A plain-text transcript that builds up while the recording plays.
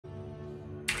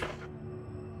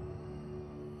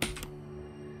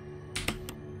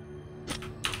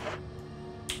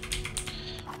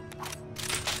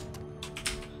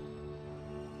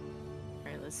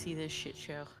see this shit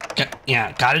show.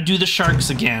 Yeah, gotta do the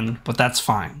sharks again, but that's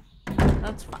fine.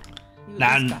 That's fine. You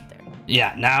at least got there.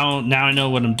 Yeah, now I know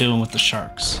what I'm doing with the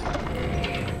sharks.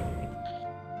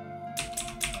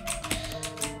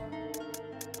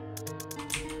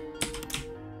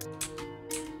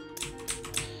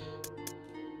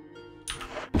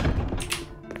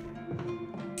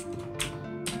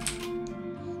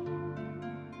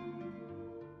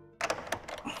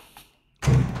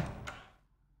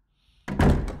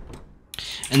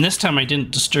 And this time I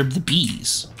didn't disturb the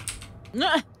bees.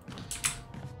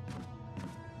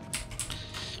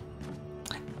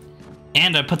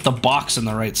 And I put the box in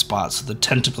the right spot so the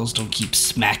tentacles don't keep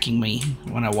smacking me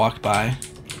when I walk by.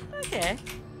 Okay.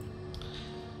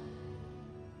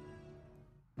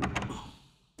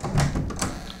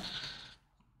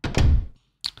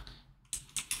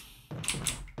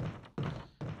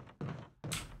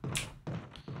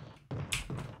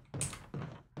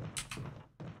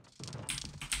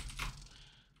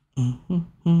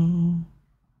 Mm-hmm.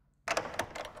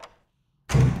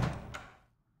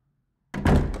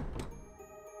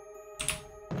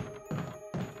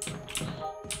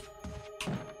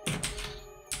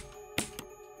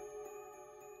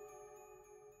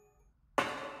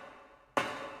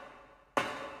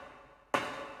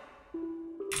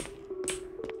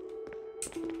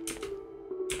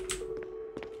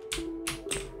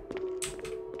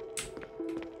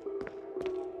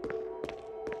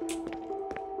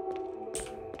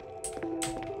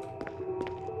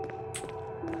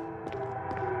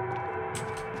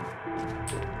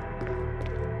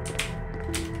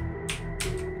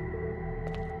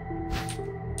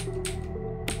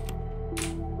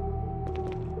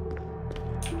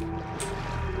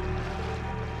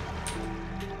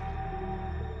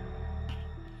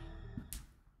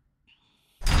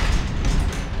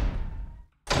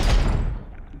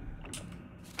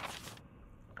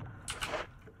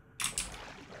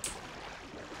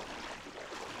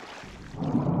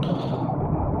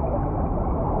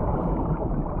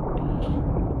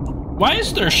 Why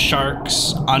is there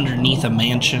sharks underneath a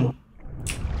mansion?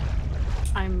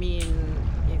 I mean,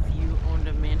 if you owned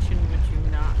a mansion, would you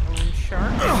not own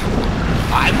sharks?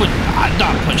 I'd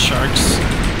not put sharks.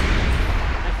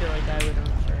 I feel like I would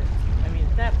own sharks. I mean,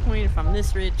 at that point, if I'm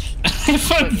this rich...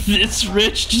 If I'm this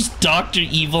rich, just Dr.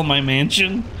 Evil my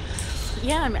mansion?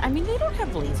 Yeah, I mean, they don't have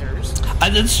lasers.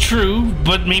 That's true,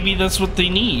 but maybe that's what they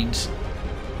need.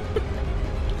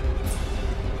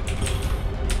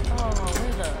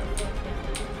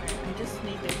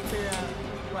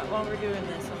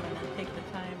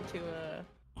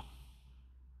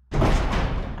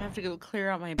 To go clear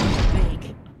out my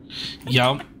bank.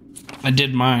 Yup, I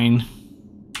did mine.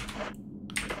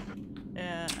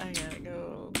 Yeah, I gotta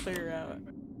go clear out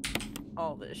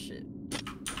all this shit.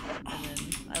 And then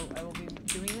I will be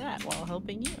doing that while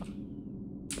helping you.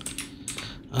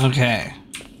 Okay.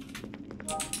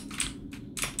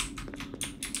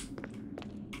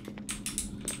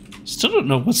 Still don't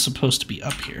know what's supposed to be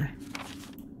up here.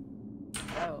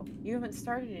 Oh, you haven't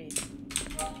started anything.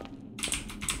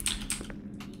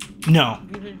 No.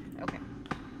 Okay.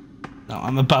 No,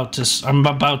 I'm about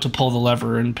to pull the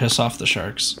lever and piss off the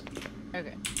sharks.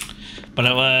 Okay. But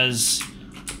it was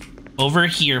over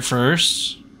here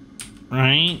first,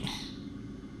 right?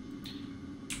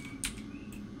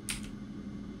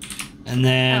 And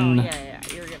then yeah,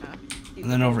 you're gonna.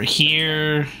 And then over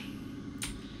here.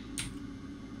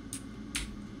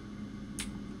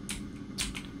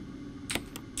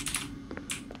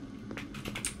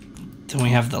 Then we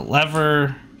have the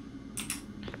lever.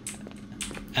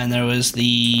 And there was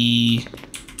the,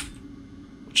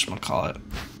 whatchamacallit,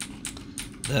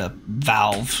 the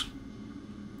valve.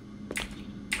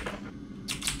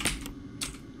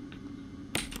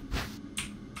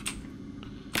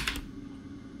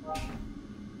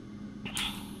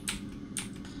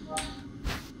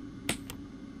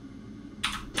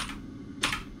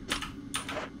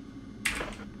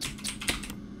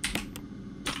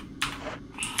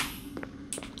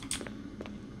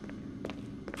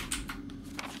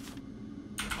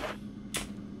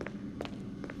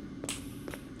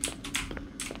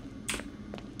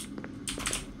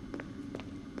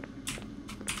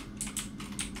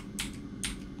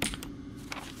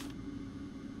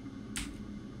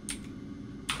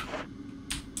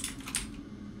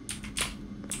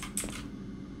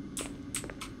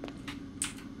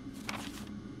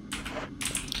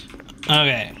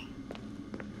 Okay.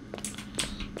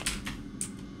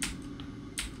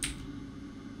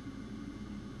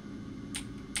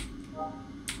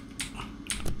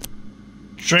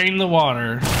 Drain the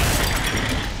water.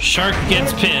 Shark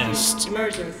gets pissed.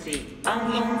 Emergency.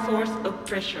 Unknown source of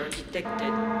pressure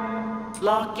detected.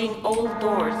 Locking all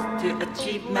doors to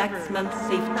achieve maximum Press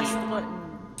safety. the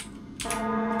button.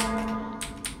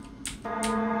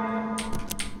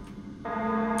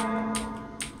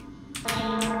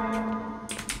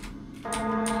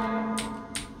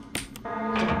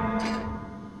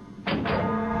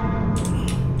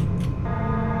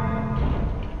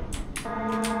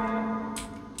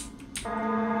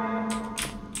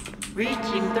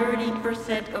 Reaching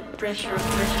 30% of pressure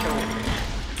threshold.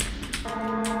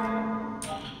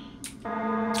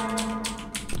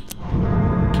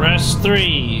 Press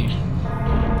 3.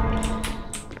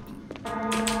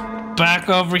 Back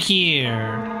over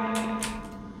here.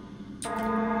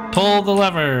 Pull the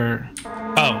lever.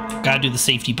 Oh, gotta do the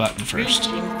safety button first.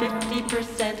 Reaching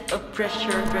 50% of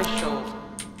pressure threshold.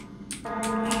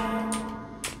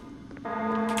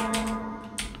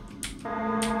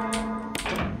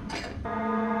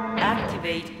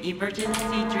 Activate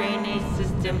emergency drainage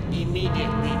system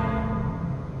immediately.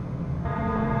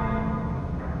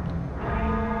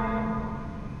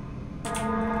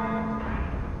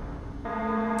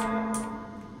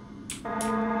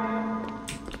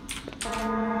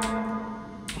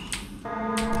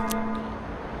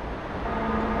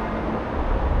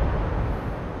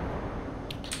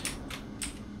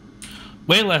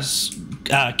 Way less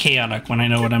chaotic when I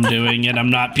know what I'm doing and I'm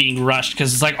not being rushed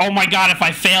because it's like, oh my god, if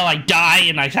I fail, I die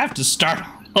and I have to start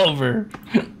all over.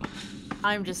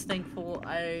 I'm just thankful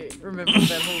I remember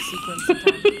that whole sequence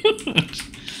of time.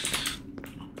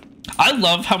 I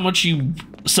love how much you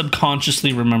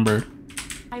subconsciously remember.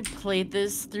 I've played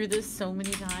through this so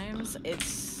many times.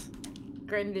 It's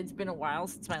granted it's been a while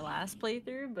since my last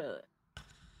playthrough, but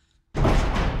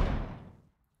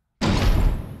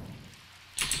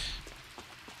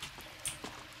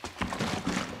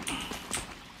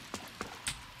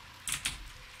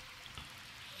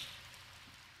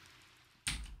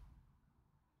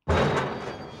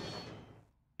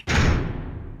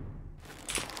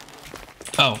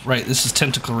Oh, right, this is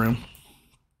Tentacle Room.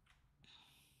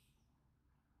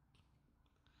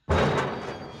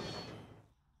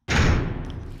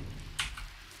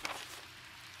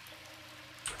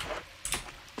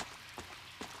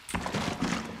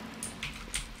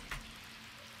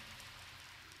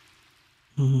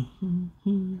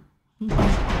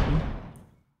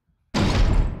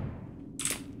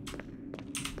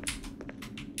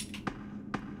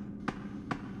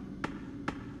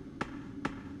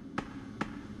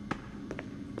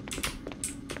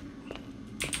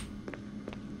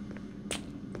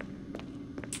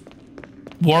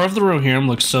 War of the Rohirrim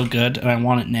looks so good, and I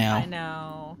want it now. I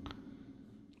know.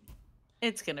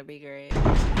 It's gonna be great.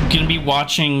 I'm gonna be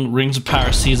watching Rings of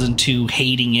Power Season 2,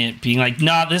 hating it, being like,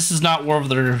 nah, this is not War of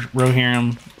the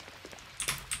Rohirrim.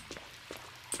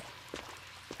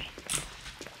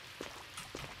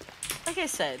 Like I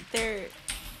said, they're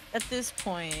at this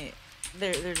point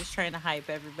they're just trying to hype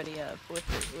everybody up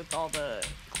with all the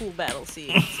cool battle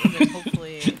scenes, and then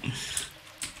hopefully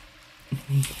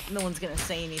no one's gonna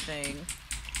say anything.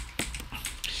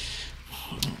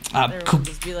 Everyone Cool, will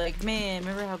just be like, man,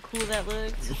 remember how cool that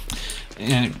looked?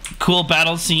 cool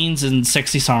battle scenes and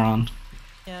sexy Sauron.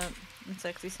 Yep, and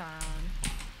sexy Sauron.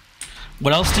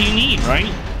 What else do you need, right?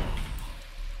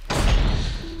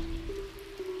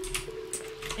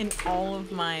 In all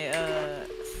of my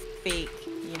fake,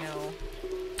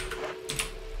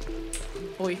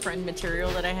 boyfriend material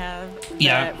that I have,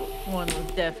 Yeah. that one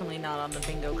was definitely not on the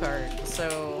bingo card.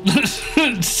 So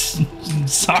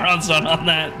Sauron's not on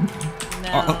that.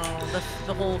 no,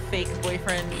 the whole fake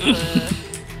boyfriend,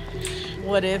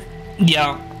 what if?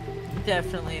 Yeah.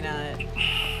 Definitely not.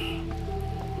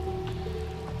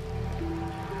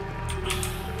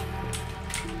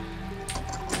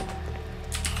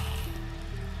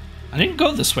 I didn't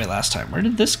go this way last time. Where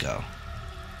did this go?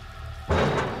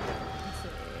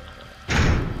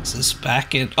 Is this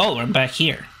back in? Oh, I'm back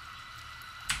here.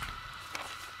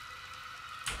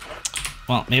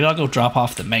 Well, maybe I'll go drop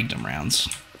off the Magnum rounds.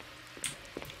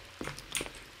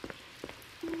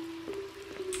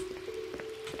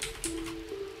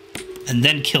 And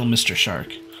then kill Mr.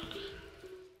 Shark.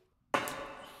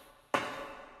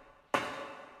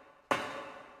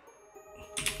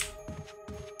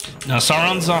 Now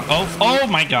Sauron's on. Oh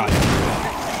my god.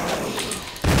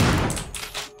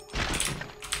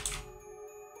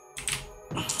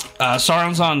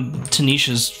 Sauron's on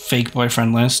Tanisha's fake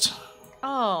boyfriend list.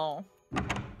 Oh,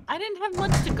 I didn't have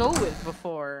much to go with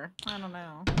before. I don't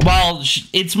know. Well,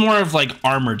 it's more of like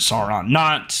armored Sauron,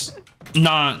 not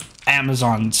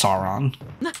Amazon Sauron.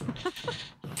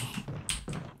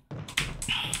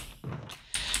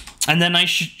 And then I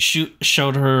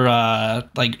showed her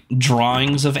like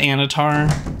drawings of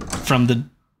Anatar from the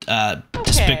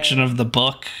depiction of the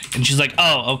book, and she's like,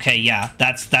 "Oh, okay, yeah,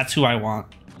 that's who I want."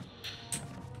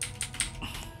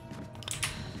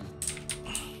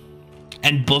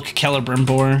 And book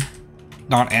Celebrimbor,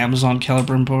 not Amazon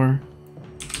Celebrimbor.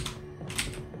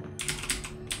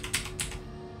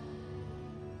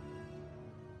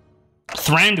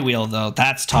 Thranduil, though,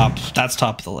 that's top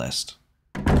of the list.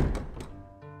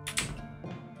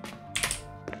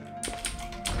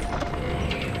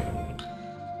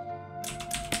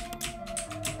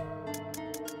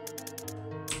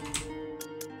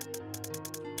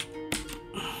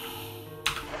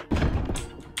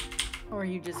 Or are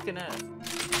you just gonna...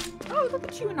 Oh, look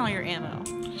at you and all your ammo.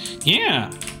 Yeah.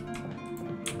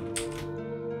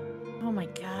 Oh my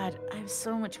god, I have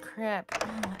so much crap. Oh,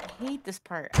 I hate this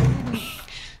part.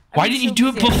 Why didn't you do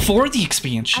it before the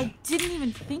expansion? I didn't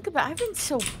even think about it. I've been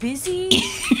so busy.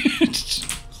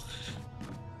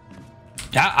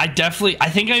 Yeah, I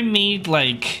think I made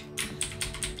like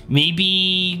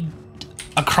maybe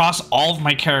across all of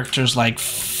my characters like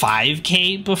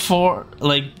 5K before.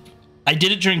 Like I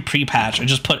did it during pre-patch. I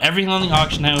just put everything on the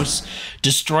auction house,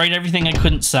 destroyed everything I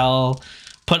couldn't sell,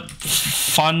 put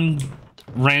fun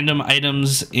random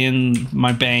items in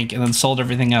my bank, and then sold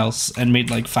everything else and made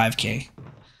like 5K.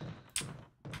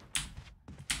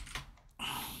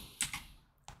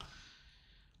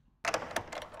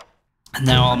 And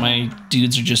now all my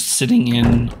dudes are just sitting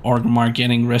in Orgrimmar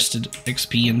getting rested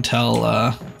XP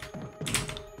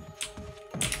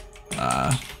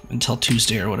until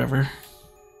Tuesday or whatever.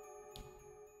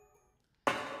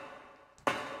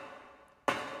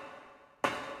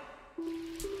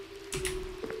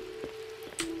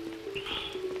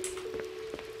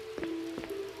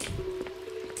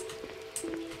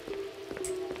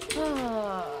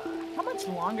 How much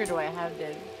longer do I have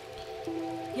to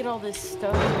get all this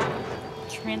stuff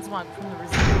transmog from the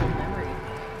residual memory?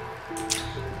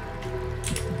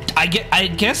 I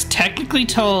guess technically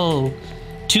till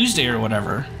Tuesday or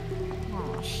whatever.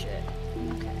 Oh shit.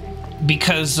 Okay.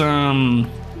 Because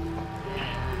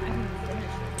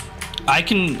I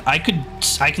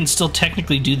can still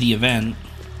technically do the event.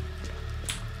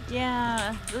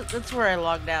 Yeah, that's where I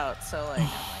logged out. So like,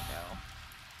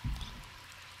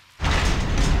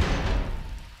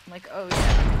 I'm like, oh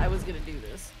yeah, I was gonna do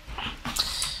this.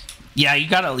 Yeah, you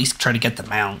gotta at least try to get the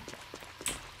mount.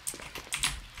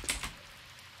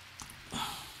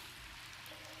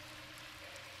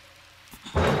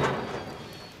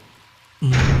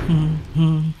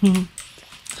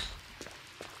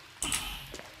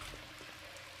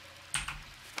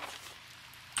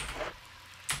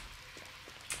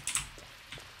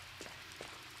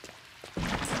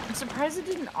 I'm surprised it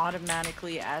didn't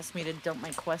automatically ask me to dump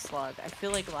my quest log. I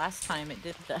feel like last time it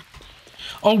did that.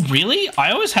 Oh, really?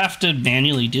 I always have to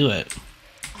manually do it.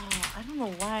 Oh, I don't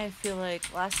know why I feel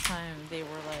like last time they were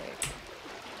like,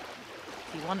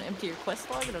 do you want to empty your quest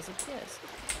log? And I was like, yes.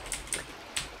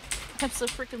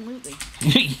 Absolutely.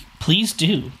 Please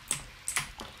do.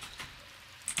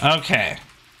 Okay.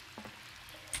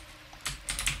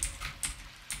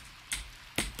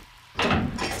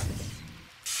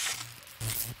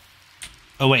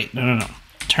 Oh, wait. No.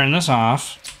 Turn this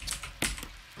off.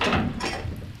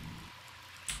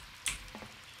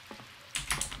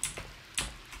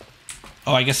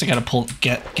 Oh, I guess I gotta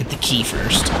get the key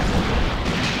first.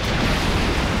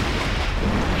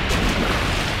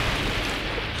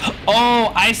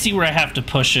 Oh, I see where I have to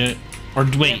push it. Or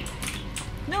wait.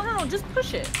 No, just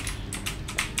push it.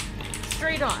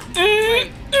 Straight on.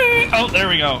 Right. Oh, there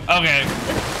we go. Okay.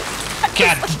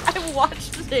 God. I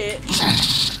watched it.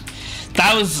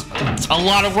 That was a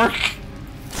lot of work. To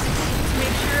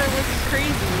make sure I wasn't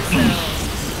crazy, so...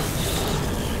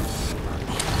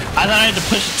 I thought I had to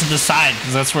push it to the side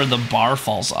because that's where the bar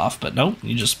falls off, but nope,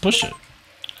 you just push it.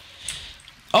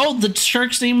 Oh, the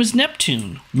shark's name is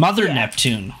Neptune. Mother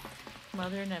Neptune.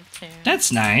 Mother Neptune.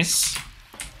 That's nice.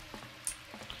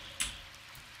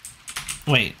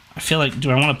 Wait, I feel like,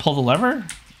 do I want to pull the lever?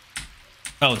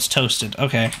 Oh, it's toasted.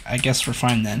 Okay, I guess we're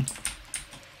fine then.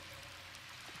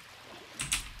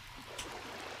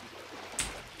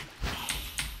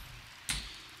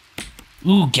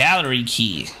 Ooh, gallery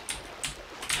key.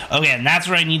 Okay, and that's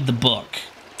where I need the book.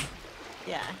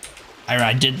 Yeah.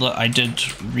 I did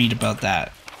read about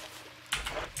that.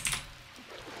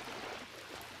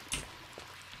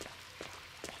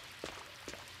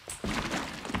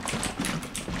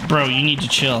 Bro, you need to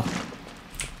chill.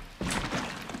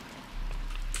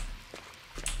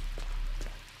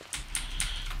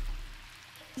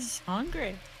 He's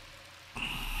hungry.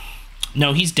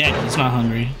 No, he's dead. He's not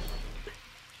hungry.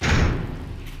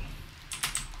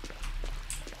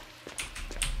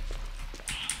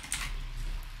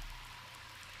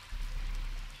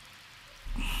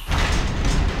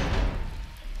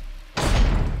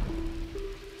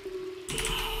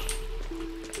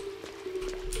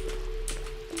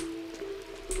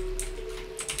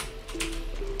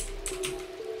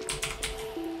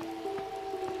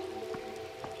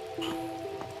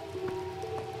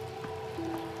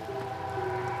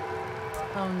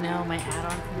 Oh no, my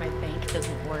add-on for my bank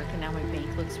doesn't work, and now my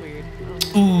bank looks weird.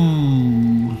 Oh,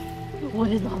 Ooh.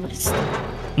 what is all this stuff?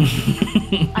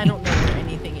 I don't know where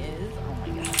anything is. Oh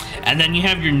my god. And then you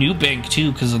have your new bank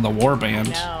too because of the warband.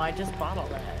 No, I just bought all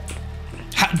that.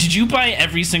 Did you buy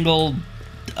every single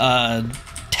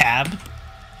tab?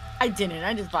 I didn't.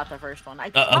 I just bought the first one.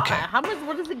 Okay. How much?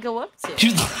 What does it go up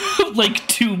to? Like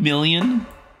 2 million.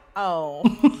 Oh.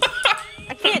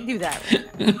 I can't do that.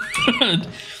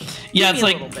 Yeah, Give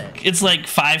me a little bit. it's like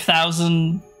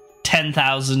 5,000,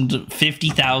 10,000,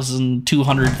 50,000,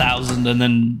 200,000, and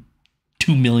then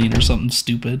 2 million or something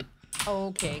stupid.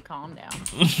 Okay, calm down.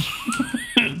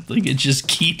 Like it just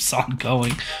keeps on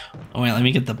going. Oh wait, let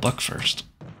me get the book first.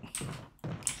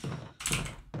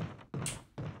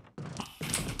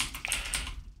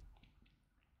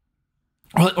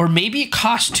 Or maybe it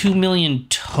costs 2 million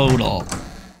total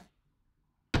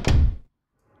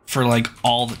for like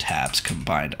all the tabs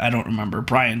combined. I don't remember.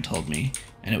 Brian told me,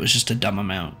 and it was just a dumb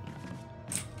amount.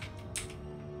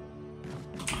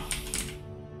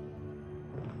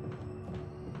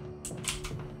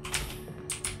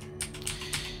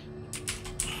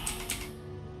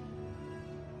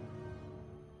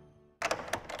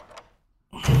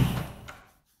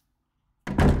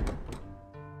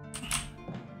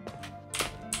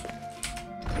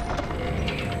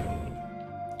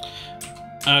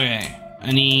 Okay,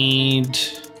 I need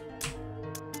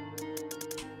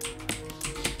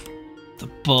the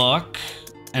book,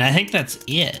 and I think that's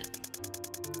it.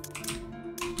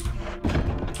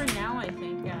 For now, I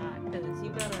think, because you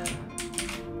gotta,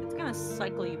 it's gonna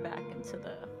cycle you back into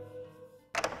the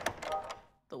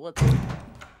what's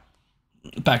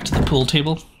it? Back to the pool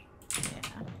table. Yeah.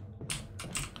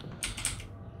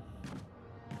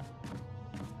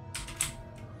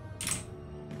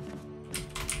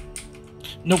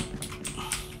 Nope.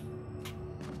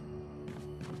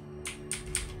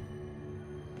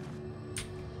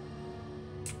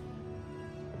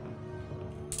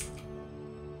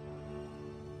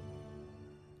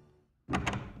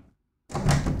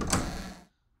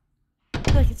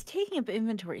 Like, it's taking up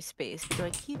inventory space. Do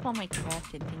I keep all my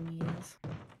crafted thingies?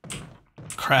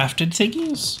 Crafted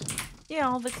thingies? Yeah,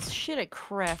 all the shit I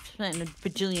craft. Spent a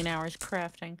bajillion hours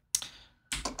crafting.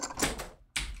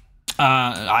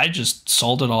 I just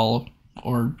sold it all,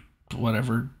 or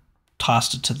whatever,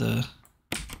 tossed it to the...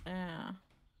 Yeah.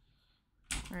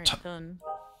 Alright, done.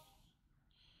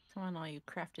 Come on, all you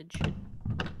crafted shit.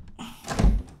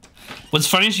 What's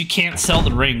funny is you can't sell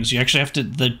the rings. You actually have to,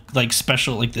 the like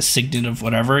special, like the signet of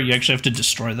whatever, you actually have to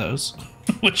destroy those,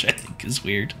 which I think is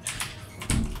weird.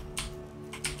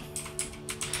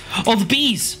 Oh, the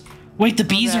bees! Wait, the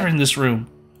bees are in this room.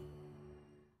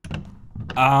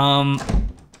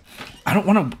 I don't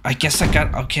want to, I guess I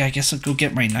guess I'll go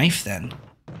get my knife then.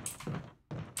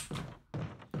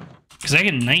 Because I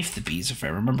can knife the bees if I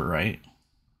remember right.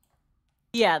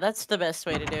 Yeah, that's the best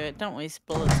way to do it. Don't waste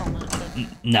bullets on that shit.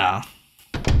 Nah.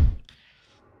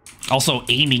 Also,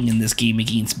 aiming in this game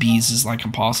against bees is like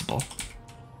impossible.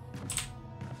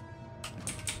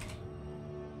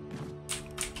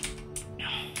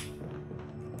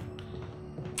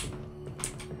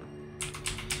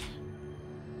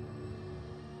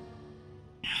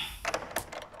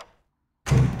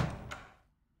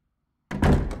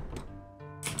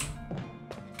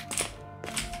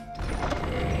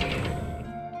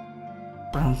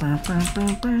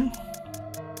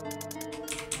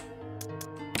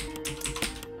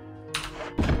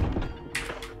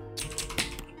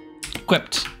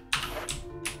 Equipped.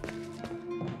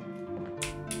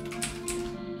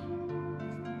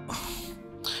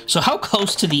 So how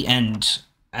close to the end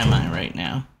am I right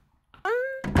now?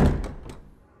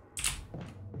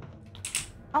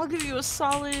 I'll give you a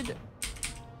solid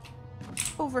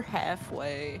over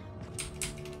halfway.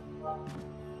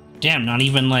 Damn, not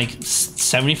even like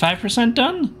 75%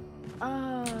 done?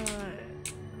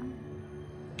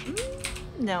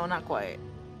 No, not quite.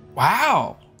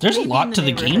 Wow. There's a Maybe in lot the to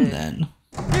the game neighborhood. then.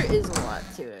 There is a lot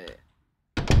to it.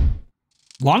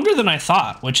 Longer than I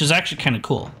thought, which is actually kind of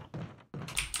cool.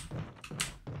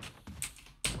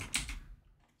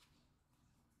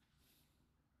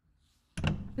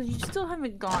 Because you still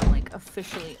haven't gone, like,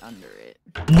 officially under it.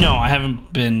 No, I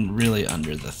haven't been really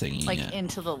under the thingy Like, yet.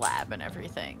 into the lab and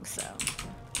everything, so.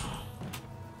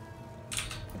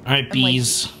 Alright, And,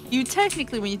 bees. like, you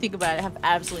technically, when you think about it, have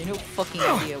absolutely no fucking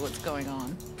idea what's going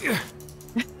on. You're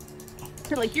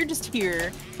like, you're just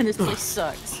here, and this place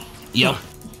sucks. Yep.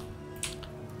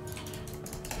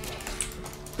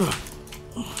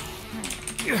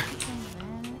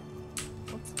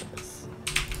 What's this?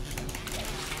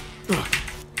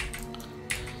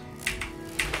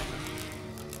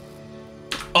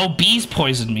 Oh, bees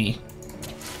poisoned me.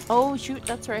 Oh shoot,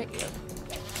 that's right.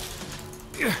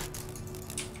 Yeah.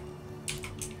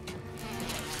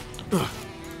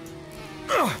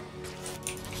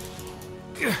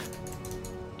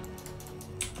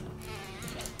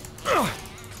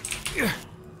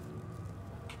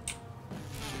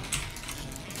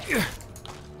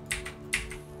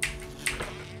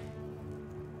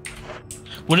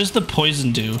 What does the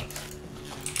poison do?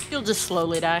 You'll just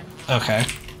slowly die. Okay.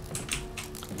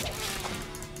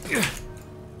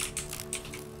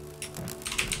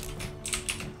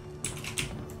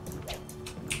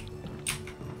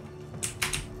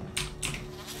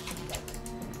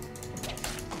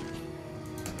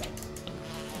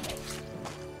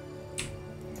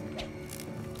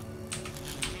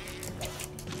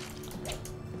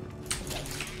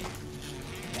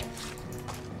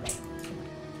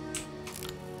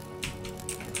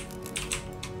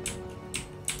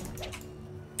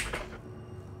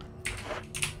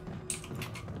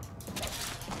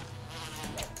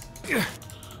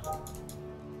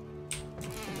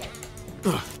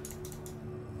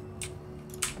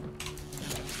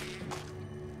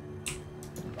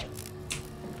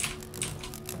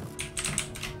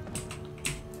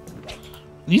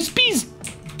 These bees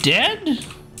dead?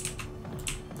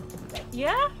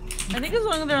 Yeah? I think as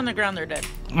long as they're on the ground, they're dead.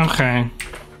 Okay.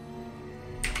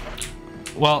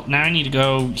 Well, now I need to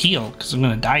go heal, because I'm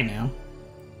going to die now.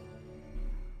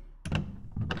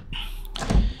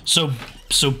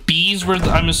 So bees were,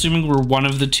 I'm assuming, were one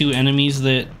of the two enemies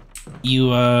that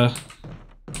you,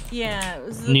 yeah, it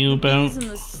was the knew about? bees and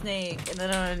the snake.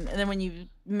 And then when you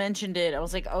mentioned it, I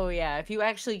was like, oh yeah, if you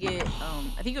actually get,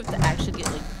 I think you have to actually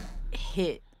get, like,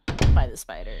 hit by the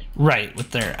spider. Right,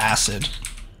 with their acid.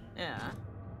 Yeah.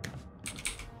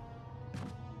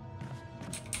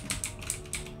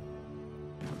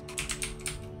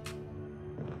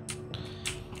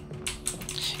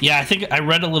 Yeah, I think I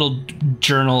read a little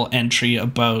journal entry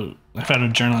about, I found a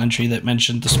journal entry that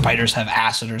mentioned the spiders have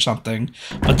acid or something.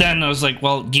 But then I was like,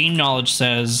 well, game knowledge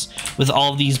says with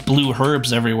all these blue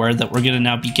herbs everywhere that we're going to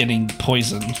now be getting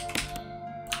poison.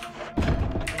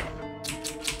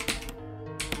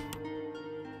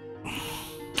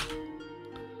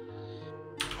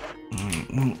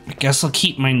 I guess I'll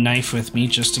keep my knife with me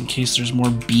just in case there's more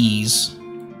bees.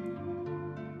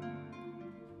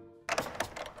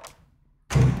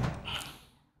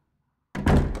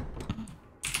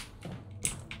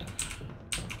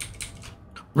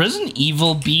 Resident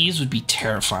Evil bees would be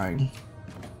terrifying.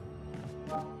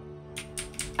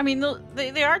 I mean,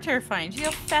 they are terrifying. See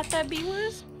how fat that bee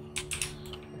was?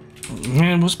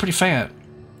 Yeah, it was pretty fat.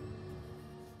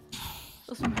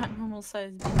 Those are not normal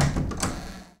sized bees.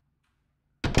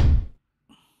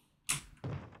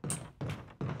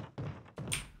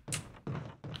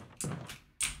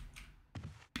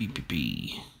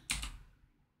 Bee.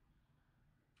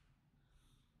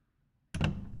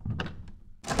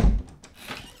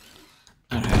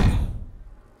 Okay.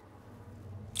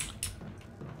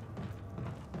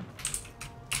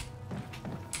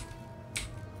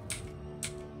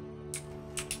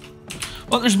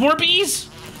 Well, there's more bees?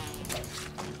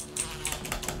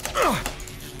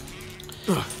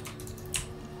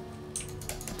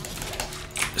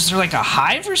 Is there like a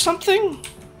hive or something?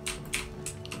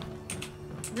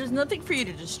 There's nothing for you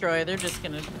to destroy. They're just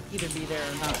gonna either be there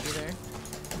or not be there.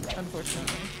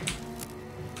 Unfortunately.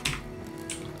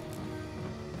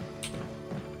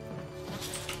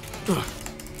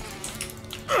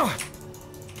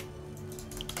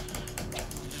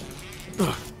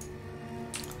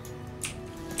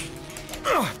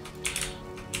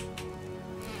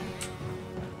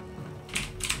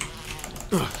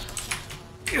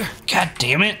 God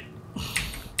damn it.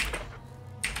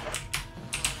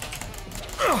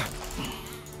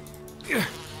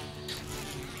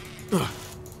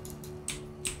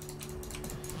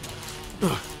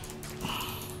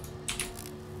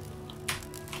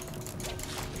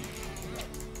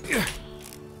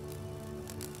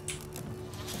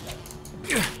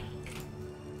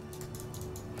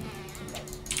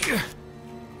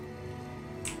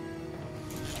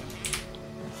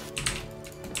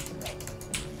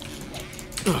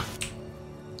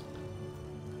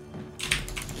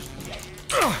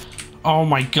 Oh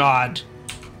my god.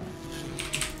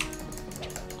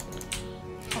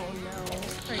 Oh no.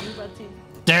 Are you about to?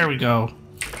 There we go.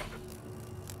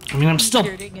 I mean, I'm still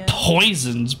Scared again.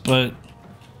 poisoned, but...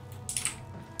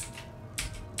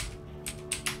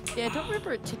 Yeah, I don't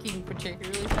remember it ticking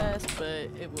particularly fast, but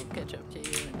it will catch up to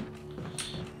you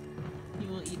and you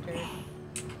will eat her.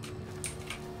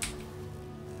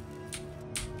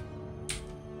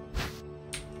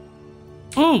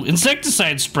 Ooh,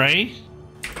 insecticide spray.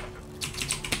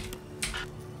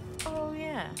 Oh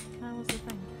yeah, that was the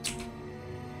thing.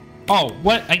 Oh,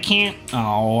 what? I can't.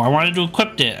 Oh, I wanted to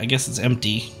equip it. I guess it's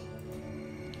empty.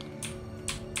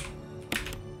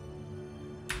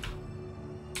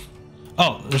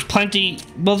 Oh, there's plenty.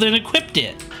 Well, then equipped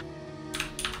it.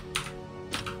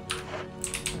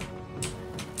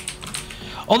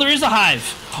 Oh, there is a hive.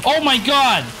 Oh my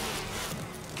god.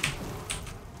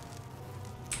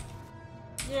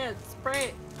 Yeah, spray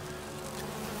it.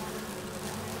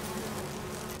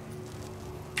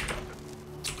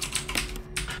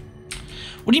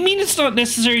 What do you mean it's not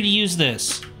necessary to use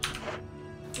this?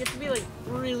 You have to be like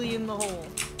really in the hole.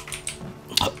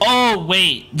 Oh,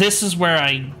 wait. This is where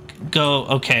I go.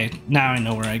 Okay, now I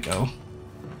know where I go.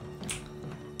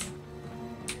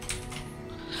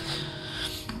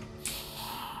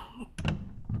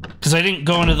 Because I didn't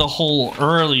go into the hole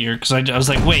earlier, because I was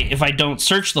like, wait, if I don't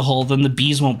search the hole, then the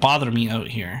bees won't bother me out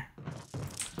here.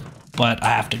 But I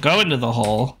have to go into the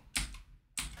hole.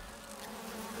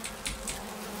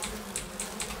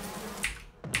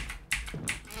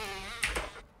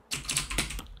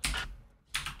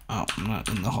 Oh, I'm not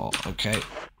in the hole. Okay.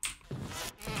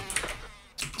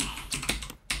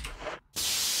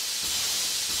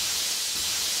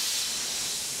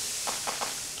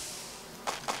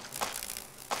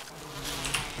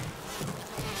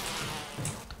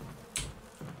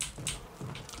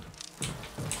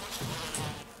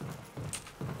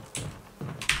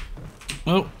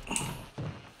 Oh.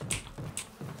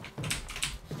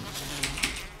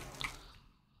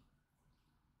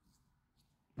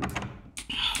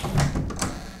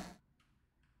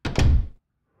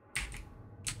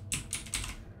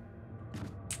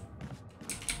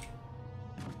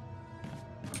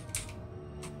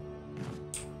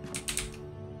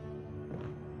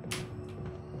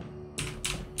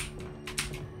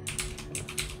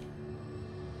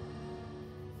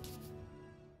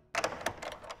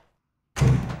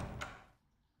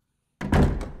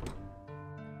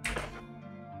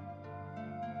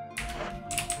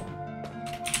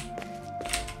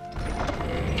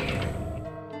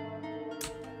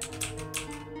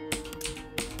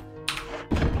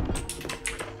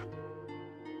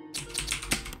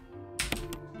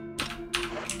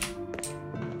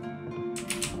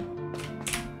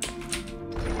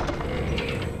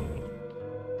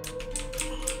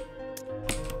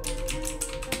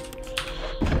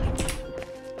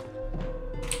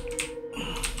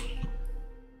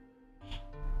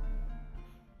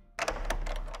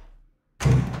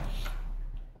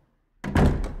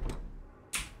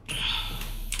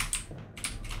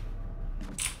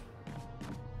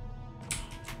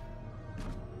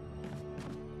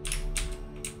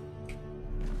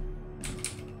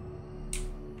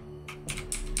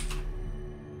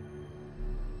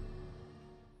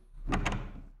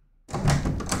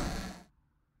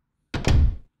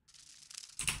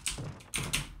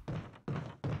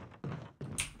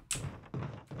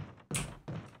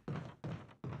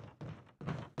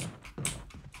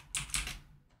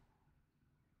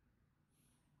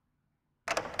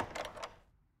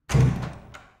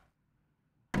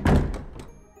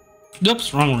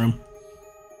 Oops, wrong room.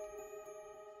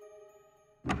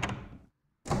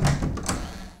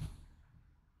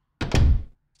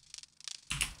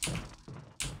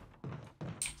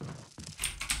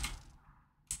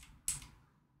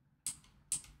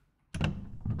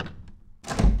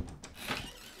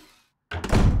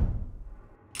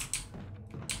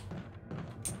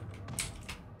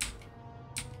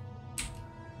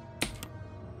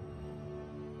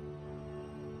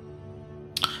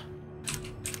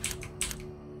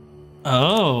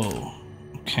 Oh,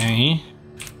 okay.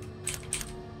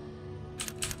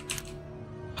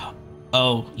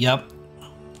 Oh, yep.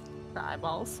 The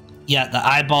eyeballs. Yeah, the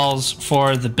eyeballs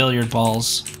for the billiard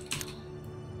balls.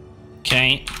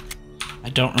 Okay. I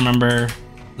don't remember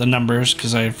the numbers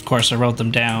because of course I wrote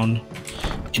them down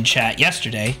in chat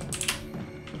yesterday.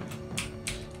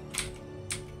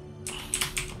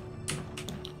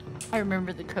 I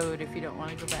remember the code if you don't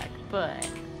want to go back, but...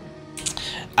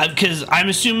 Because I'm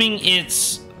assuming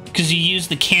it's because you use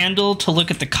the candle to look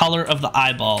at the color of the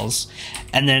eyeballs,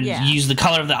 and then Yeah. use the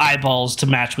color of the eyeballs to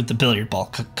match with the billiard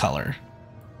ball color.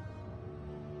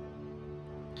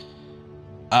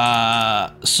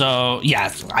 So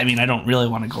yeah, I mean, I don't really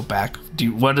want to go back. Do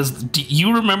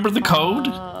you remember the code?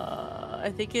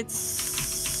 I think it's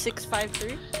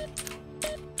 653.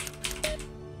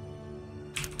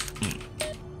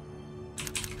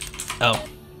 Oh.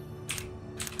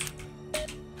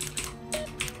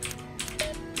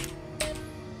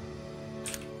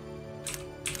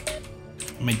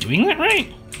 Am I doing that right?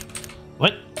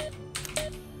 What?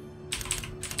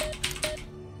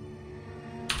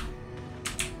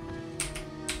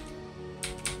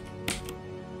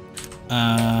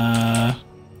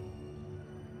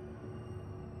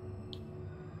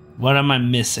 What am I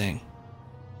missing?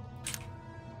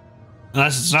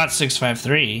 Unless it's not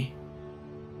 653.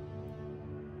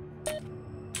 Is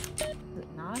it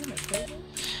not in the table?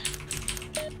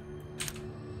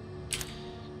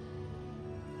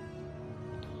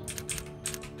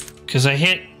 Because I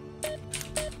hit...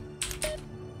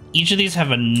 Each of these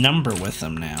have a number with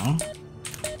them now.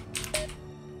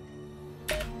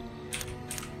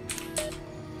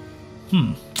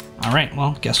 Alright,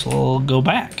 well, guess we'll go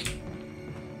back.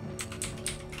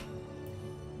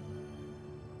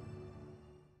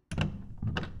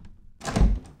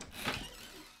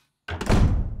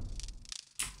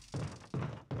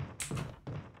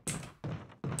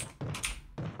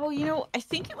 Oh, you know, I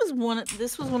think it was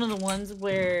this was one of the ones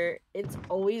where it's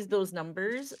always those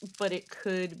numbers, but it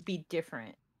could be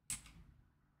different.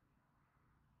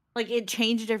 Like, it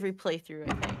changed every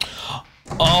playthrough, I think.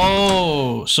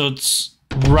 Oh, so it's...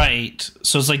 Right.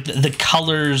 So it's like the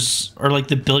colors, or like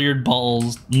the billiard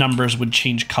balls numbers would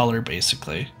change color,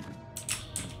 basically.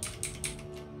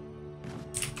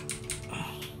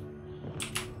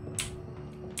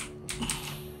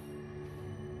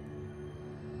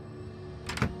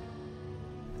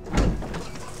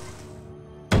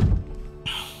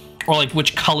 Or like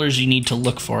which colors you need to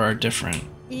look for are different.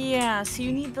 Yeah, so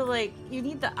you need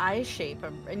the eye shape.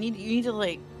 You need to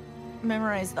like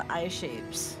memorize the eye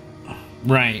shapes.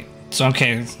 Right. So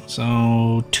okay,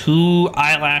 so 2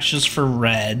 eyelashes for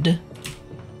red.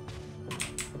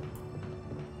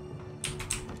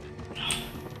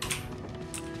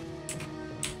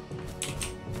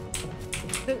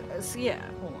 So yeah,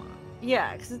 hold on.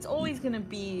 Yeah, because it's always gonna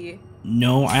be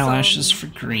No eyelashes for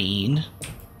green.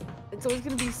 It's always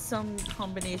gonna be some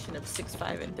combination of 6,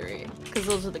 5, and 3, because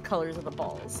those are the colors of the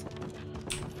balls.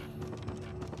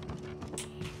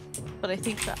 But I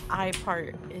think the eye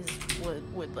part is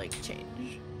would like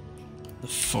change. The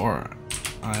 4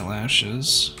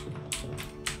 eyelashes.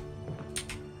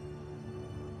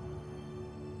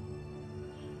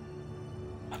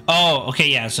 Oh, okay,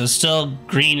 yeah. So still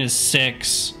green is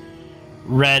 6,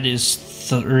 red is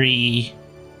 3,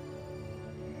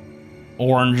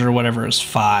 orange or whatever is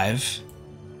 5.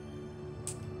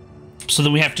 So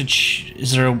then we have to.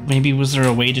 Was there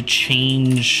a way to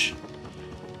change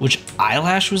which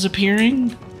eyelash was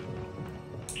appearing?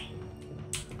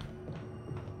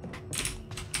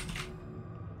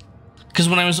 Because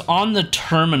when I was on the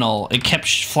terminal, it kept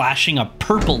flashing a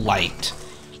purple light,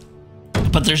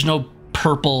 but there's no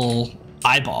purple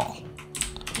eyeball.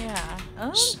 Yeah.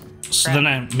 Oh. So then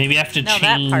I maybe have to change.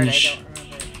 That part I don't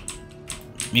remember.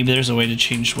 Maybe there's a way to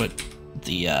change what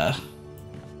the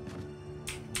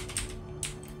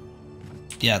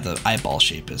the eyeball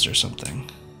shape is or something.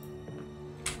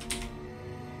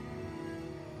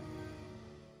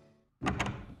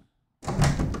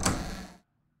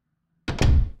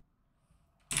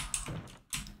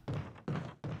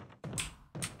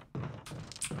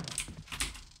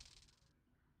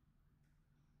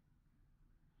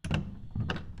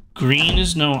 Green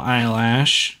is no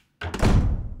eyelash.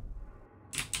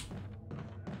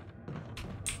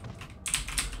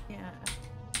 Yeah.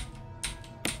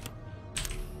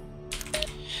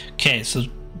 Okay, so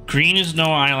green is no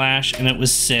eyelash, and it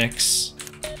was 6.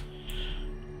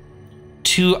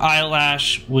 2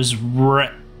 eyelash was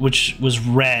which was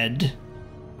red.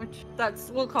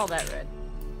 We'll call that red.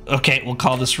 Okay, we'll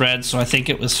call this red. So I think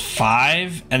it was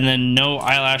 5, and then no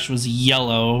eyelash was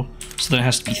yellow, so then it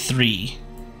has to be 3.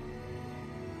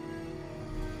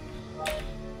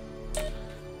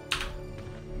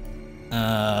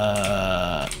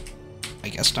 I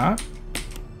guess not.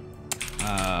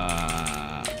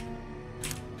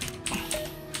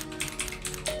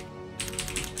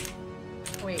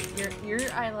 Wait, your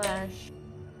eyelash.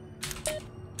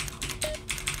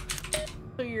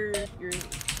 So your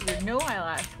no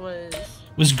eyelash was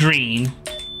green.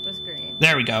 Was green.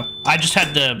 There we go. I just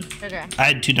had Okay. I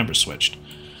had 2 numbers switched.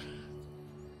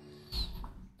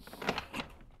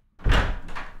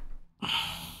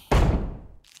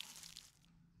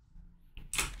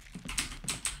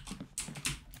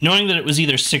 Knowing that it was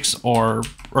either 6 or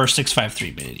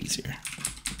 653 made it easier.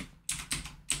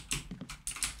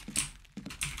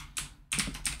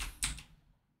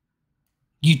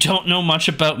 You don't know much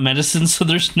about medicine, so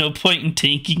there's no point in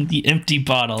taking the empty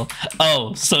bottle.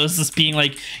 Oh, so is this being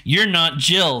like, you're not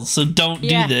Jill, so don't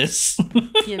do this?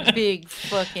 You big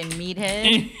fucking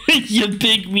meathead. You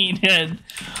big meathead.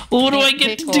 Well, what do I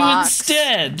get to do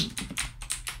instead?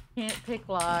 Can't pick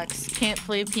locks. Can't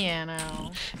play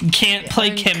piano. Can't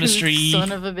play chemistry.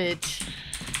 Son of a bitch.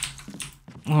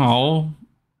 Oh.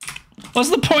 What's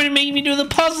the point of making me do the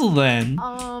puzzle then?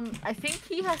 I think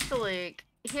he has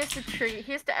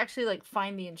to actually like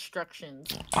find the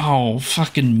instructions. Oh,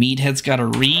 fucking meathead's gotta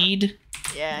read.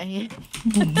 Yeah.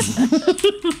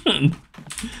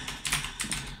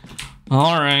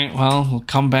 Alright, well, we'll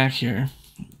come back here.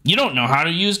 You don't know how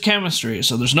to use chemistry,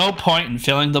 so there's no point in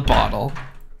filling the bottle.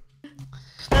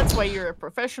 That's why you're a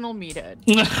professional meathead.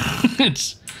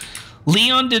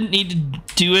 Leon didn't need to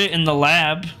do it in the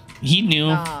lab. He knew.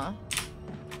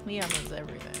 Leon knows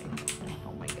everything.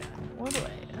 Oh my god. What do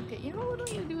I... Okay, you know what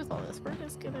do I need to do with all this? We're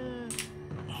just gonna...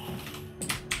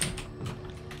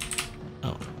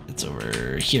 Oh, it's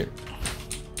over here.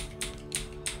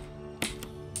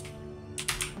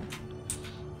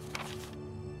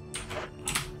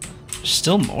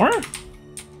 Still more?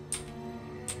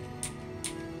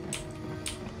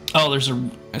 Oh,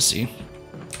 I see.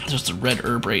 There's the red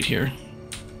herb right here.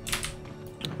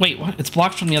 Wait, what? It's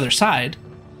blocked from the other side?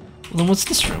 Well, then what's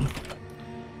this room?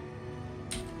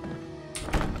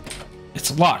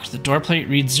 It's locked. The door plate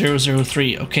reads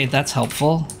 003. Okay, that's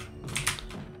helpful.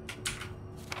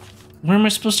 Where am I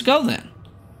supposed to go then?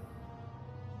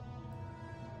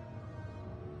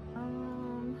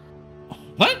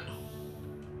 What?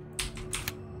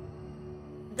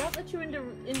 That let you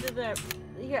into that...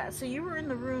 Yeah, so you were in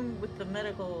the room with the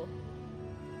medical...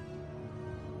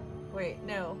 Wait,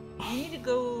 no. You need to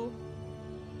go...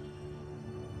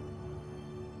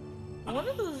 One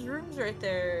of those rooms right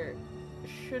there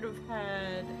should have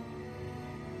had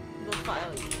the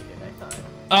file you needed, I thought.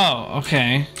 Oh,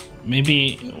 okay.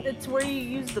 Maybe... It's where you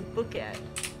use the book at.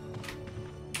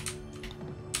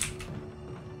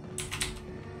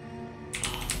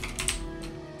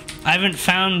 I haven't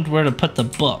found where to put the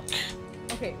book.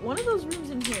 Okay, one of those rooms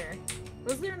in here.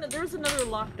 There was another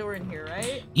locked door in here,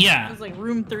 right? Yeah. It was like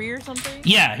room 3 or something?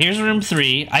 Yeah, here's room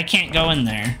 3. I can't go in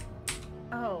there.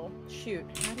 Oh, shoot.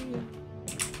 How do you...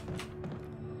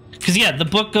 Because, yeah, the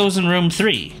book goes in room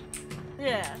 3.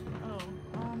 Yeah. Oh,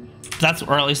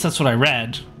 Or at least that's what I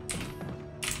read.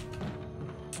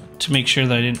 To make sure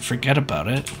that I didn't forget about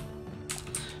it.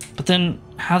 But then,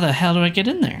 how the hell do I get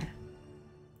in there?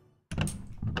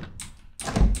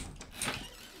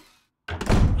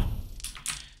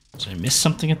 Did I miss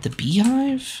something at the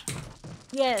beehive?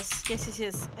 Yes. I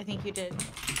think you did.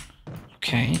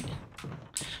 Okay.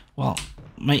 Well,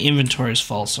 my inventory is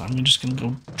full, so I'm just gonna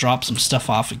go drop some stuff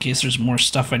off in case there's more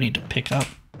stuff I need to pick up.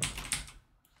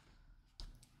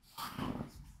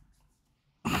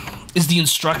 Is the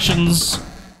instructions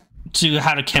to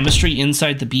how to chemistry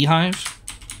inside the beehive?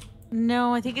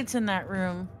 No, I think it's in that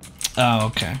room. Oh,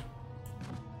 okay.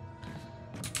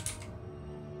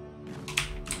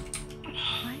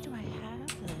 Why do I have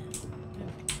this?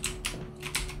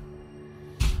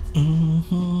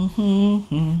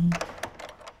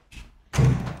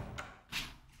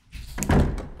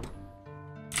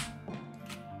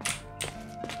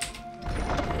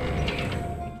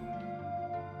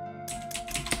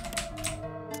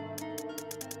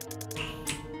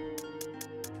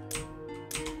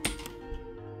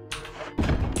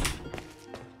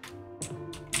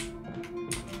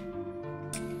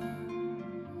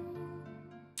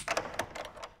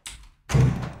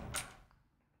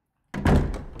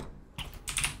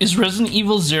 Is Resident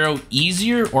Evil 0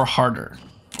 easier or harder?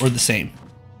 Or the same?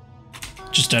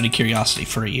 Just out of curiosity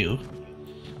for you.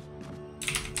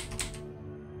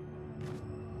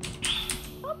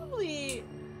 Probably...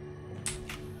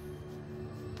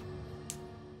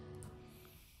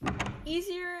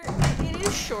 easier. It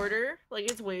is shorter.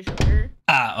 Like, it's way shorter.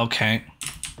 Ah, okay.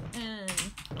 And...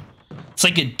 It's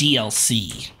like a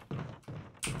DLC.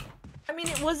 I mean,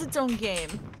 it was its own game.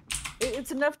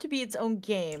 It's enough to be its own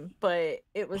game, but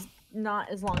it was not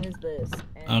as long as this.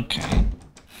 And... Okay.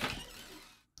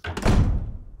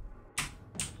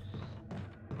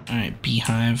 Alright,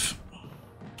 beehive.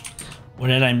 What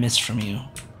did I miss from you?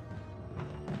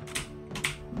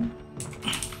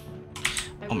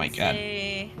 Oh my god.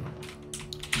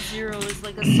 0 is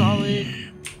like a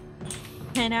solid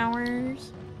 10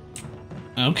 hours.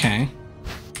 Okay.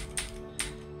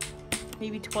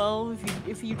 Maybe 12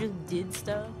 if you just did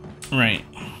stuff. Right.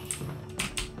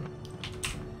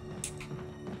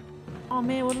 Oh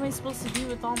man, what am I supposed to do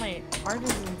with all my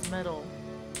artisan's metal?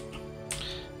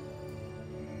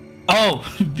 Oh,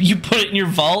 you put it in your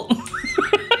vault?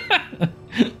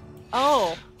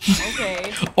 Oh,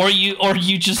 okay. or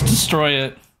you just destroy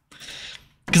it.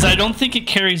 Because I don't think it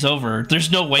carries over.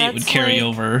 There's no way it would carry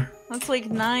over. That's like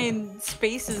 9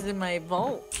 spaces in my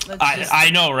vault. That's I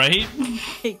know, right?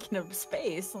 taking up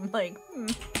space. I'm like,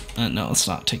 No, let's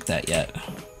not take that yet.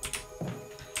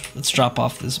 Let's drop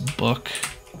off this book.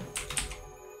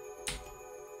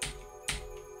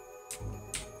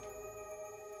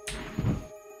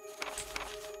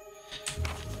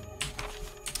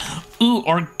 Ooh,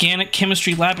 organic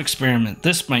chemistry lab experiment.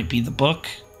 This might be the book.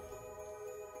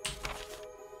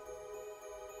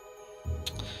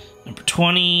 Number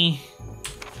 20.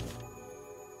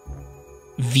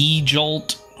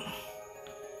 V-Jolt.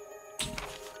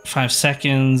 5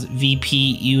 seconds.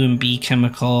 VP, UMB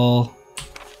chemical.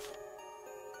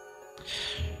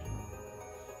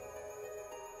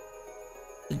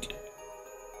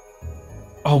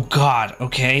 Oh god,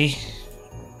 okay.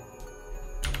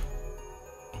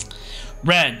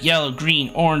 Red, yellow,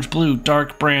 green, orange, blue,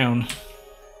 dark brown.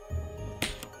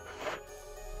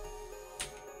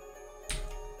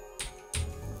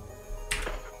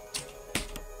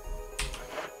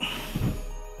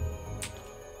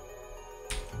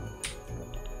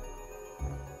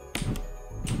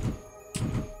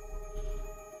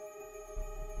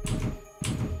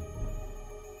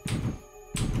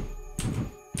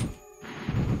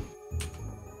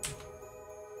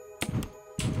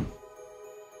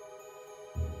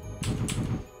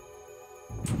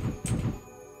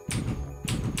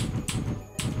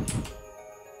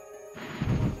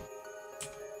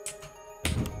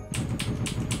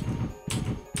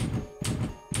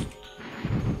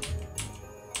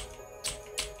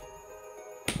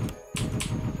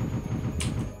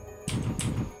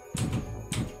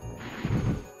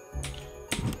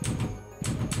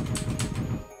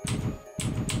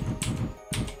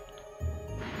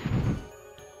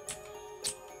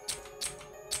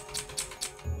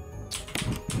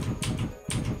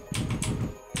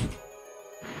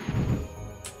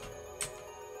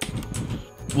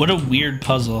 What a weird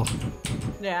puzzle.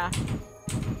 Yeah.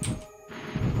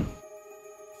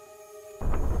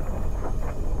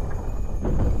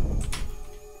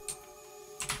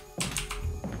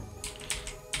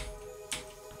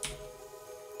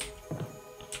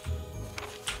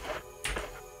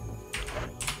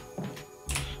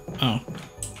 Oh.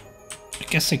 I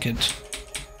guess I could...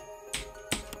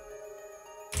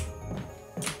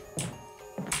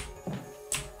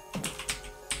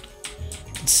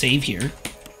 save here.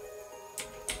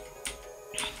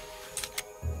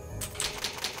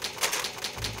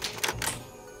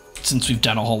 Since we've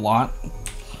done a whole lot.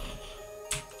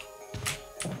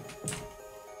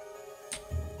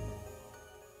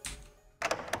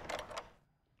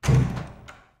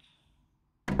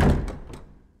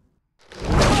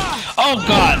 Oh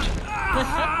god.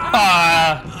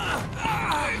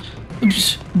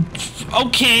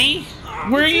 Okay.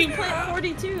 Where are you? Plant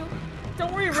 42.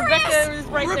 Don't worry, Rebecca is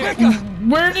right there.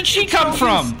 Where did she come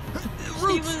from?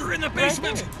 Roots are in the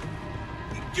basement.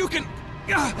 You can.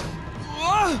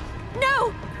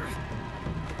 No!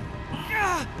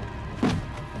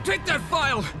 Take that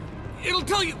file. It'll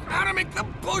tell you how to make the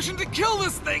potion to kill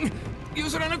this thing.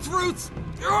 Use it on its roots.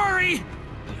 Hurry!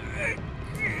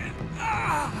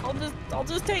 I'll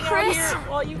just hang out here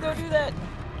while you go do that.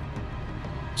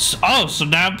 So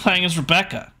now I'm playing as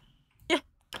Rebecca. Yeah.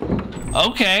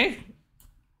 Okay.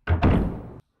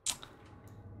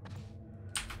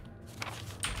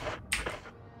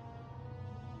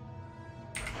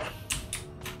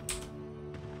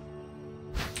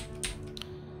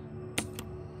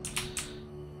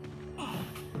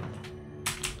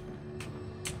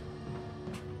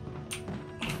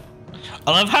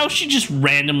 I love how she just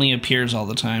randomly appears all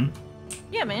the time.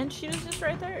 Yeah, man, she was just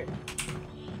right there.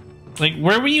 Like,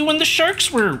 where were you when the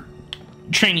sharks were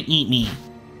trying to eat me?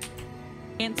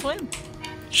 Can't swim.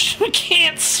 She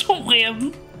can't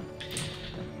swim.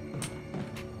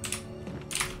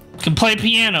 Can play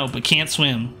piano, but can't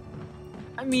swim.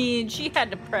 I mean, she had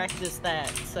to practice that,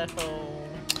 so...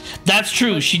 That's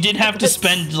true. She did have to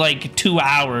spend, like, 2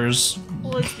 hours.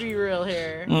 Let's be real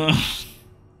here.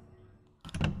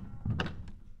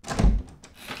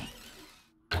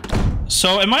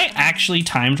 So, am I actually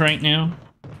timed right now?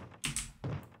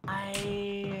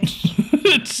 I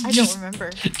I don't remember.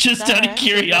 Just out of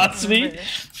curiosity.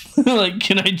 Like,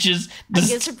 can I just... I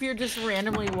guess if you're just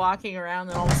randomly walking around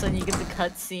and all of a sudden you get the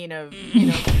cutscene of, you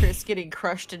know, Chris getting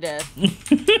crushed to death.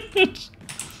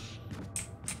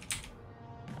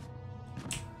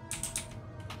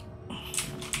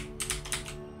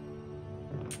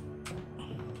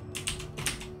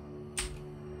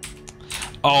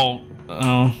 Oh,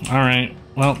 alright.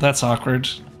 Well, that's awkward.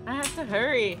 I have to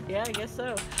hurry. Yeah, I guess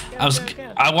so.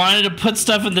 Go, I wanted to put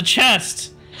stuff in the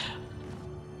chest.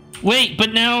 Wait,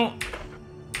 but now...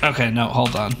 Okay, no,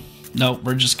 hold on. No,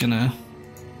 we're just gonna...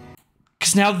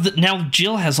 Because now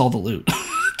Jill has all the loot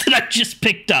that I just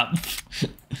picked up.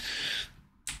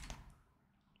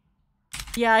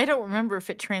 Yeah, I don't remember if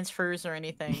it transfers or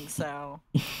anything, so...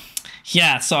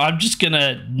 Yeah, so I'm just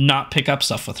gonna not pick up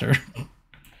stuff with her.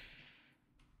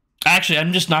 Actually,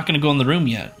 I'm just not gonna go in the room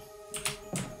yet.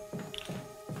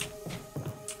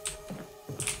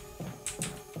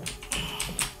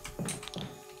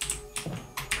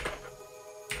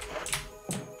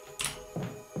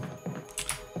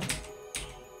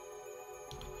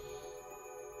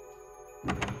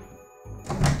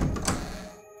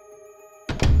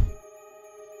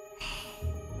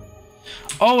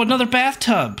 Oh, another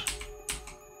bathtub.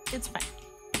 It's fine.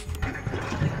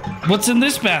 What's in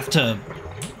this bathtub?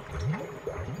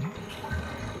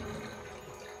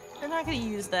 They're not gonna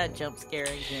use that jump scare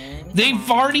again.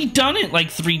 They've already done it like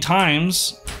 3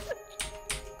 times.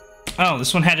 Oh,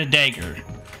 this one had a dagger.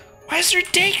 Why is there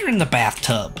a dagger in the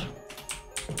bathtub?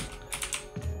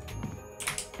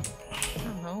 I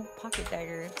don't know. Pocket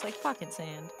dagger. It's like pocket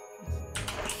sand.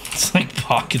 It's like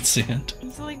pocket sand.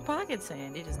 It's like pocket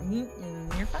sand. You just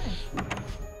and you're fine.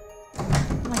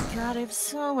 Oh my god, I have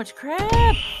so much crap.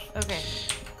 Okay.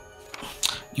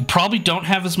 You probably don't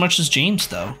have as much as James,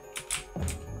 though.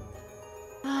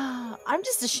 I'm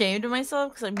just ashamed of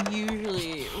myself because I'm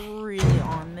usually really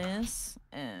on this,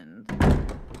 and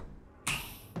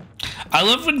I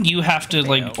love when you have to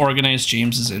like organize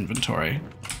James's inventory.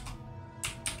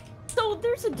 so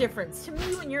there's a difference to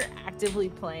me when you're actively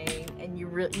playing and you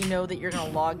know that you're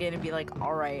gonna log in and be like,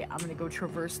 all right, I'm gonna go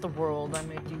traverse the world, I'm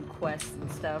gonna do quests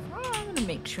and stuff. Oh, I'm gonna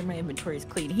make sure my inventory is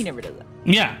clean. He never does that.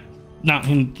 Yeah, no,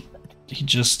 he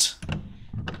just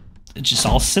it just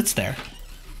all sits there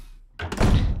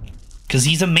because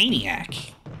he's a maniac.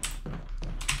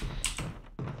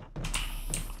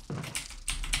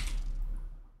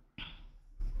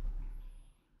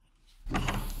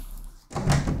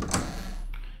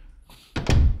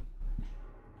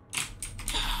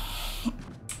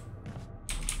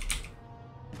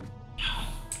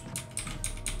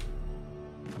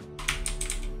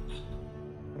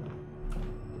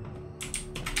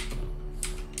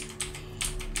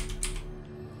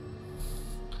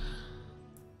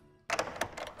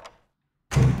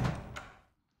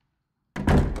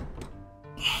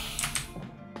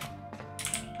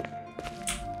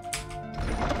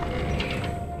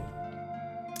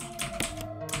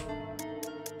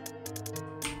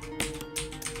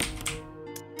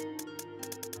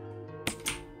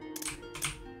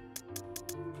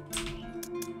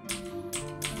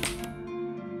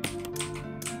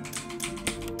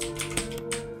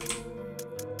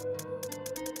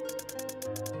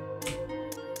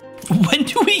 When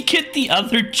do we get the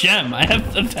other gem?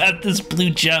 I've had this blue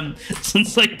gem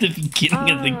since like the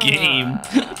beginning of the game.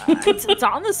 It's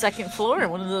on the second floor in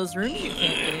one of those rooms you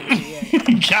can't get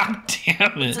into yet. God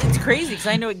damn it. It's crazy because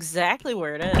I know exactly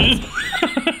where it is.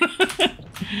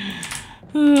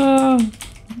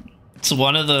 It's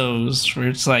one of those where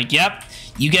it's like, yep,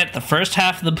 you get the first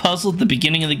half of the puzzle at the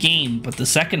beginning of the game, but the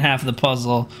second half of the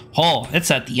puzzle, oh,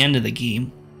 it's at the end of the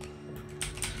game.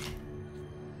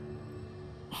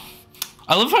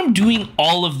 I love how I'm doing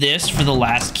all of this for the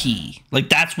last key. Like,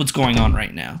 that's what's going on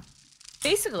right now.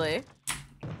 Basically,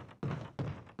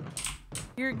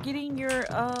 you're getting your,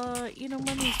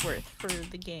 money's worth for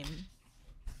the game.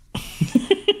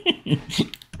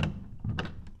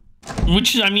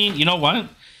 Which, I mean, you know what?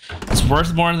 It's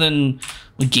worth more than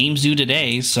what games do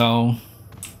today, so...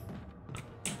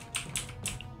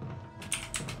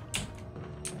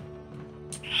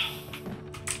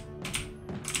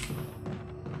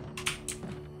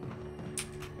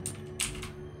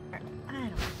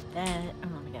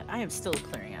 I am still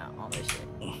clearing out all this shit.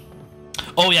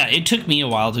 Oh yeah, it took me a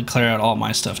while to clear out all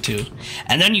my stuff too.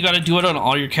 And then you gotta do it on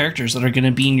all your characters that are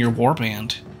gonna be in your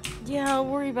warband. Yeah, I'll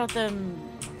worry about them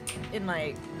in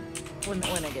like when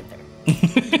I get there.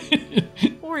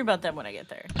 We'll worry about them when I get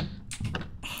there.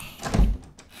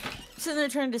 Sitting there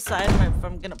trying to decide if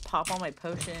I'm gonna pop all my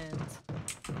potions.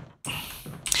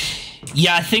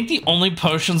 Yeah, I think the only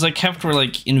potions I kept were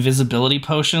like invisibility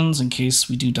potions in case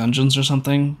we do dungeons or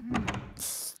something.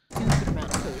 Stupid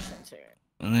amount of potions here.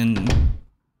 And then,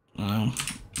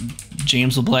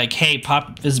 James will be like, hey,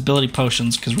 pop visibility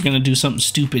potions because we're gonna do something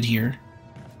stupid here.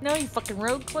 No, you fucking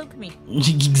rogue cloak me.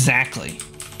 Exactly.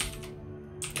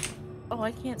 Oh,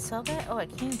 I can't sell that? Oh, I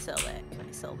can sell that. Can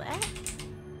I sell that?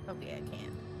 Okay, I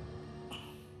can.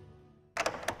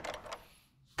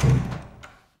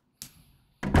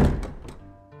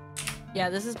 Yeah,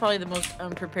 this is probably the most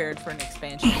unprepared for an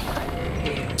expansion I've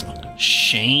been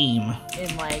Shame.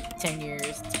 in like 10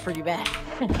 years. It's pretty bad.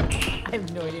 I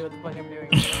have no idea what the fuck I'm doing.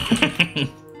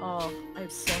 Oh, I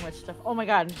have so much stuff. Oh my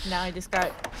god, now I just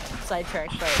got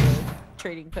sidetracked by the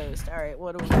trading post. Alright,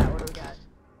 what do we got? What do we got?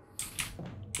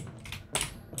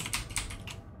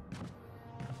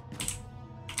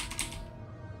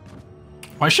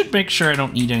 Well, I should make sure I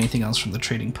don't need anything else from the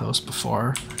trading post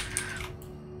before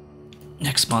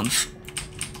next month.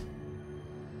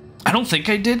 I don't think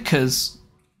I did, because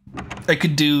I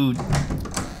could do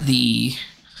the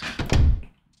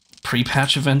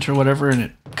pre-patch event or whatever, and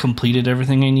it completed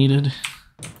everything I needed.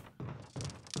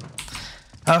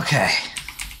 Okay.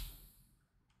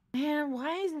 Man,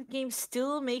 why is it game's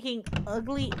still making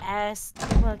ugly ass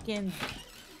fucking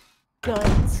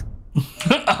guns.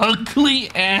 Ugly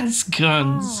ass Oh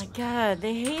guns. my god,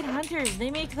 they hate hunters.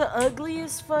 They make the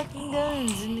ugliest fucking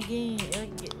guns in the game.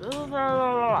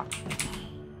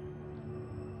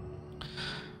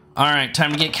 Alright,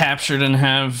 time to get captured and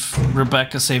have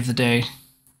Rebecca save the day.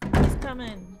 He's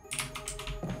coming.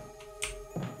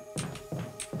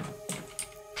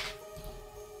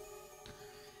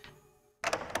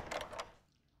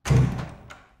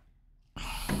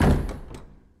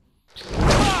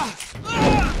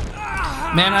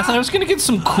 Man, I thought I was gonna get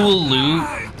some cool loot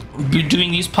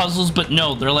doing these puzzles, but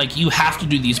no, they're like, you have to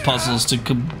do these puzzles to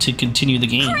continue the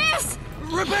game. Chris!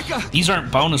 Rebecca! These aren't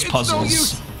bonus It's puzzles. no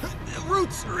use.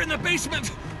 Roots are in the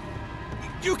basement.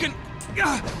 You can...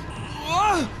 No!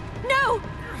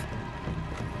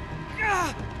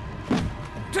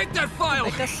 Take that file.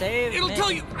 Rebecca, save It'll me. tell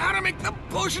you how to make the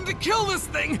potion to kill this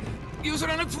thing. Use it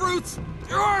on its roots.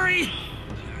 Hurry!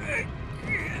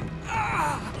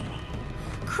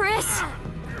 Chris!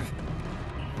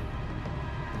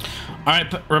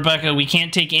 Alright, Rebecca, we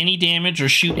can't take any damage or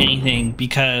shoot anything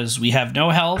because we have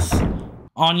no health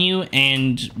on you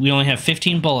and we only have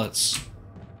 15 bullets.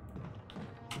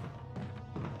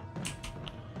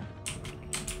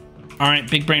 Alright,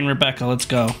 big brain Rebecca, let's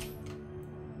go.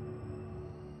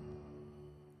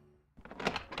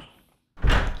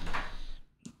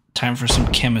 Time for some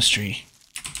chemistry.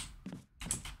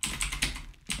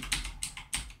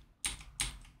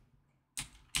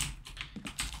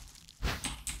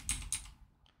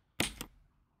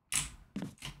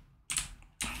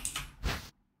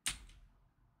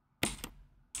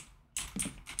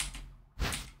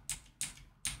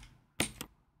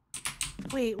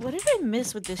 Wait, what did I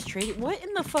miss with this trade? What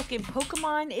in the fucking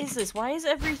Pokemon is this? Why is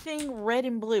everything red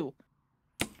and blue?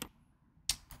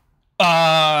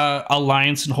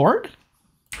 Alliance and Horde?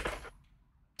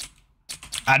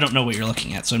 I don't know what you're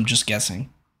looking at, so I'm just guessing.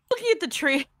 Looking at the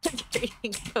trading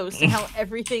post and how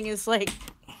everything is like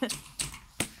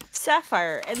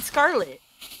Sapphire and Scarlet.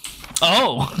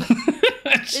 Oh!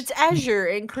 It's Azure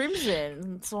and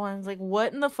Crimson. So I was like,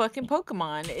 what in the fucking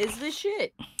Pokemon is this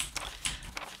shit?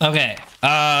 Okay,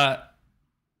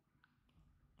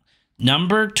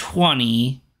 number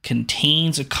 20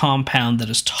 contains a compound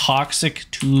that is toxic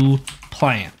to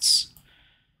plants.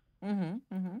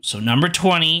 So number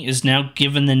 20 is now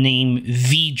given the name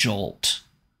V-Jolt.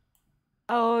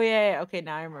 Oh, yeah. Okay,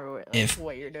 now I remember If-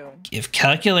 what you're doing. If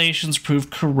calculations prove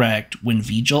correct, when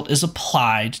V-Jolt is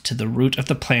applied to the root of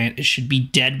the plant, it should be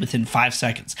dead within 5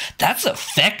 seconds. That's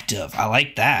effective. I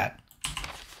like that.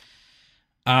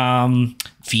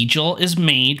 V-Jolt is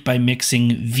made by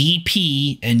mixing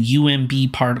VP and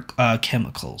UMB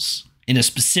chemicals in a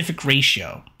specific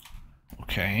ratio.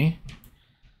 Okay.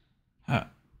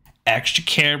 Extra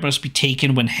care must be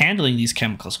taken when handling these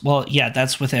chemicals. Well, yeah,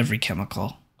 that's with every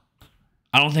chemical.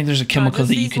 I don't think there's a chemical just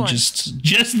that you these can ones.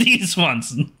 just these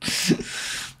ones.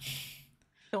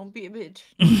 Don't be a bitch.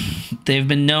 They've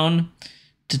been known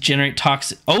to generate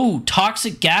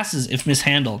toxic gases if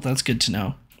mishandled. That's good to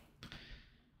know.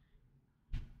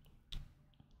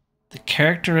 The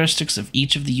characteristics of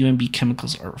each of the UMB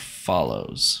chemicals are as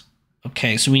follows.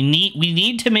 Okay, so we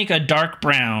need to make a dark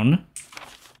brown.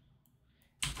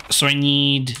 So I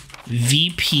need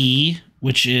VP,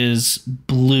 which is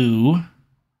blue.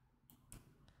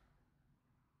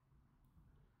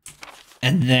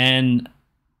 And then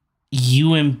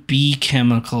UMB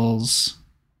chemicals.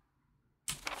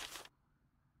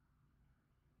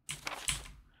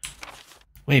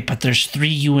 Wait, but there's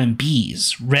 3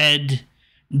 UMBs. Red,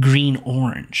 green,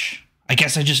 orange. I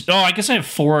guess I have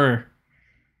four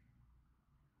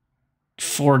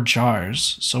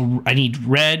jars. So I need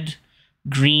red,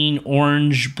 green,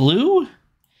 orange, blue.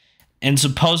 And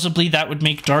supposedly that would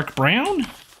make dark brown?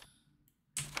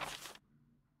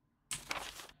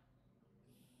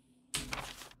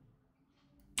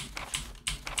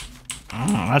 I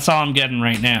don't know, that's all I'm getting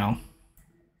right now.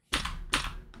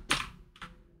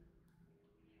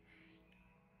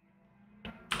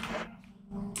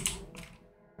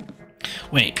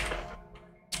 Wait.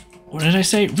 What did I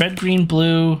say? Red, green,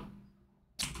 blue.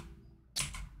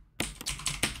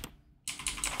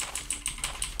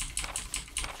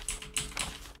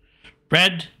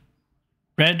 Red,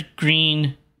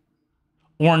 green,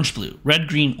 orange, blue. Red,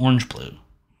 green, orange, blue.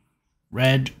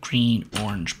 Red, green,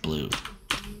 orange, blue.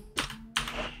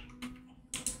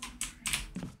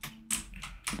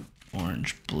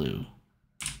 Orange, blue.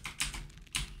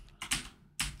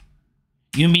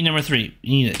 UMB number 3. You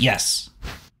need it. Yes.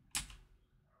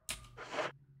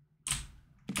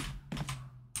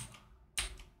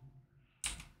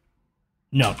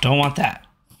 No, don't want that.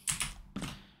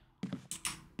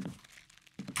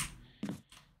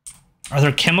 Are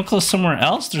there chemicals somewhere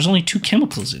else? There's only 2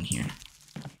 chemicals in here.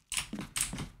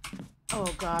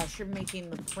 Oh gosh, you're making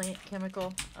the plant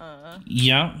chemical.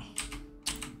 Yeah.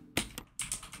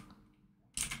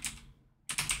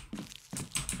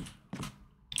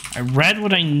 I read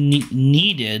what I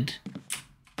needed,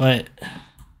 but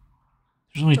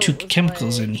there's only 2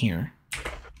 chemicals in here.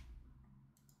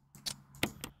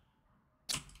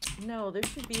 No, there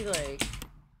should be like...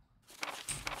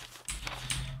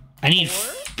 I need...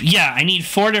 4? Yeah, I need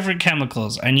 4 different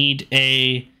chemicals. I need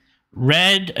a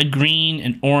red, a green,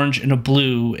 an orange, and a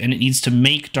blue, and it needs to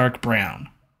make dark brown.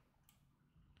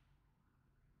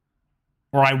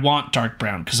 Or I want dark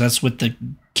brown, because that's what the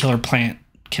killer plant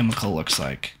chemical looks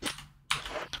like.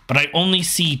 But I only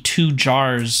see 2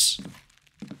 jars.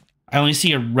 I only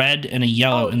see a red and a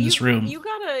yellow in this room. You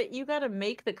gotta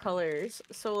make the colors.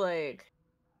 So like...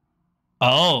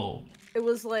 Oh. It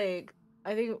was like...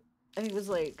 I think it was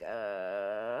like,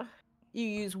 you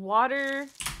use water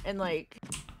and like...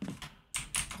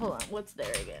 Hold on, what's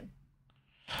there again?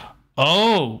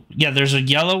 Oh, yeah, there's a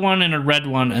yellow one and a red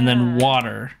one, and then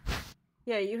water.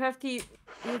 Yeah, you have to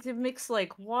mix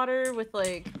like water with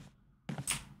like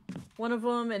one of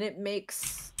them, and it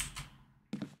makes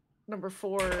number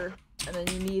 4, and then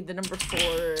you need the number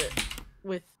 4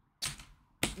 with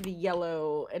the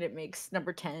yellow, and it makes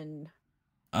number 10.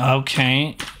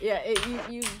 Okay. Yeah,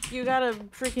 you gotta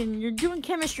freaking... You're doing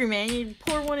chemistry, man. You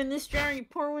pour one in this jar, and you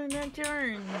pour one in that jar,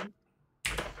 and...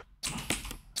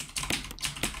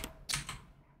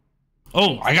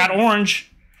 Oh, I got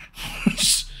orange.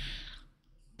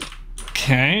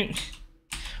 Okay.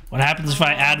 What happens if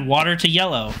I add water to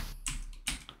yellow?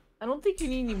 I don't think you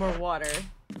need any more water.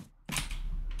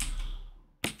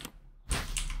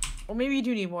 Or maybe you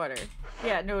do need water.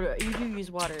 Yeah, no, you do use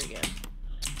water again.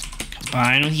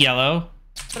 Combine with yellow.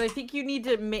 But I think you need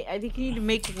to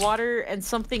make water and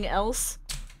something else,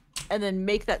 and then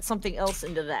make that something else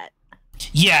into that.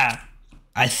 Yeah,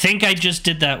 I think I just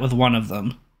did that with one of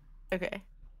them. Okay.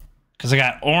 Because I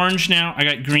got orange now, I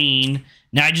got green.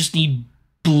 Now I just need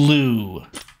blue.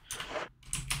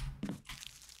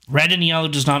 Red and yellow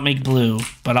does not make blue,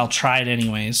 but I'll try it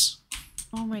anyways.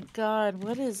 Oh my god,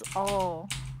 what is all?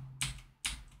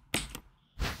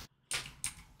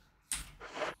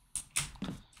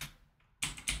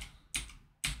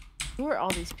 Who are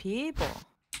all these people?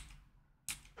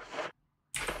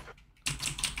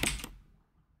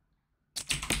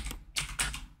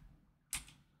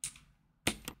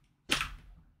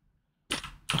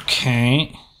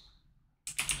 Okay.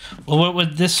 Well, what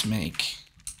would this make?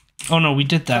 Oh no, we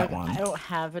did that one. I don't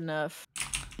have enough.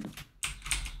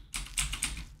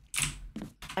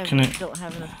 I don't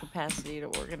have enough capacity to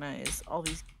organize all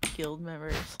these guild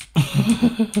members.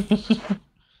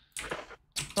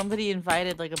 Somebody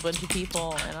invited like a bunch of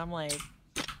people, and I'm like...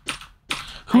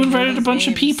 Who invited a bunch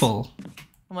of people?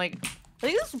 I'm like,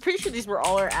 I'm pretty sure these were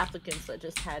all our applicants that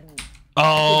just hadn't...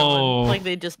 Oh. Like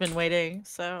they'd just been waiting,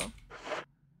 so...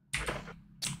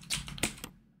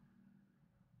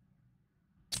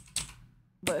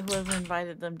 But whoever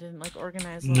invited them didn't like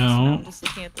organize them. No. So I'm just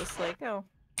looking at this like, oh.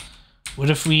 What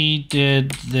if we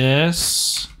did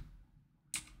this?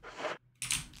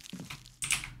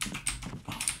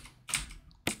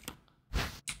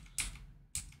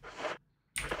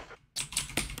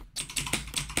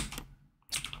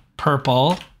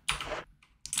 Purple.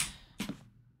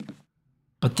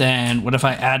 But then what if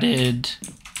I added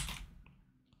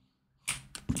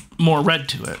more red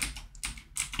to it?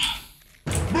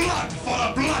 Blood for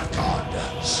the blood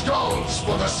god! Skulls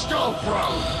for the skull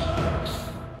throne!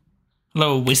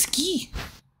 Hello, Whiskey.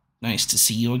 Nice to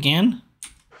see you again.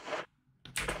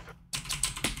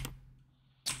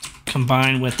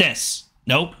 Combine with this.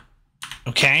 Nope.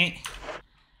 Okay.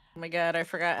 Oh my god, I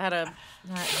forgot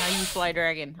how you fly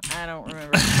dragon. I don't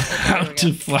remember. How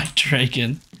to fly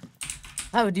dragon.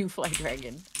 How do fly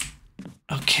dragon.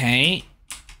 Okay.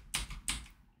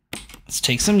 Let's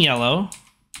take some yellow.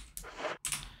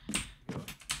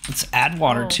 Let's add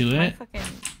water to it.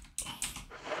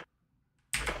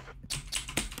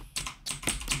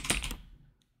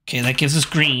 Okay, that gives us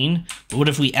green. But what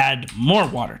if we add more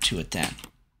water to it then?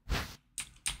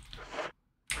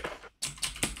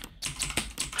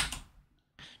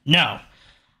 No.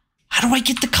 How do I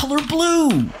get the color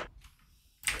blue?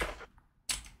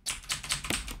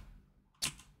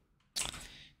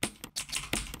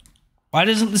 Why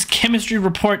doesn't this chemistry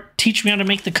report teach me how to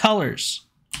make the colors?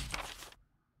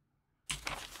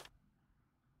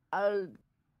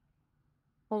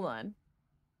 Hold on.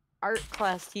 Art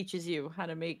class teaches you how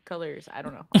to make colors. I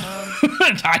don't know.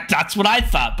 That's what I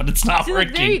thought, but it's not see, working.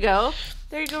 look, there you go.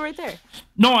 There you go, right there.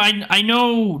 No, I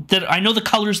know the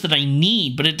colors that I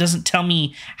need, but it doesn't tell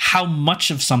me how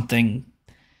much of something.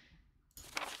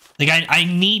 Like I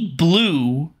need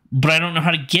blue, but I don't know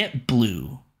how to get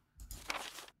blue.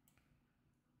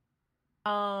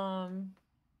 Go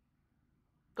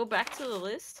back to the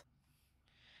list.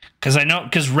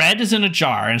 Because red is in a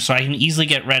jar, and so I can easily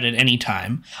get red at any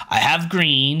time. I have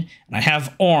green, and I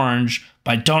have orange,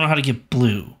 but I don't know how to get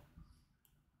blue.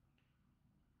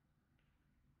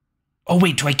 Oh,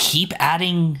 wait, do I keep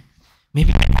adding...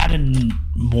 Maybe I add in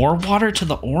more water to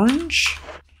the orange?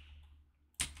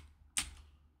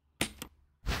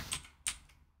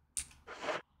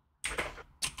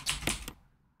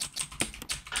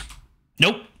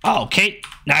 Nope. Oh, okay.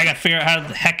 Now I gotta figure out how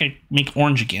the heck I make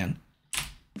orange again.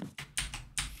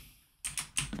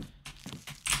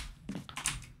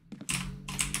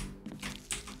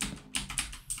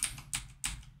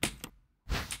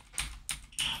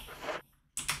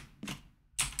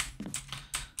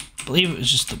 I believe it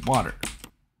was just the water.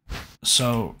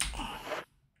 So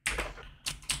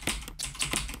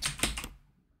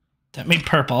that made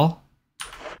purple.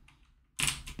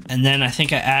 And then I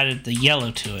think I added the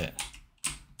yellow to it.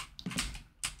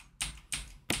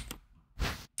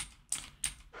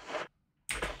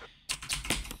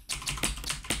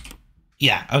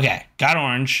 Yeah, okay. Got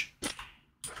orange.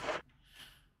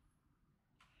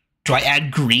 Do I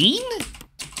add green?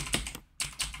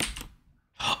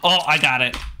 Oh, I got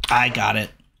it. I got it.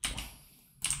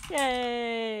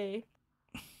 Yay!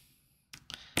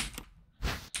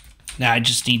 Now I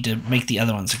just need to make the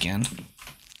other ones again.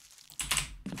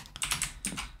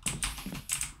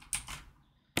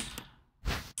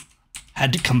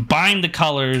 Had to combine the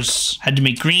colors. Had to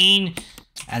make green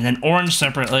and then orange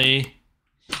separately.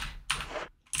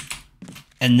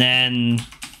 And then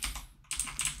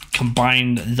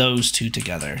combine those two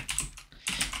together.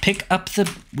 Pick up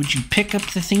the... Would you pick up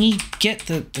the thingy? Get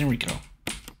the... There we go.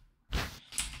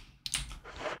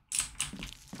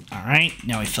 Alright,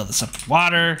 now we fill this up with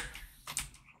water.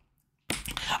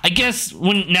 I guess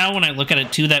when I look at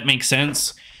it too, that makes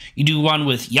sense. You do one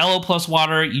with yellow plus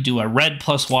water, you do a red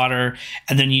plus water,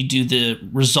 and then you do the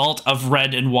result of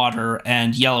red and water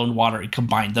and yellow and water and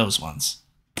combine those ones.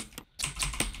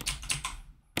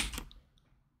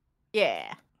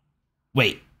 Yeah.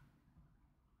 Wait.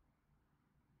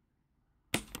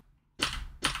 I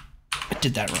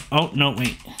did that wrong. Oh, no,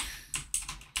 wait.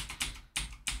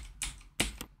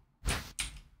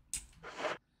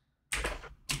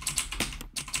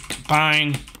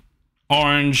 Combine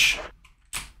orange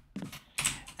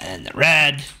and the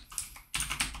red.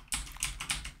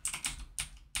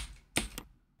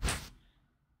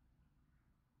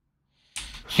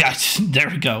 Yeah, there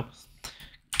we go.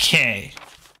 Okay.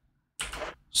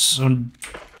 So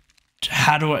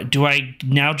how do I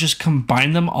now just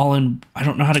combine them all in? I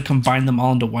don't know how to combine them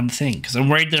all into one thing because I'm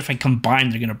worried that if I combine,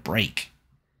 they're going to break.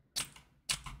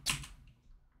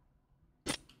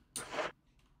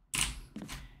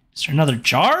 Is there another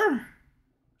jar?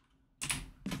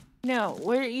 No,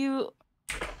 where you...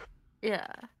 Yeah.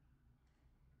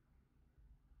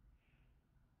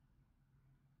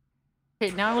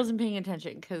 Okay, now I wasn't paying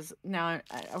attention because now...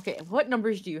 Okay, what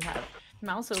numbers do you have?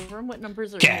 Mouse over them. What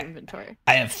numbers are in your inventory?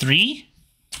 I have 3.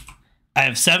 I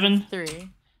have 7. 3.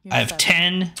 I have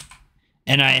 10.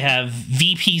 And I have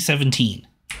VP 17.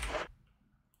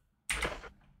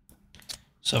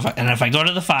 So if I go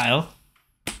to the file...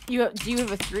 do you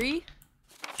have a 3?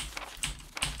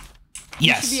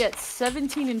 Yes. You should be at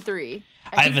 17 and 3.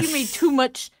 I think you made too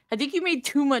much. I think you made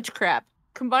too much crap.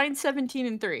 Combine 17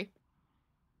 and 3.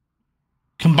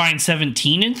 Combine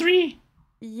 17 and 3?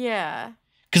 Yeah.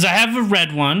 Because I have a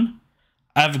red one.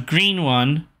 I have a green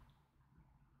one.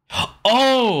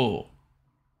 Oh!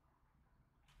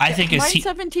 I think I see...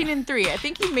 17 and 3. I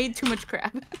think you made too much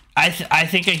crap. I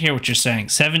think I hear what you're saying.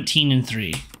 17 and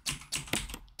 3.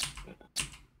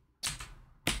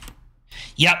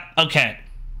 Yep, okay.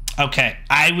 Okay,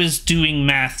 I was doing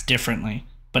math differently,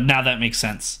 but now that makes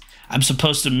sense. I'm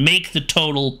supposed to make the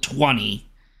total 20.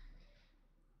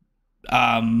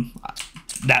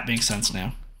 That makes sense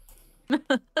now. All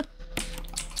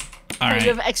right. You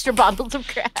have extra bottles of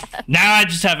crap. Now I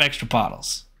just have extra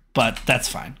bottles, but that's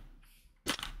fine.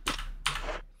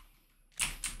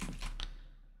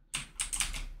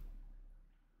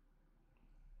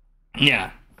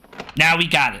 Yeah. Now we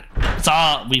got it. It's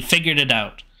all, we figured it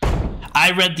out.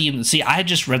 I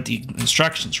just read the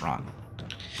instructions wrong.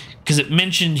 Because it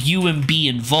mentioned UMB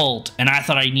and Volt, and I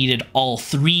thought I needed all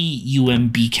 3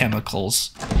 UMB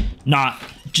chemicals, not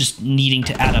just needing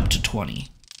to add up to 20.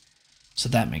 So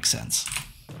that makes sense.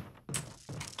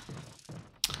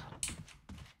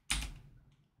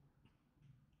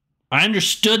 I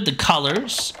understood the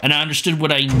colors, and I understood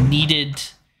what I needed,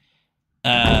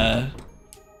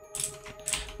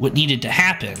 what needed to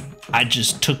happen. I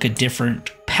just took a different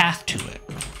path to it.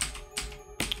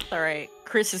 Alright,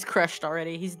 Chris is crushed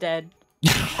already. He's dead.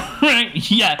 Right,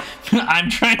 yeah. I'm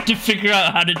trying to figure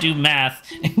out how to do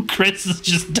math, and Chris is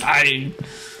just dying.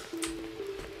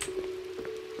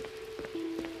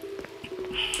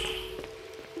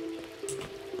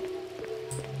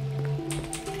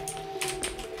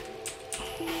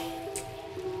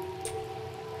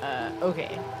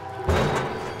 Okay.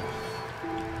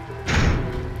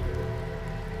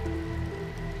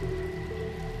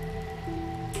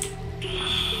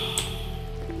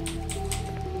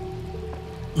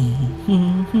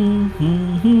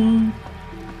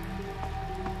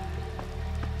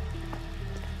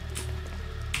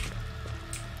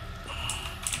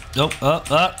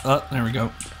 Oh, there we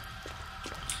go.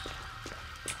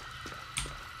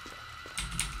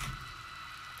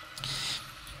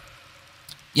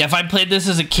 Yeah, if I played this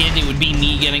as a kid, it would be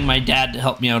me getting my dad to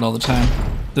help me out all the time.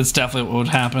 That's definitely what would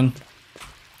happen.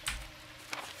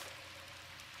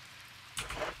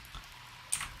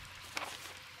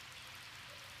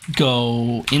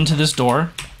 Go into this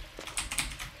door.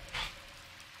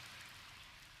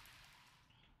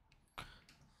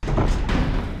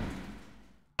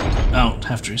 Oh,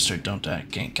 have to restart, don't die.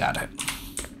 Okay, got it.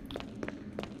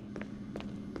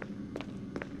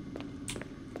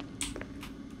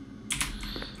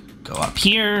 Go up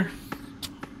here.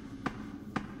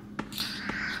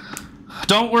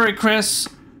 Don't worry, Chris.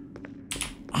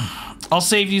 I'll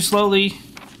save you slowly.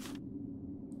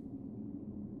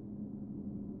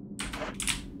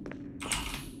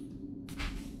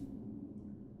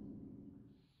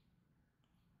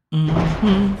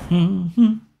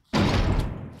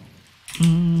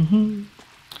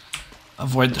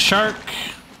 Avoid the shark.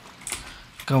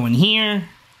 Go in here.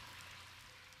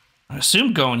 I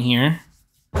assume go in here.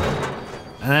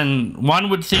 And then one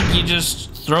would think you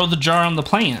just throw the jar on the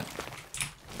plant.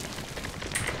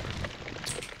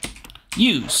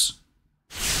 Use.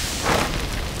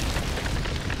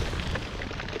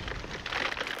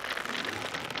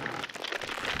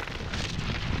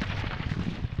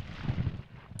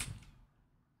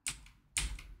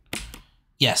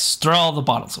 Yes, throw all the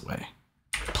bottles away.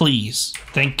 Please.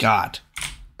 Thank God.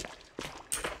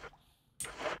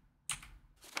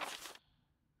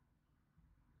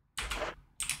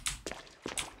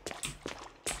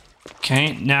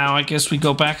 Okay, now I guess we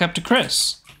go back up to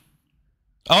Chris.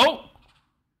 Oh!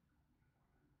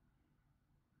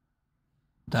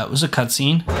 That was a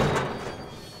cutscene.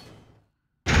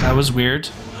 That was weird.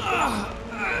 Oh.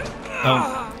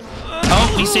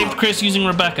 Oh, we saved Chris using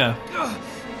Rebecca.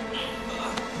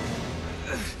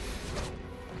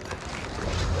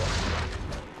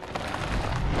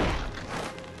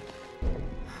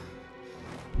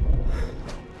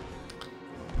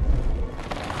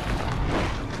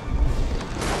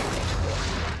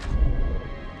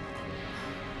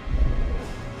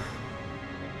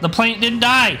 The plant didn't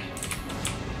die.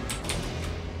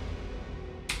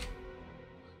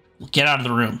 Get out of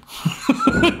the room.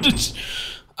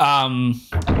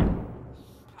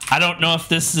 I don't know if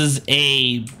this is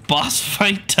a boss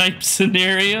fight type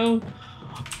scenario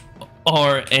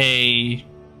or a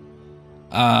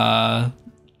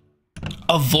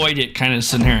avoid it kind of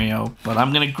scenario, but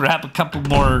I'm gonna grab a couple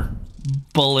more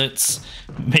bullets.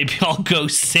 Maybe I'll go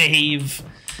save,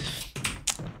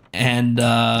 and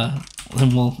then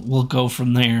we'll go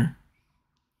from there.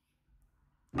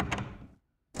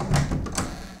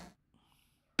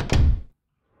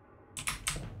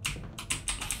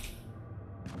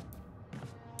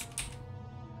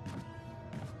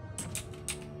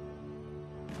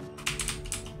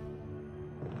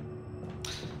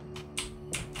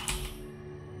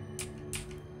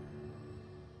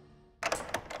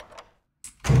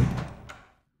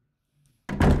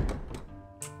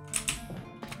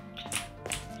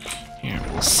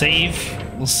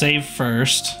 We'll save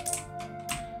first.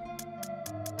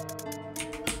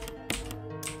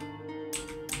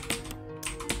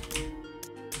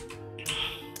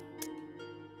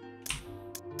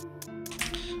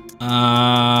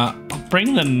 I'll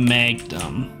bring the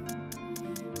Magnum.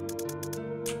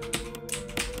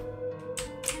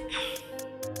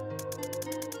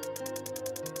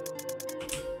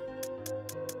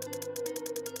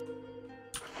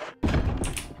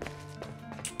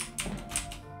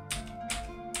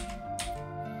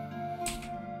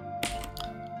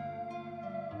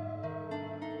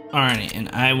 Alrighty, and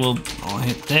I'll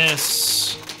hit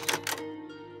this.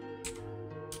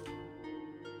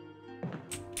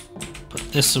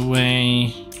 Put this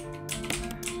away.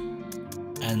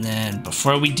 And then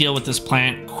before we deal with this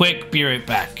plant, quick, be right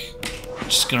back.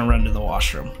 Just gonna run to the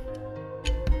washroom.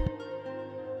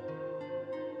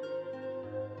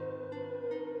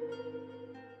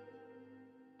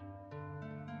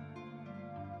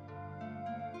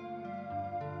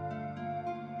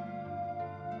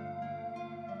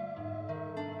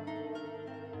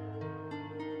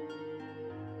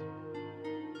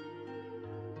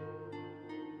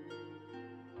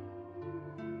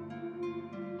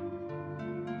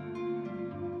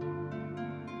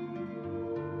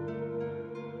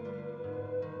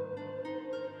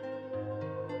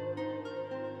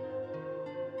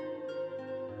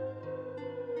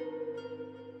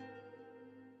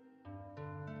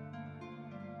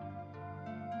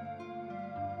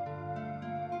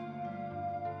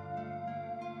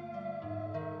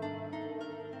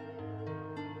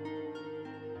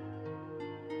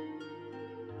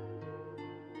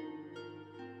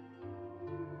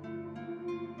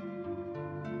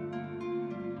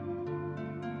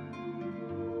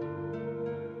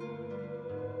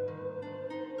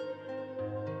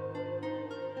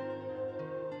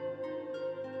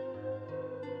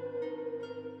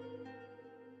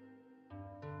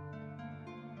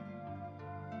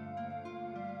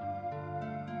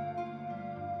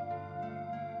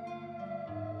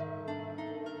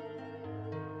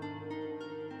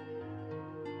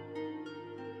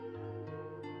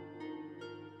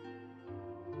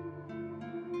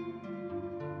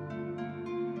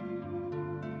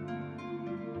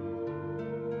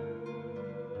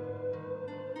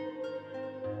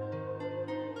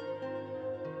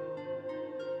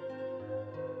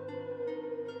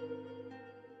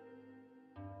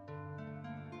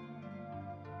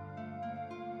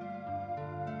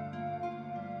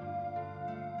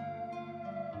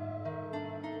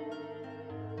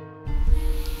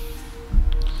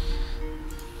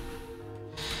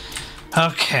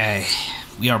 Okay,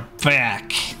 we are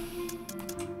back.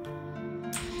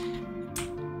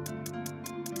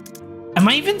 Am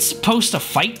I even supposed to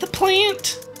fight the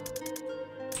plant?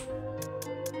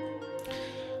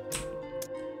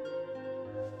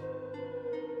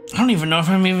 I don't even know if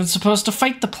I'm even supposed to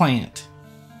fight the plant.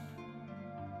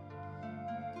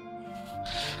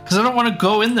 Because I don't want to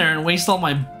go in there and waste all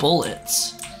my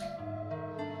bullets.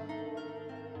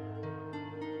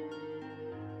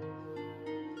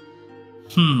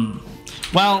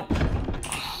 Well,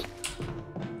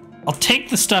 I'll take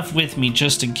the stuff with me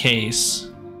just in case.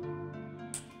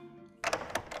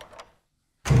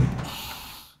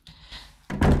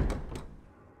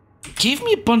 Gave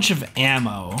me a bunch of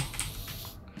ammo.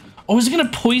 Oh, is it gonna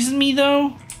poison me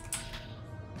though?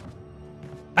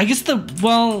 I guess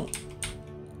no,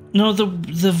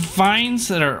 the vines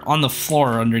that are on the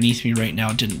floor underneath me right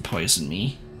now didn't poison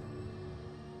me.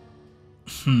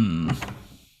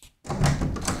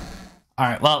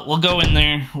 Alright, well, we'll go in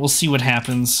there. We'll see what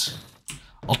happens.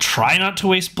 I'll try not to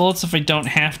waste bullets if I don't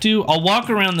have to. I'll walk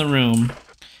around the room.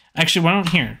 Actually, why don't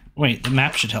here? Wait, the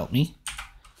map should help me.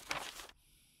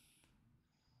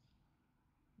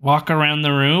 Walk around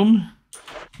the room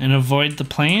and avoid the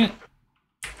plant.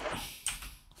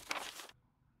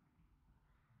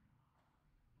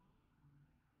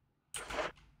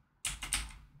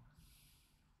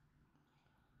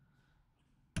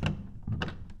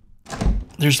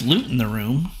 There's loot in the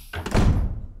room.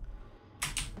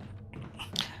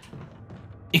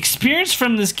 Experience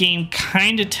from this game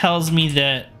kind of tells me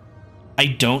that I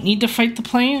don't need to fight the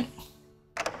plant.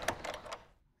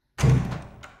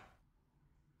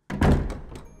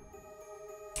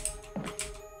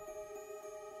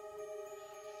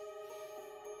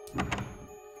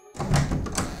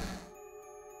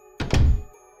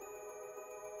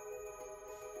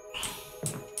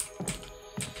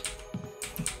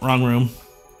 Wrong room.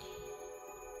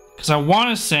 Because I want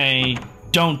to say,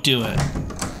 don't do it.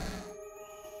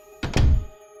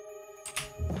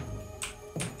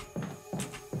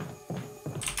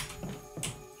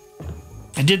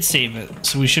 I did save it,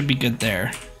 so we should be good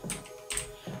there.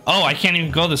 Oh, I can't even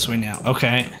go this way now.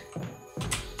 Okay.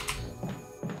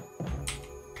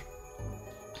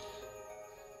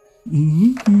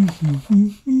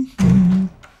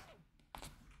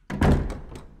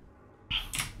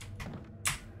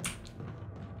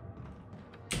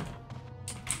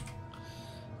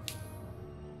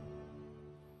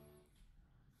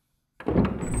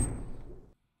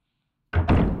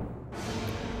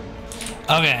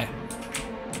 Okay.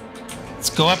 Let's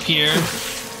go up here.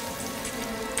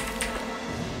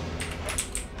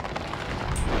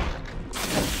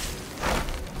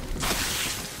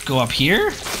 Go up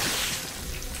here?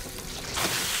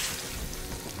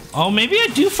 Oh, maybe I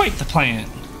do fight the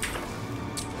plant.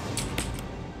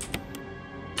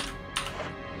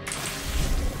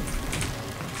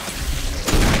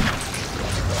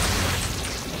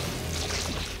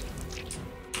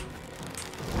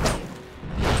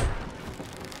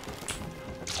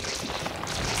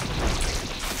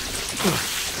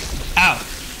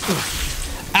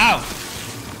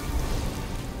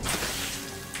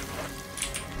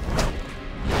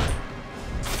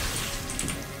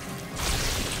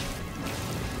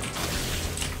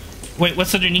 Wait,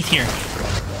 what's underneath here?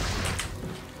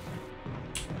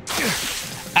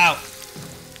 Ow.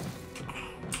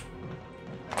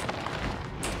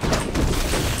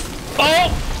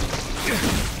 Oh!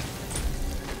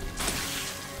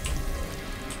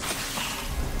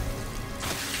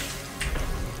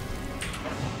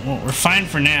 Well, we're fine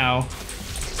for now.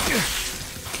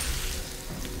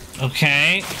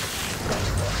 Okay.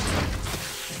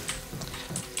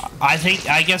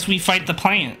 I guess we fight the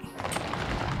plant.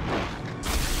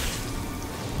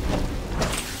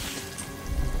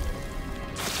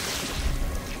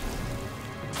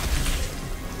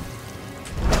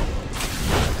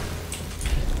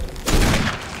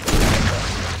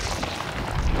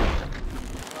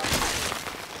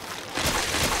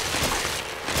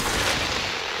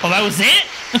 Oh, that was it?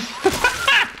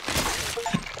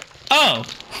 Oh.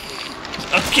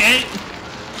 Okay.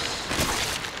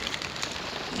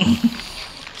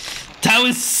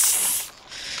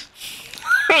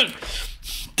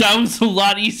 That was a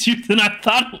lot easier than I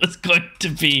thought it was going to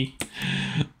be.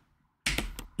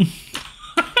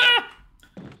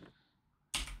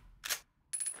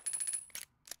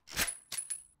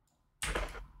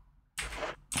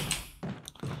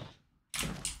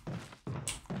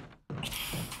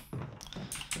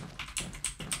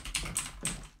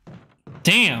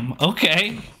 Damn,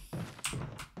 okay.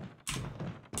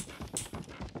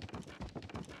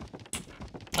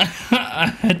 I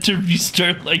had to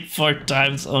restart like 4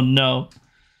 times. Oh no.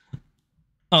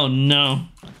 Oh no.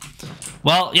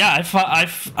 Well, yeah,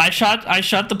 I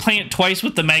shot the plant twice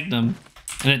with the Magnum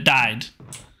and it died.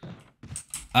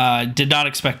 Did not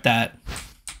expect that.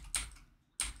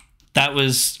 That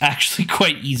was actually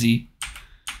quite easy.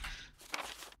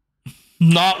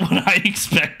 Not what I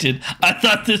expected. I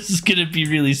thought this was gonna be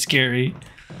really scary.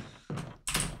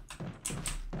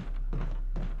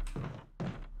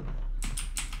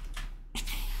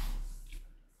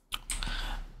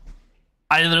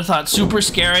 I either thought super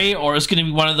scary or it's gonna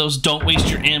be one of those don't waste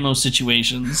your ammo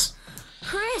situations.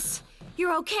 Chris,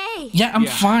 you're okay. Yeah, I'm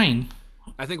fine.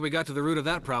 I think we got to the root of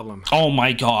that problem. Oh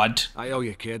my god. I owe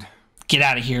you, kid. Get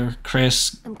out of here,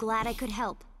 Chris. I'm glad I could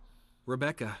help.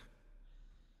 Rebecca.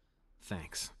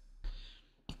 Thanks.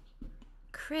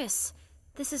 Chris,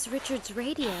 this is Richard's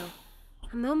radio.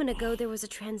 A moment ago there was a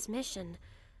transmission.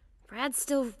 Brad's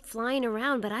still flying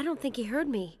around, but I don't think he heard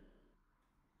me.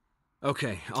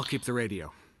 Okay, I'll keep the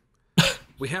radio.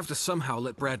 We have to somehow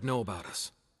let Brad know about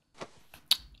us.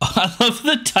 I love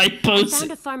the typos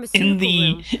in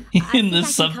the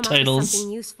subtitles.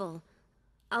 Something useful.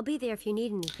 I'll be there if you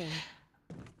need anything.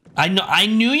 I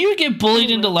knew you would get bullied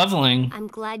into leveling. I'm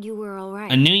glad you were all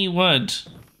right. I knew you would.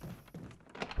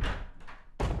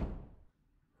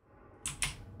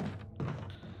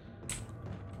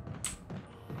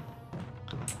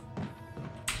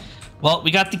 Well,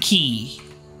 we got the key.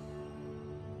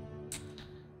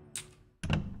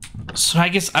 So I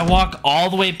guess I walk all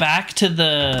the way back to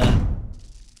the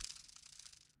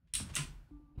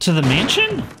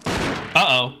mansion?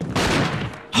 Uh-oh.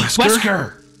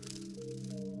 Wesker!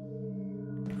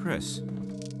 Chris,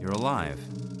 you're alive.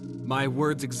 My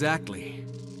words exactly.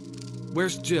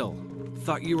 Where's Jill?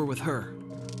 Thought you were with her.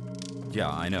 Yeah,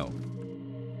 I know.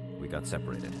 We got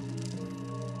separated.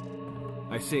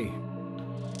 I see.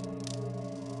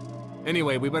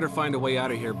 Anyway, we better find a way out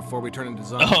of here before we turn into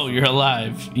zombies. Oh, you're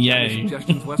alive. Yay. Any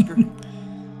suggestions,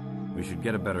 Wesker? We should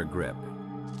get a better grip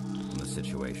on the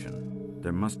situation.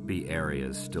 There must be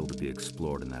areas still to be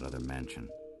explored in that other mansion.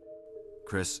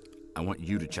 Chris, I want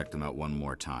you to check them out one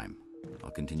more time.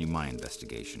 I'll continue my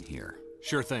investigation here.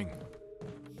 Sure thing.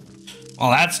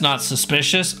 Well, that's not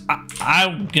suspicious.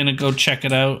 I'm gonna go check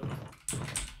it out.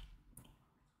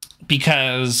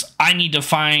 Because I need to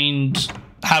find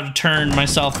how to turn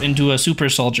myself into a super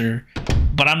soldier.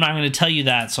 But I'm not going to tell you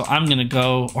that, so I'm going to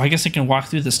go... Oh, I guess I can walk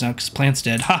through this now because Plant's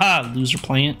dead. Haha, loser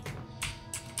Plant.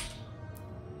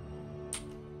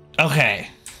 Okay.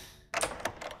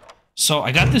 So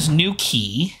I got this new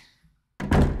key.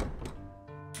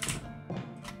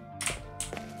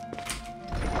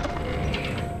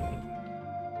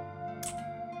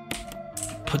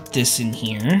 Put this in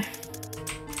here.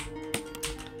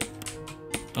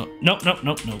 Oh, nope.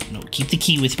 Keep the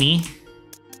key with me.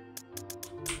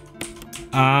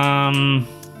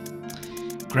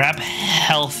 Grab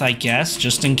health, I guess,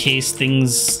 just in case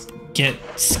things get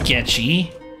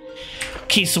sketchy.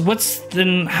 Okay, so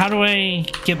how do I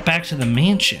get back to the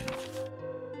mansion?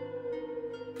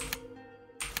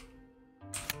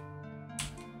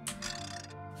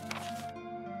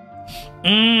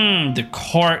 The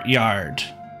courtyard.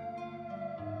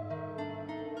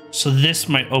 So this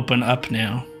might open up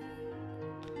now.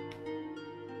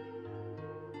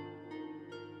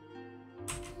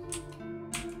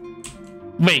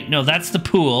 Wait, no, that's the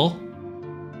pool.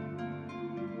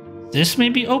 This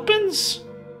maybe opens?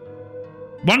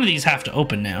 One of these have to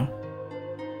open now.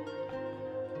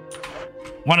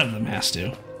 One of them has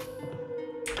to.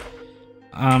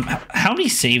 How many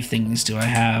save things do I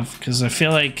have? Because I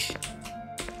feel like...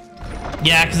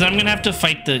 Yeah, because I'm going to have to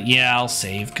fight the... Yeah, I'll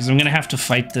save. Because I'm going to have to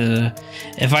fight the...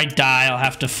 If I die, I'll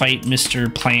have to fight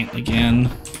Mr. Plant again.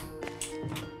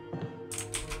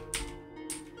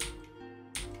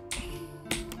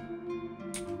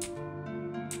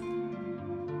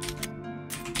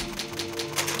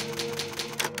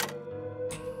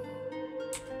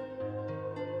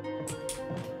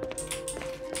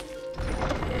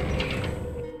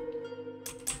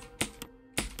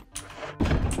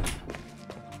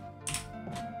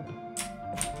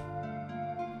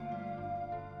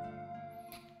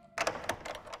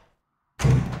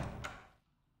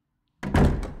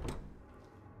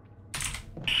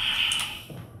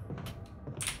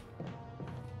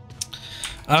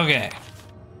 Okay.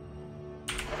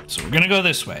 So we're gonna go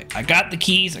this way. I got the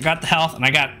keys, I got the health, and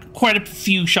I got quite a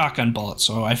few shotgun bullets,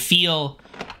 so I feel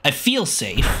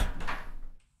safe.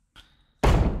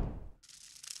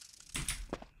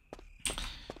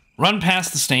 Run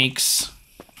past the snakes.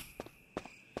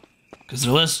 Because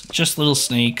they're just little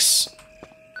snakes.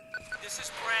 This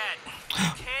is Brad.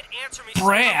 You can't answer me.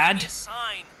 Brad?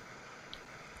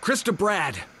 Chris to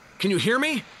Brad. Can you hear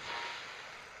me?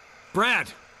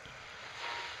 Brad.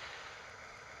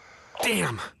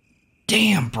 Damn.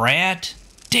 Damn, Brad.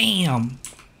 Damn.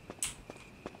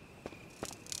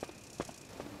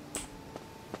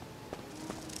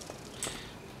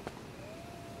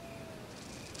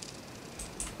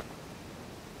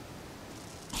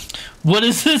 What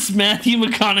is this Matthew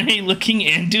McConaughey looking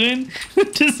Anduin?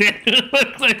 Does Anduin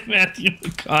look like Matthew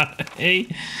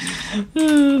McConaughey?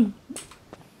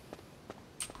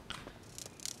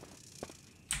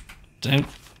 Don't.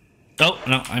 Oh,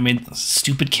 no, I made the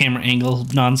stupid camera angle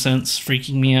nonsense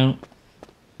freaking me out.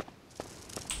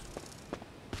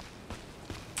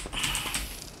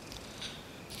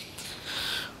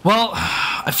 Well,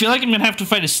 I feel like I'm gonna have to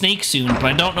fight a snake soon, but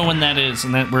I don't know when that is,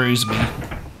 and that worries me.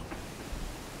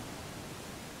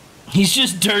 He's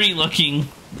just dirty looking,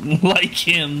 like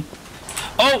him.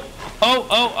 Oh,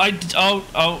 I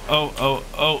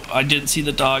didn't see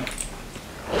the dog.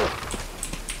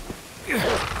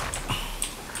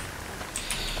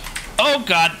 Oh,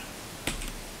 God.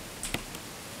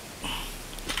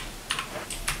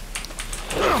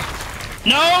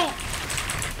 No!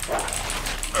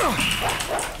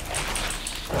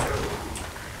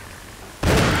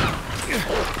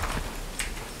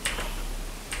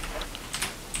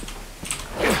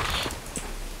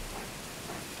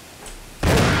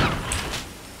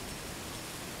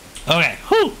 Okay,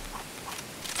 whew!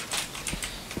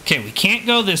 Okay, we can't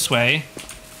go this way,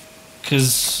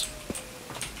 because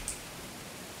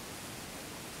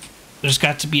there's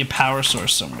got to be a power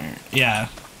source somewhere. Yeah.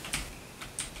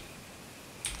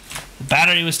 The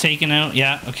battery was taken out.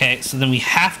 Yeah, okay, so then we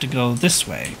have to go this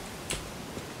way.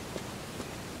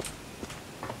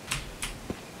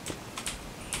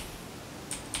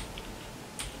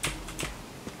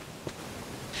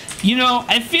 You know,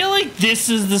 I feel like this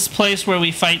is this place where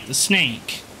we fight the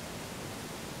snake.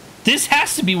 This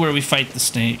has to be where we fight the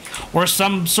snake. Or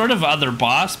some sort of other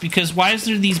boss, because why is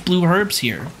there these blue herbs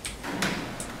here?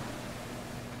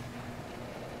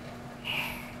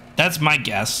 That's my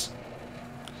guess.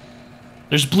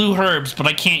 There's blue herbs, but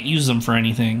I can't use them for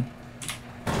anything.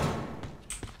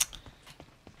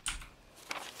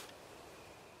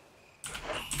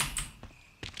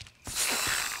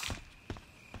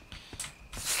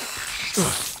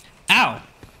 Ow.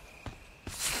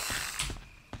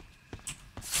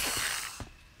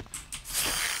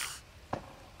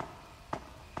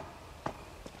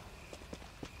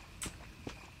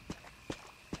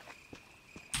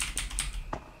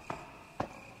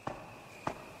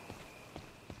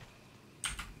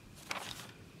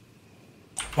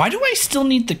 Why do I still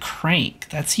need the crank?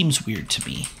 That seems weird to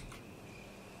me.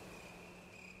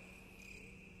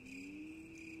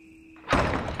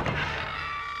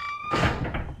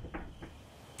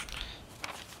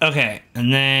 Okay,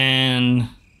 and then...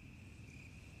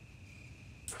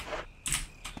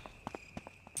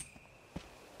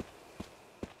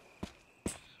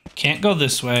 Can't go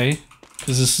this way,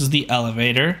 because this is the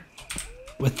elevator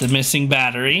with the missing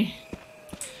battery.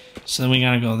 So then we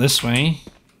gotta go this way.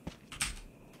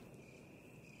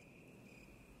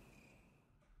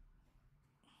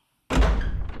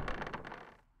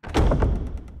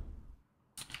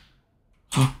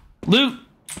 Loot!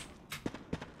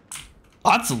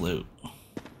 Lots of loot.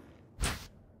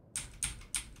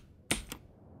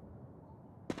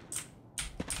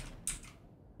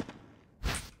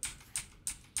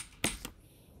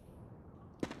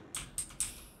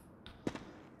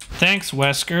 Thanks,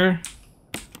 Wesker.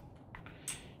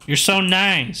 You're so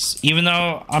nice. Even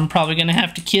though I'm probably gonna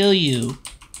have to kill you.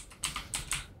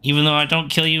 Even though I don't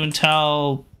kill you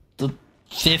until the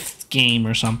 5th game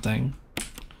or something.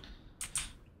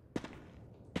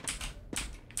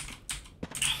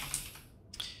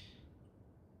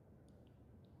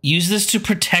 Use this to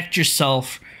protect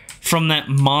yourself from that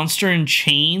monster in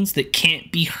chains that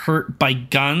can't be hurt by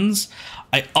guns.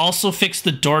 I also fixed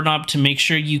the doorknob to make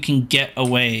sure you can get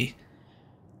away.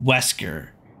 Wesker.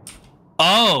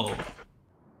 Oh.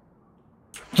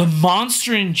 The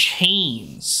monster in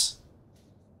chains.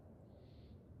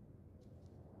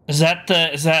 Is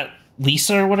that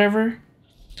Lisa or whatever?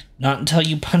 Not until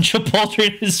you punch a boulder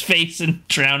in his face and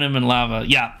drown him in lava.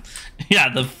 Yeah.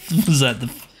 Yeah, was that the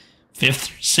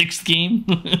 5th or 6th game?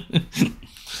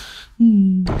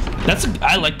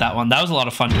 I like that one. That was a lot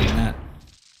of fun doing that.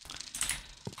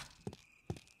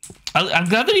 I'm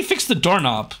glad that he fixed the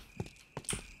doorknob.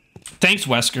 Thanks,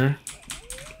 Wesker.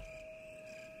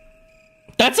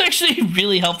 That's actually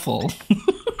really helpful.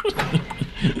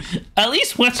 At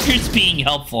least Wesker's being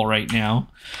helpful right now.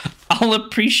 I'll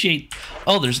appreciate...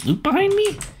 Oh, there's loot behind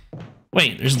me?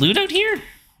 Wait, there's loot out here?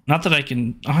 Not that I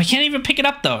can... Oh, I can't even pick it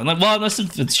up, though. Well, unless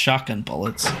it's shotgun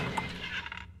bullets.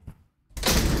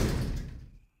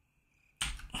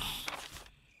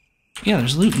 Yeah,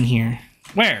 there's loot in here.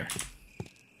 Where?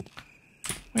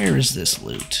 Where is this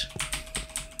loot?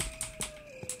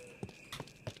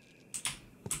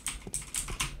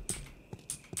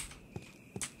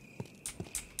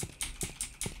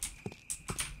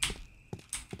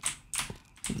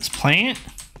 This plant?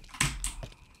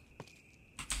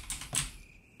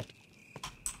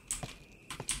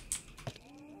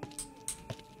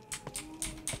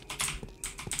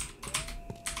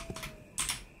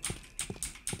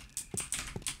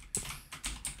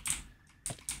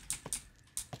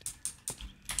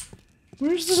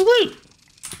 Where's this loot?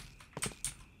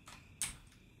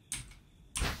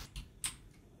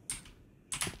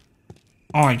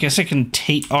 Oh, I guess I can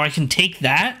take... Oh, I can take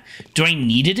that? Do I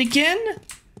need it again?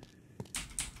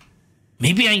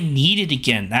 Maybe I need it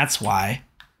again. That's why.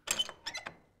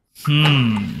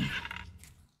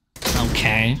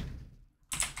 Okay.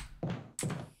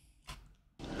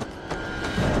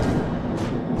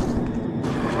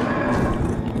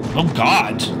 Oh,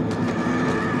 God.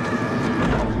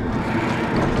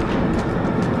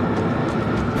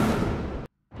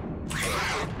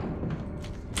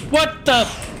 What the?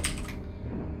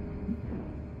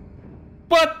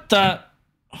 What the?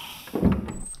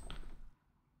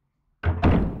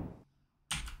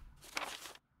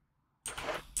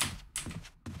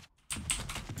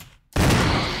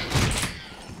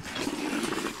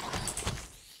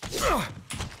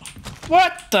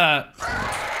 What the?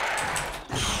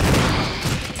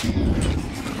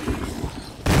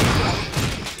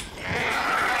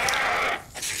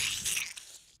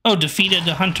 Oh, defeated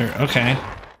the hunter. Okay.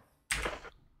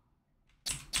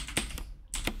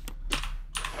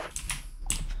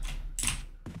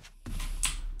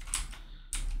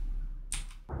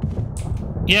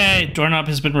 Yay, doorknob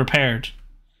has been repaired.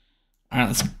 Alright,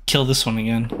 let's kill this one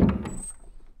again.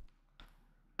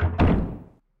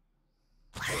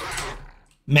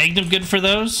 Magnum good for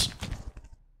those?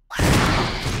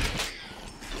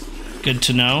 Good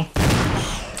to know.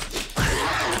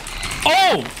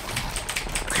 Oh!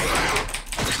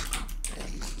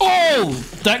 Oh!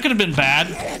 That could have been bad.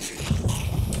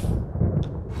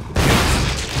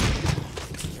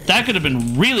 That could have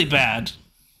been really bad.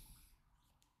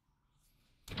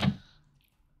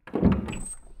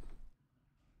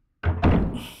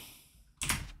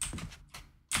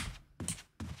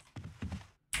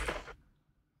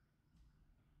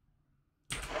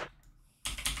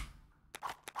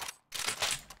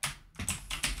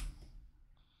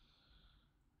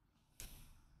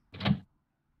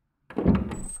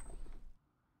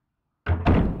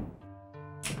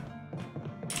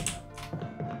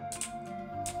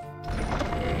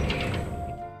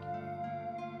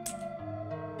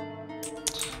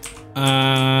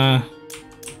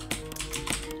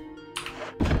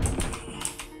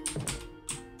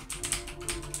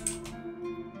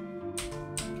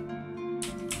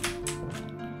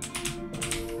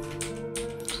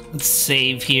 Let's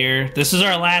save here. This is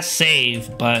our last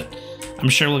save, but I'm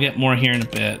sure we'll get more here in a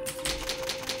bit.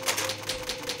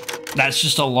 That's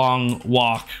just a long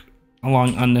walk. A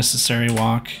long, unnecessary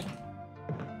walk.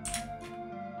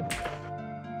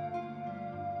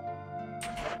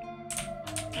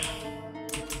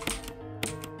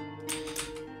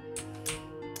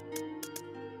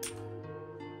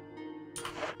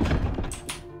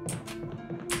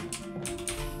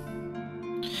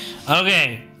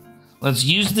 Okay, let's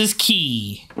use this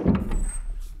key.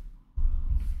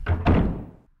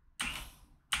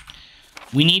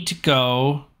 We need to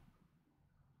go...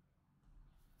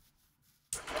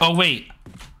 Oh, wait.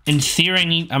 In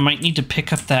theory, I might need to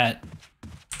pick up that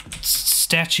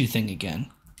statue thing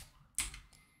again.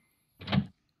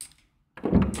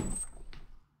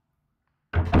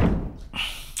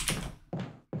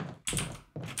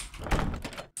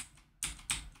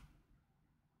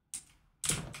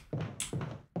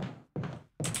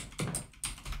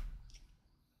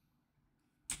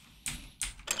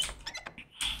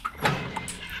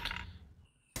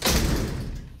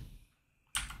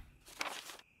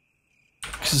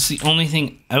 It's the only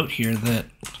thing out here that...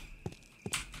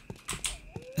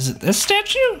 Is it this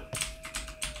statue?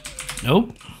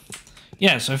 Nope.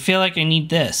 Yeah, so I feel like I need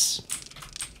this.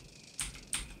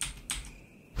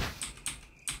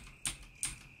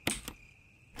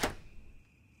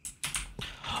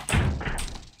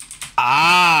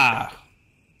 Ah!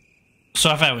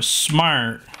 So if I was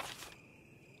smart...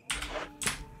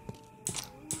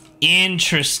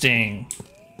 Interesting.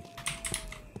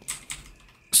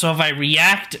 So if I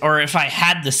react, or if I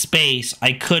had the space,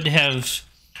 I could have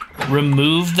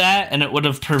removed that and it would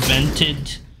have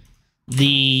prevented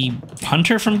the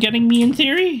hunter from getting me, in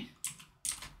theory?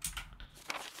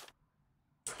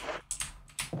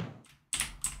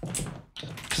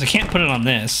 Because I can't put it on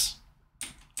this.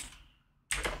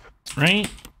 Right?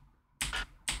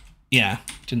 Yeah,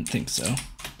 didn't think so.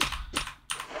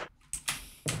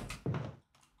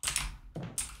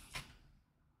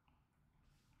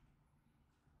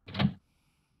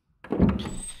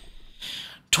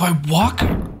 Do I walk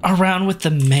around with the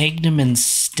Magnum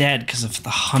instead because of the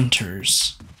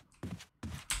hunters?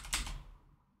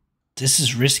 This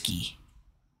is risky.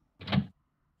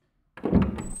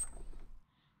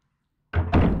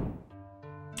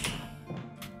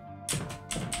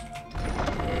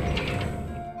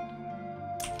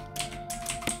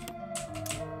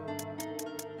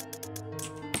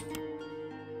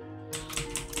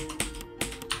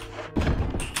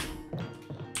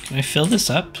 Can I fill this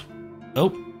up?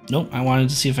 Oh, nope, I wanted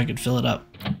to see if I could fill it up.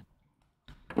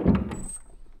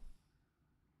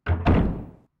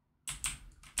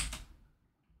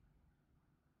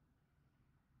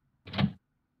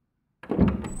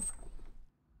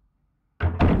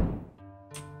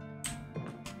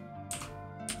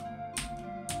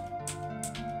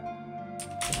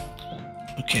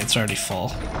 Okay, it's already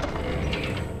full.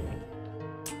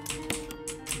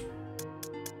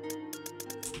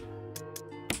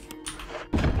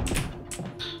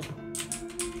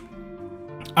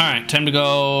 Alright, time to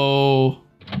go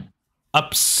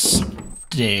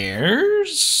upstairs.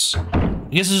 I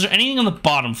guess, is there anything on the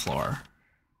bottom floor?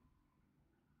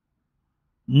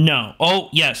 No. Oh,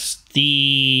 yes,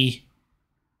 the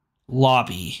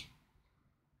lobby.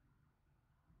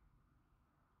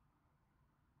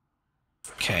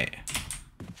 Okay.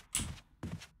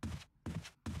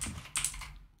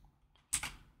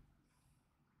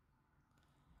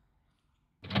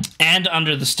 And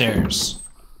under the stairs.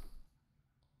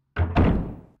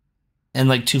 And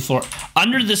like 2 floors.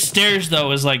 Under the stairs,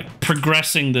 though, is like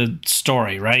progressing the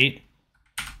story, right?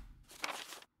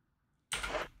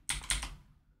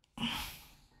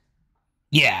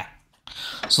 Yeah.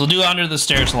 So we'll do under the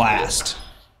stairs last.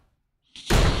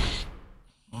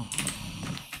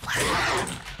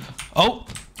 Oh.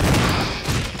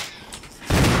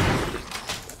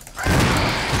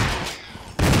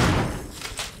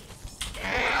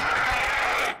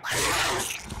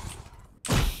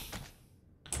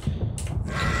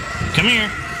 Come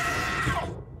here.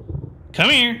 Come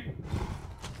here.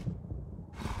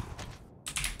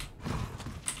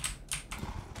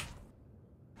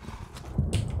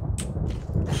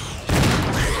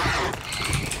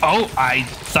 Oh, I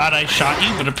thought I shot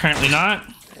you, but apparently not.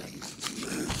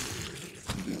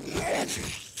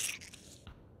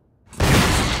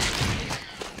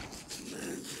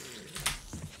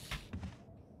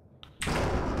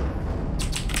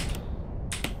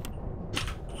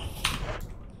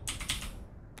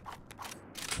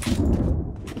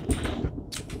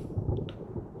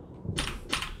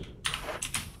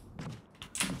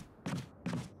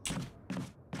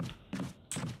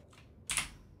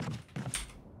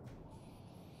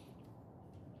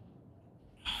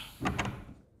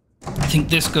 I think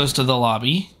this goes to the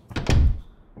lobby.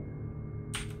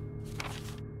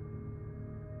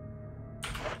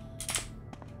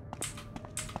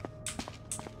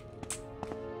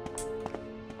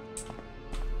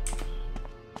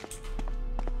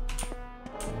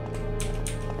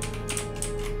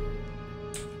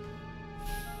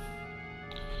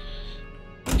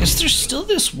 I guess there's still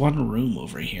this one room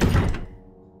over here.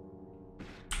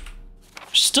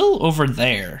 still over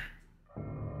there.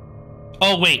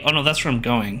 Oh, wait. Oh, no, that's where I'm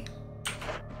going.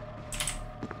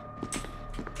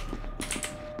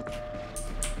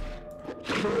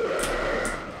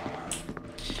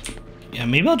 Yeah,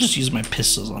 maybe I'll just use my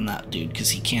pistols on that dude, because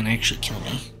he can't actually kill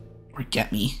me. Or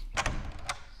get me.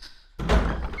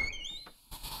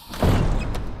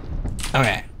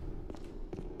 Okay.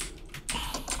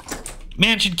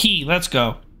 Mansion key, let's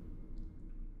go.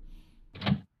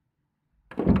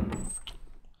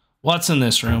 What's in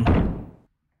this room?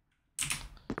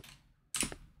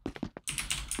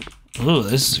 Ooh,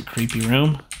 this is a creepy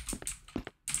room.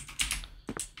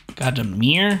 Got a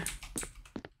mirror.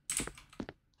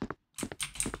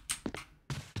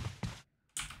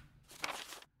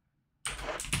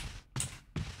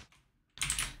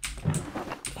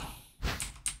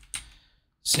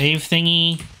 Save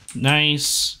thingy.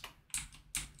 Nice.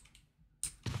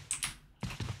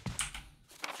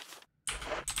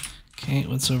 Okay,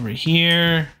 what's over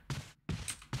here?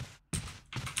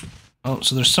 Oh,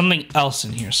 so there's something else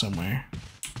in here somewhere.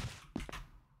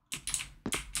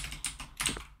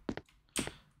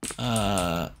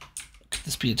 Could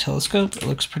this be a telescope? It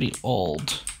looks pretty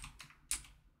old.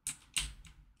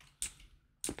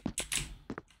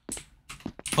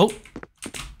 Oh.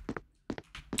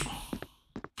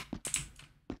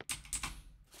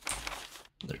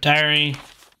 Their diary.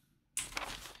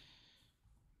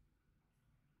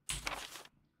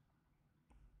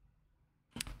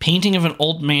 Painting of an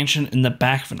old mansion in the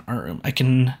back of an art room. I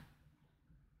can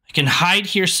hide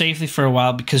here safely for a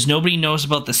while because nobody knows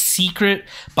about the secret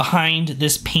behind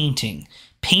this painting.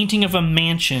 Painting of a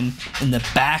mansion in the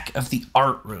back of the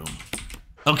art room.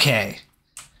 Okay.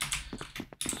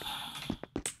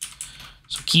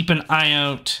 So keep an eye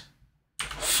out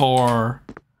for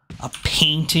a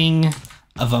painting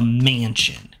of a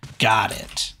mansion. Got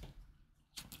it.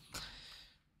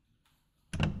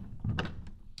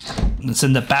 And it's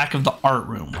in the back of the art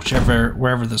room,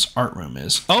 wherever this art room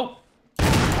is. Oh!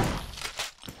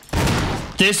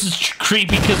 This is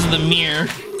creepy because of the mirror.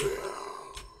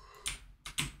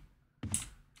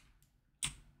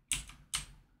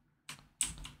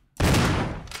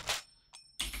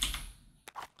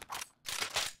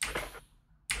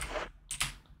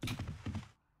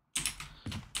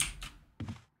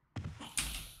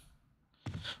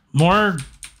 More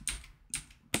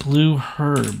blue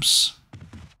herbs.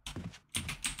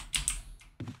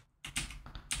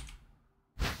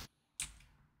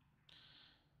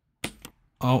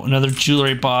 Oh, another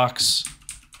jewelry box.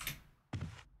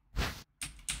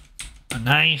 A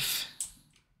knife.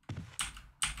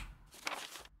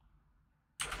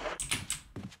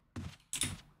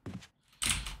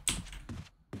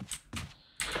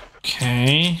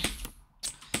 Okay.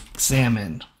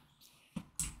 Examine.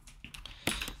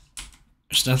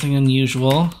 There's nothing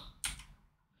unusual.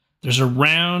 There's a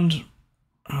round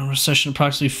recession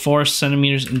approximately 4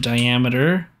 centimeters in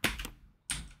diameter.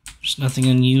 There's nothing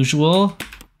unusual.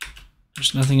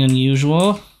 There's nothing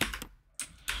unusual.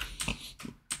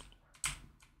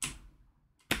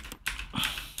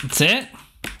 That's it.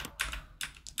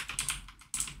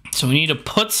 So we need to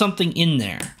put something in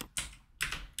there.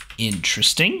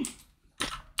 Interesting.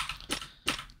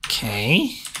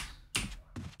 Okay.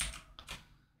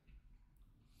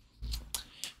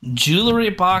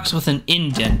 Jewelry box with an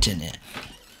indent in it.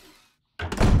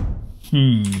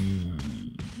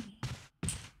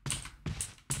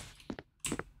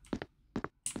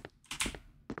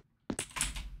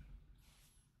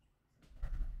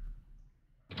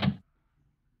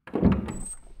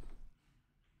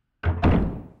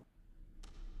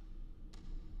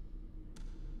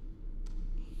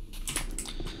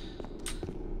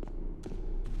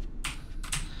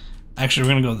 Actually,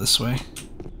 we're gonna go this way.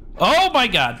 Oh my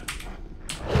god!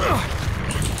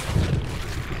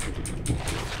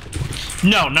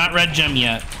 No, not red gem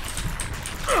yet.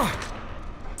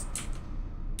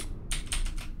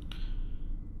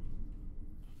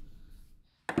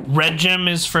 Red gem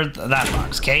is for that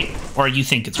box, okay? Or you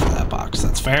think it's for that box,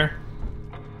 that's fair.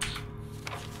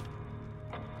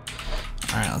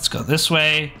 Alright, let's go this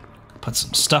way. Put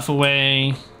some stuff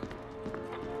away.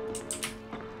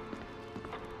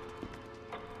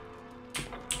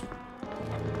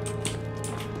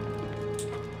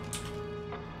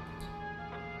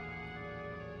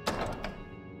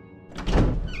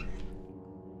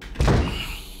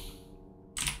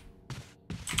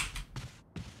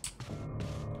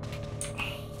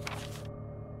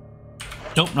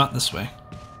 Nope, not this way.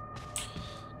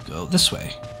 Go this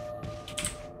way.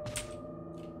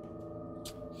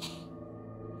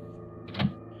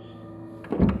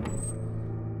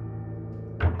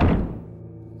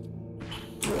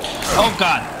 Oh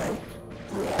god.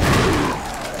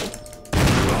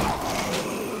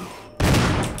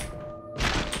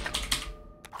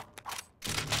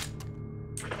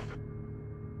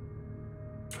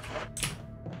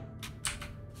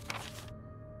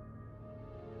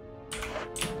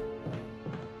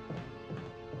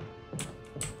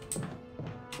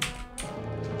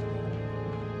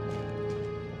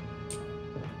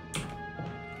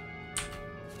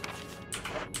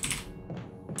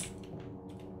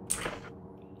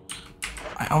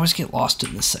 I always get lost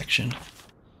in this section.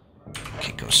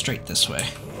 Okay, go straight this way.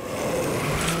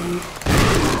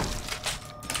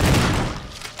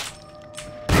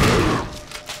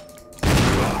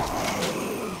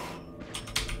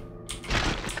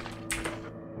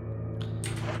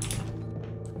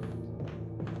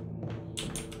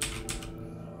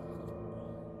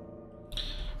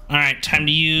 Alright, time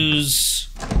to use,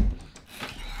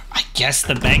 I guess,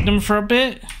 the Magnum for a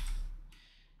bit.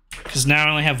 Because now I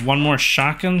only have one more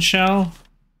shotgun shell.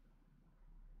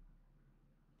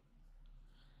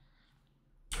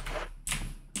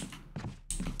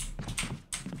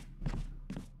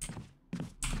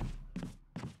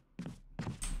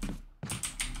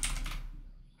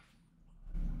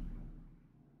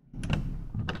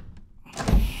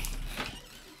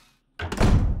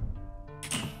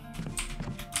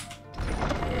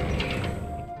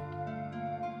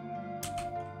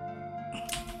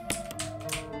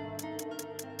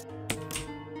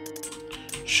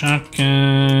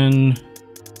 Shotgun.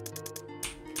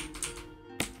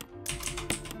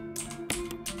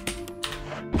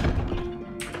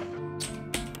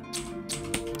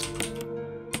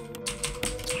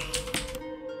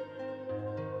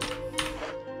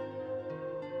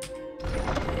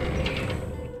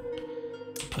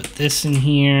 Put this in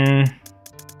here.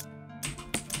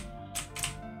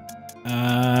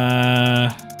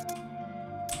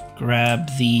 Grab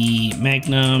the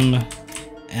Magnum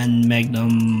and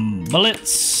Magnum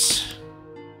bullets.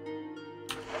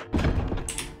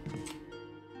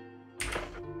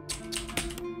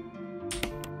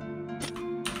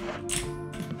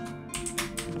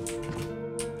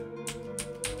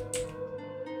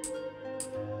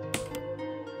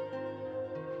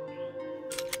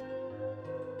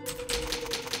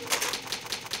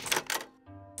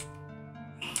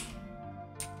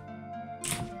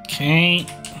 Okay.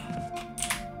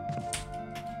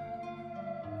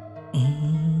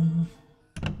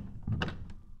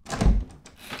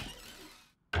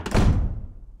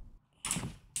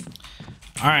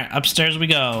 All right, upstairs we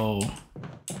go.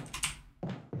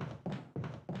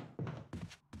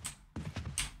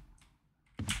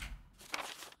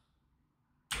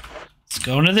 Let's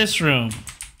go into this room.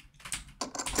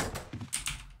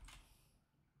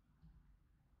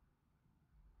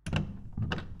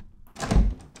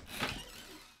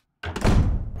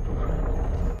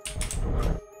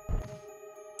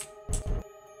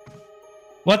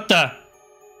 What the?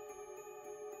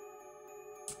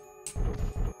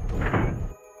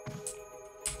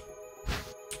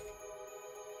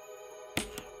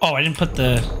 Oh, I didn't put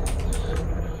the...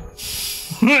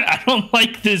 I don't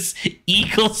like this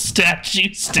eagle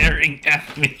statue staring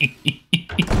at me.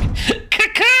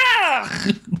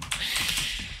 Caca!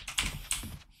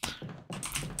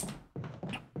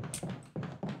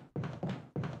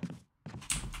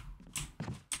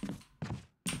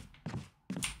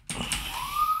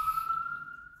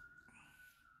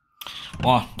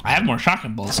 Well, I have more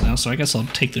shotgun bullets now, so I guess I'll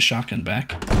take the shotgun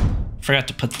back. Forgot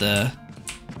to put the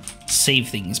save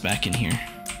things back in here.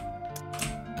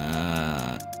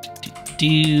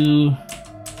 Do.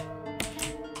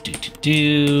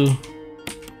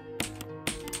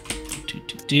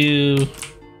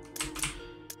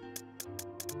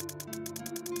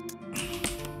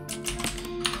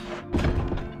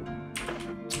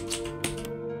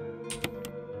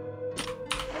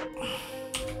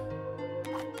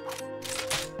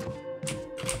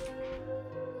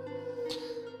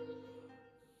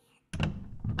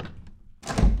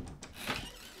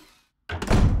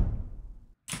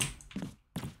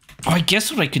 Oh, I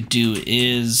guess what I could do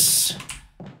is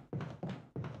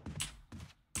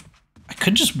I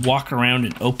could just walk around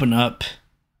and open up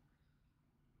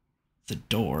the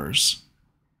doors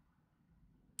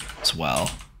as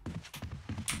well.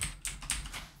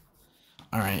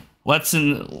 All right, what's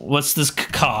this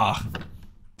caca?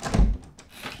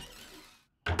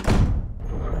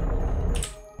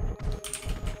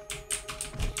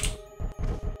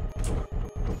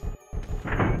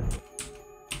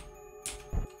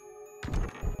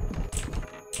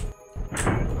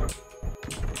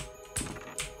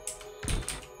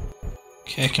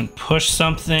 Okay, I can push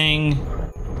something.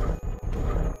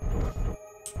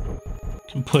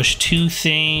 Can push two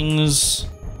things.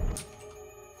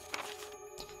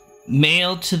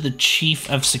 Mail to the Chief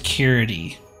of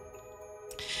Security.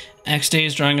 X day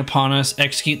is drawing upon us.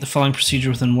 Execute the following procedure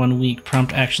within 1 week.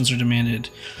 Prompt actions are demanded.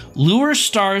 Lure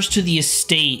stars to the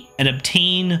estate and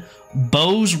obtain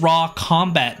Bow's raw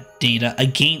combat data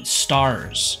against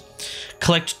stars.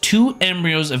 Collect 2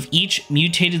 embryos of each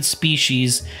mutated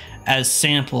species as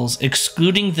samples,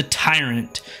 excluding the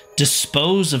Tyrant.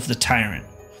 Dispose of the Tyrant.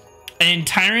 And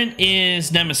Tyrant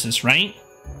is Nemesis, right?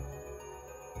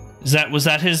 Was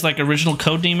that his like original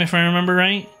code name, if I remember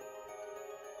right?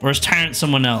 Or is Tyrant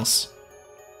someone else?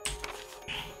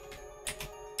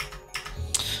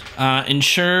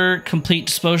 Ensure complete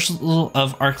disposal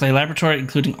of Arclay Laboratory,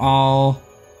 including all...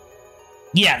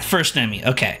 Yeah, the first enemy.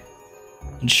 Okay.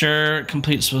 Ensure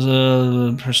complete disposal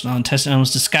of personnel and test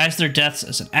animals. Disguise their deaths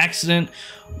as an accident.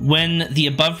 When the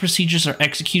above procedures are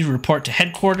executed, report to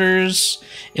headquarters.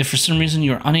 If for some reason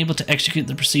you are unable to execute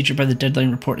the procedure by the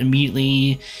deadline, report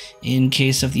immediately. In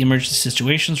case of the emergency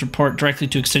situations, report directly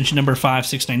to extension number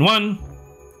 5691.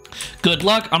 Good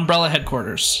luck, Umbrella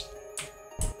Headquarters.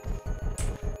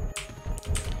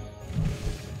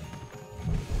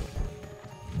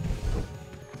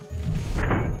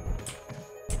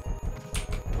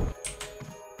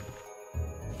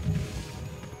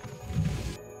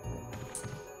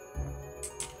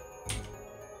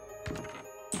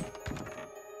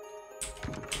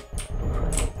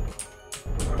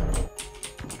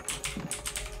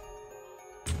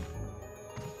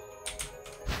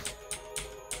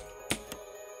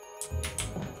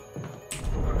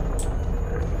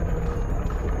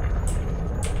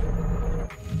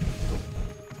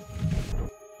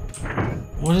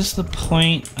 What is the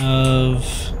point of...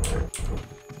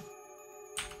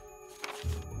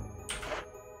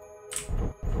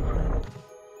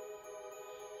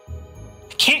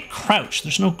 I can't crouch.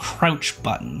 There's no crouch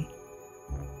button.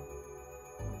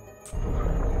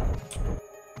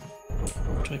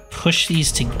 Do I push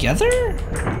these together?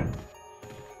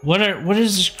 What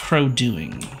is this crow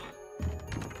doing?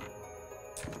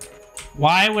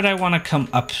 Why would I want to come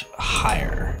up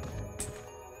higher?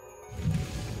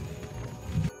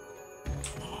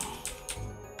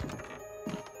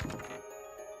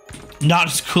 Not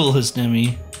as cool as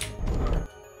Nemi.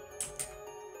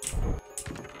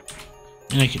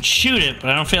 And I could shoot it,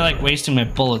 but I don't feel like wasting my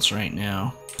bullets right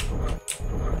now.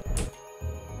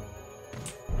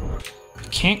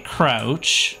 Can't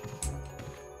crouch.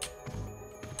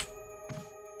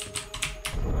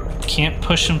 Can't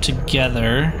push them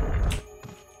together.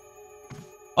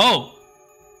 Oh!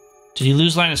 Did he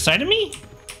lose line of sight of me?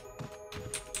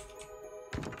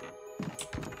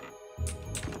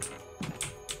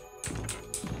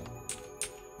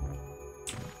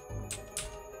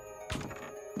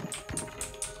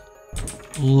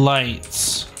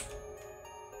 Lights.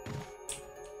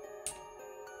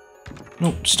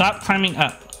 No, stop climbing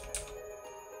up.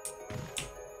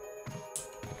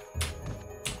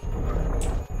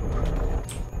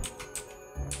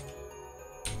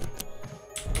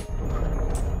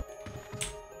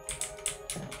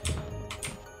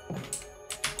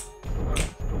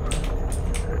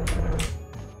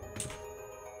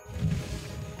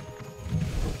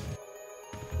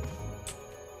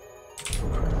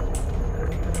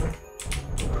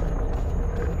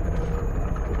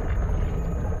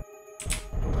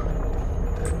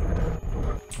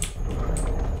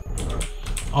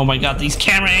 Oh my god, these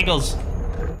camera angles!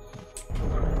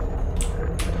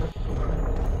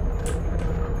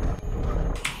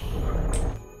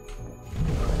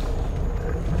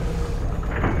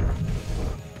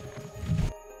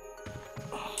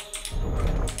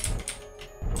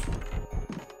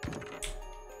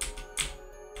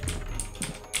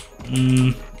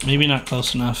 Maybe not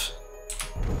close enough.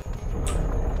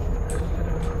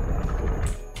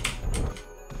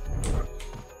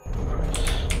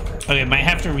 Okay, might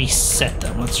have to reset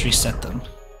them. Let's reset them.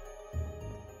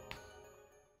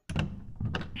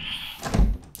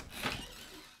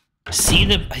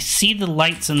 I see the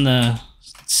lights in the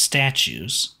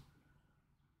statues.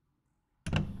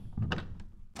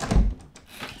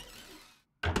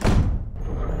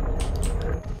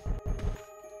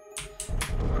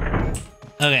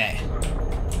 Okay.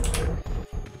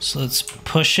 So let's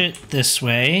push it this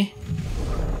way.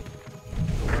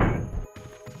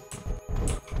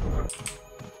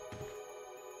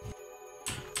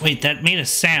 Wait, that made a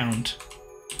sound.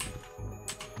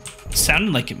 It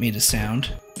sounded like it made a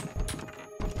sound.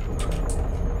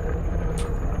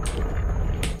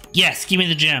 Yes, give me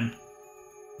the gem.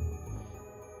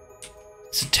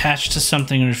 It's attached to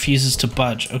something and refuses to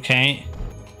budge. Okay.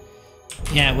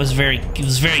 Yeah, it was very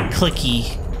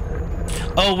clicky.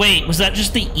 Oh wait, was that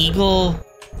just the eagle?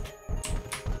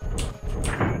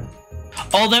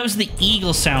 Oh, that was the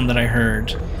eagle sound that I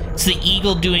heard. It's the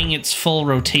eagle doing its full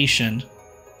rotation.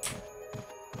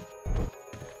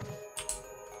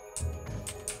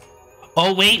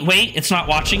 Oh, wait, it's not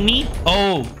watching me?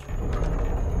 Oh.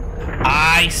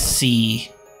 I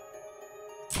see.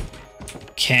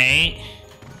 Okay.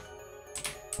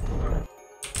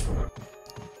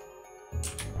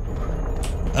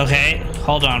 Okay,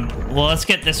 hold on. Well, let's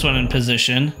get this one in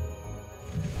position.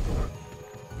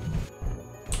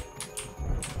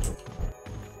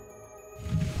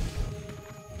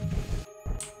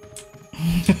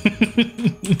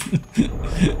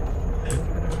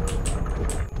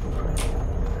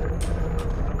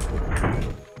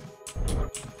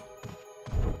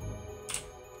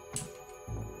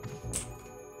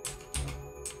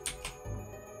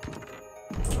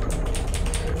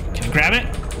 Can I grab it?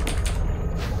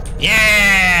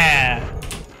 Yeah!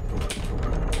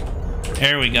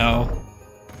 There we go.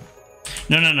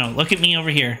 No, no, no. Look at me over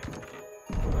here.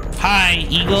 Hi,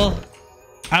 Eagle.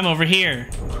 I'm over here.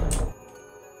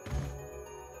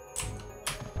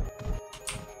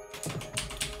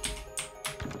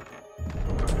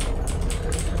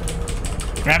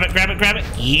 Grab it, grab it, grab it.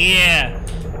 Yeah.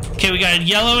 Okay, we got a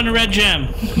yellow and a red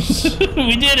gem.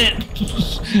 We did it.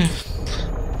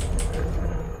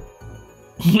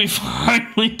 We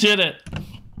finally did it.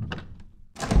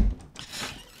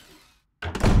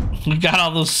 We got all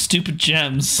those stupid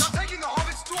gems.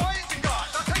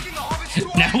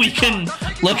 Now we can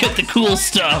look at the cool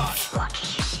stuff.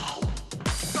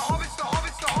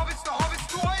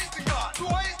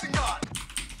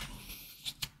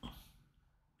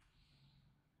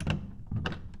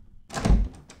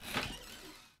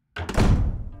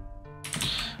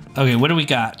 Okay, what do we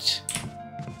got?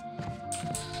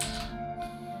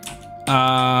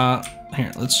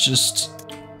 Here, let's just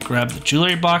grab the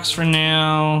jewelry box for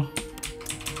now.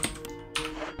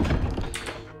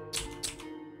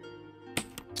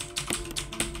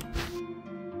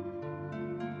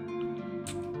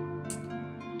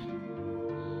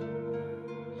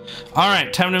 All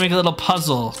right, time to make a little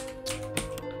puzzle.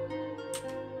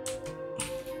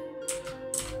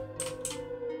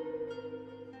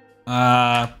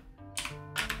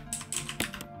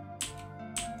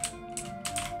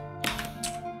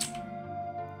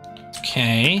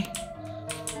 Okay.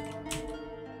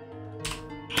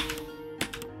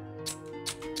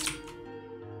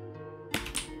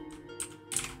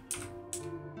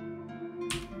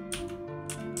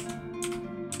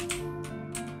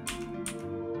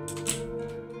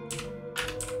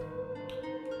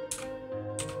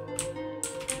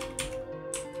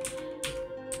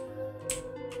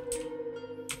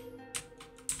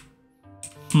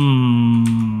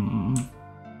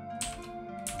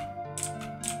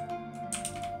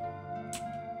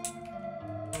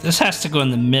 This has to go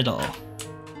in the middle.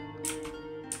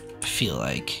 I feel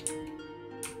like.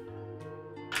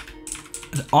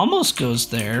 It almost goes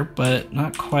there, but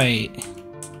not quite.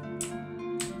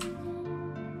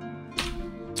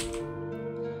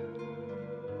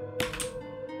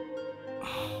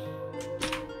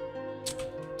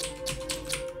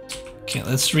 Okay,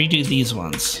 let's redo these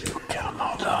ones. You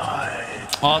cannot hide.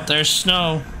 Oh, there's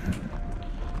snow.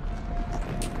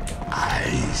 I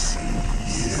see.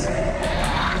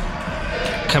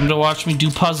 Come to watch me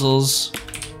do puzzles.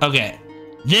 Okay,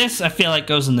 this I feel like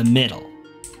goes in the middle,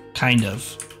 kind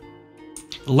of.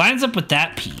 It lines up with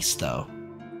that piece, though.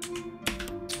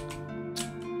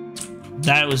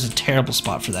 That was a terrible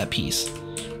spot for that piece.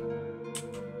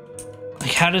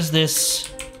 Like, how does this...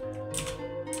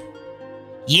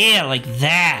 Yeah, like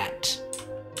that.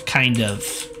 Kind of.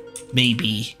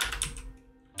 Maybe.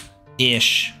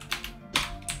 Ish.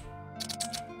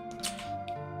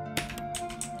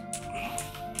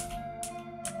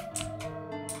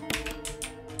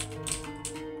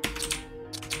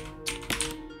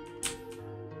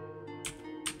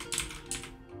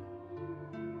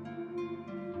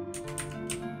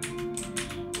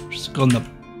 Just go on the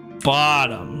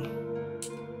bottom.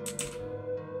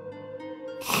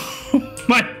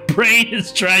 My brain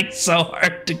is trying so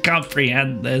hard to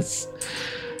comprehend this.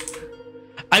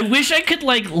 I wish I could,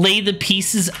 like, lay the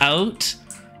pieces out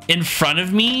in front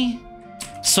of me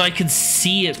so I could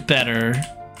see it better.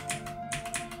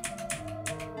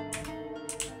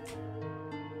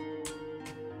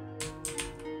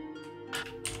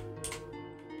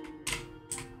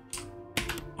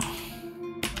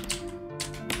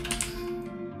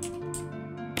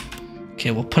 Okay,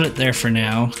 we'll put it there for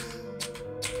now.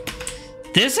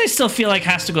 This I still feel like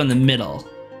has to go in the middle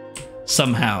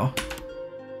somehow.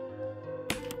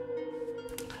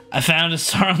 I found a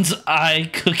Sauron's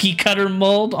Eye cookie cutter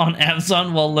mold on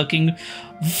Amazon while looking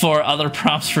for other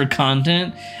prompts for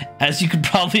content. As you can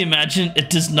probably imagine, it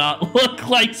does not look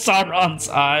like Sauron's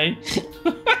Eye.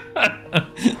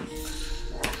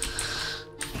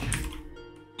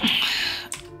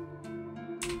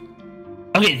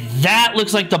 Okay, that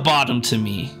looks like the bottom to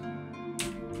me.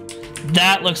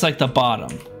 That looks like the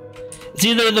bottom. It's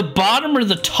either the bottom or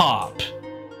the top.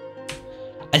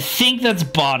 I think that's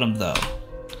bottom, though.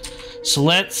 So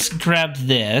let's grab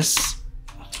this.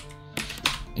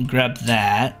 And grab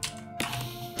that.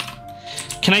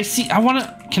 Can I see? I want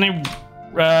to... Can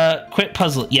I quit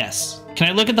puzzle? Yes. Can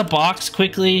I look at the box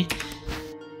quickly?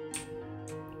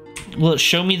 Will it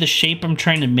show me the shape I'm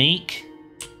trying to make?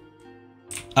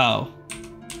 Oh.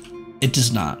 It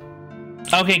does not.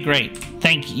 Okay, great.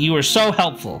 Thank you. You were so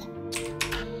helpful.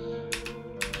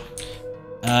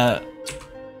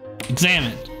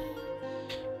 Examine.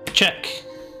 Check.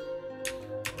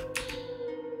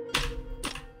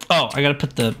 Oh, I gotta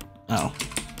put the... Oh.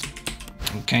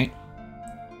 Okay.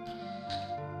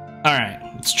 Alright,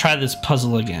 let's try this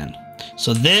puzzle again.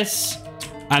 So this,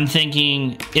 I'm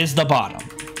thinking, is the bottom.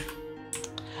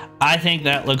 I think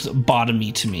that looks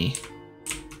bottomy to me.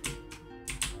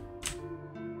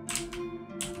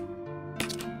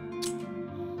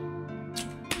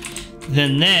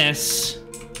 Then this...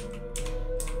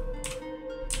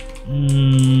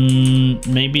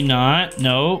 maybe not.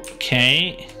 No.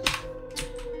 Okay.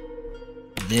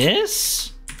 This?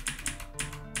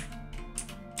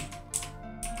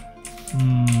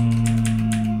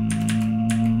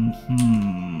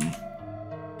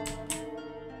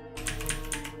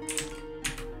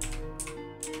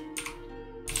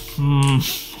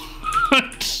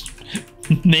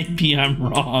 Maybe I'm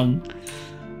wrong.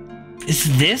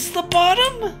 Is this the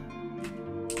bottom?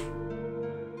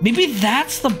 Maybe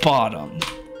that's the bottom.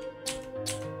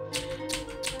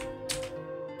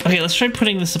 Okay, let's try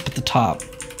putting this up at the top.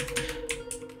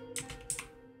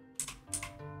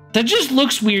 That just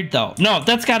looks weird, though. No,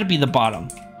 that's got to be the bottom.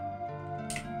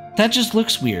 That just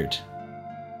looks weird.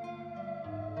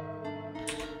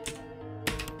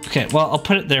 Okay, well, I'll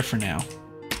put it there for now.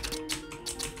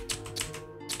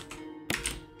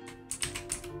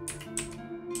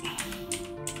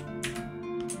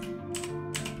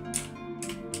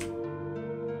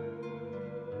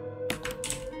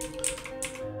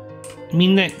 I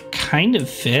mean, that kind of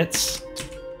fits.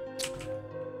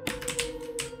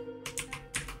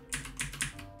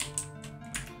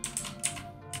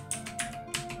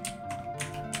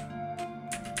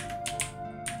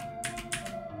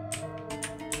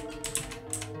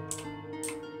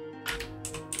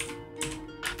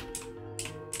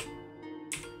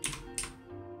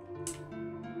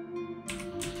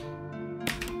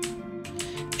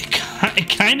 It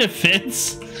kind of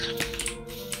fits.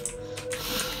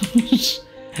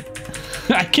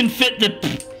 I can fit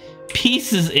the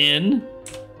pieces in.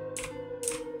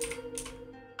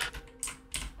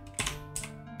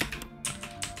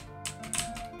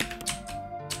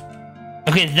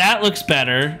 Okay, that looks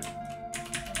better.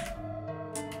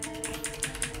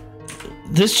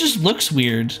 This just looks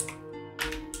weird.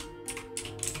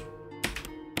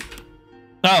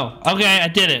 Oh, okay, I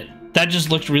did it. That just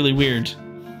looked really weird.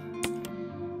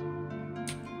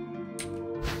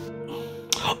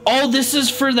 Oh, this is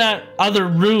for that other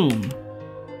room.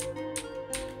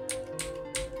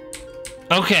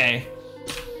 Okay.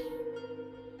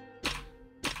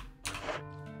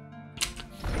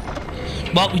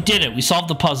 Well, we did it. We solved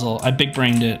the puzzle. I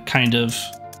big-brained it, kind of.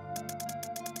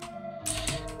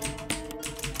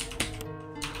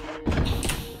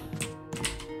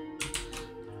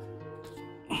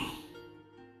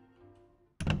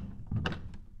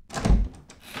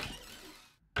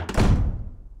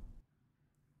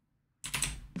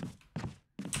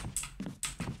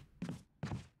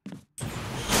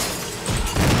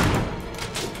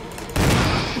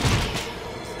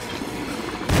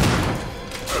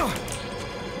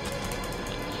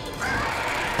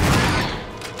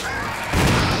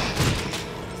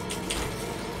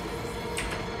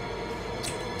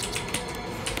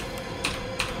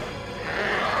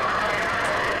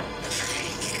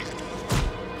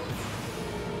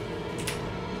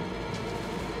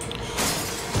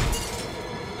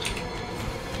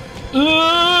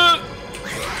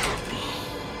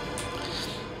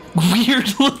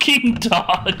 Weird looking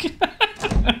dog.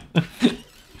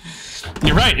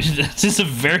 You're right, this is a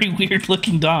very weird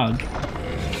looking dog.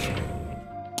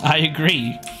 I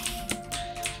agree.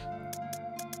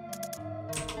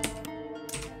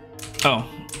 Oh,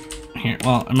 here,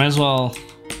 well, I might as well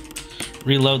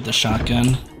reload the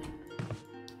shotgun.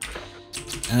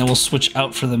 And then we'll switch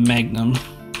out for the Magnum.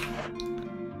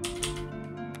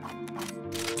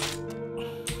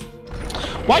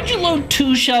 Why'd you load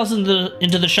 2 shells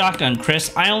into the shotgun,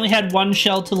 Chris? I only had 1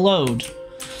 shell to load.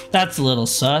 That's a little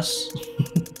sus.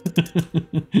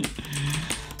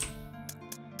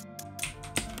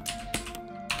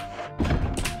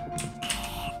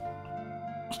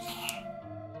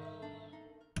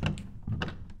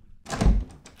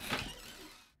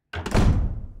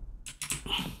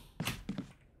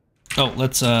 Oh,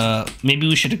 let's, maybe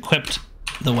we should equip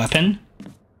the weapon.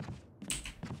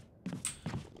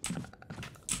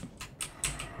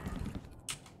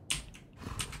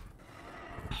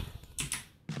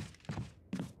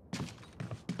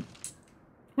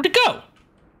 Where'd it go?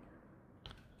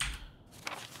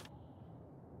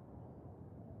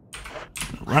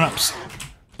 Run up.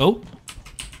 Oh.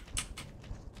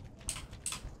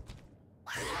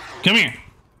 Come here.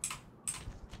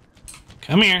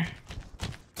 Come here.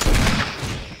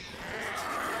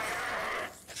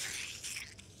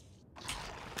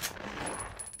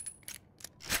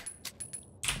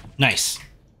 Nice.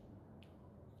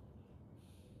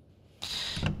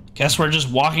 Guess we're just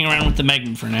walking around with the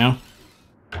Magnum for now.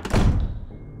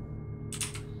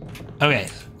 Okay,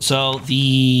 so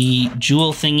the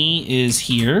jewel thingy is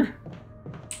here.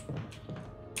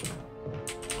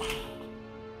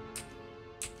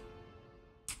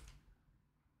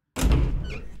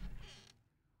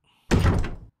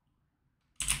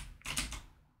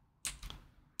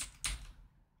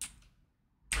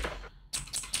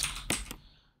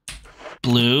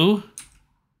 Blue.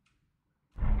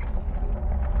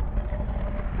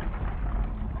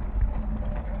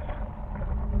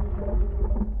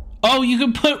 Oh, you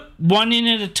can put one in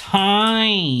at a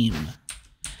time.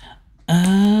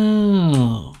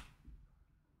 Oh.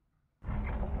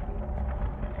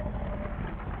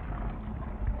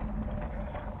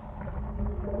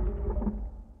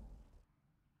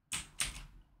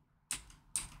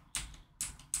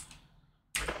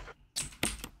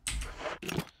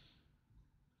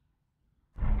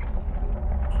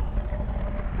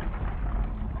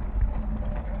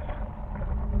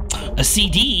 A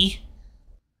CD?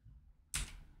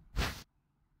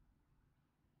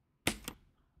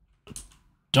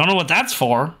 Don't know what that's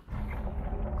for.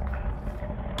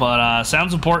 But,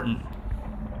 sounds important.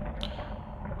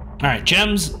 Alright,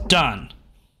 gems done.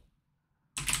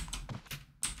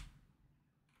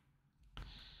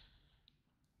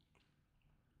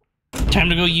 Time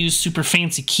to go use super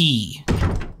fancy key.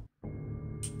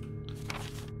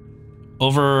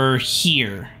 Over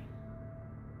here.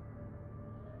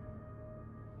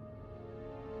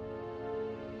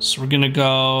 So we're gonna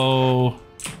go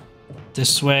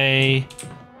this way,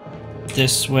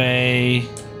 this way.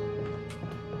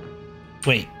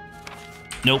 Wait,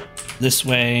 nope, this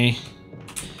way.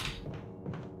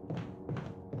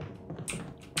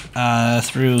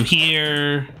 Through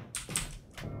here.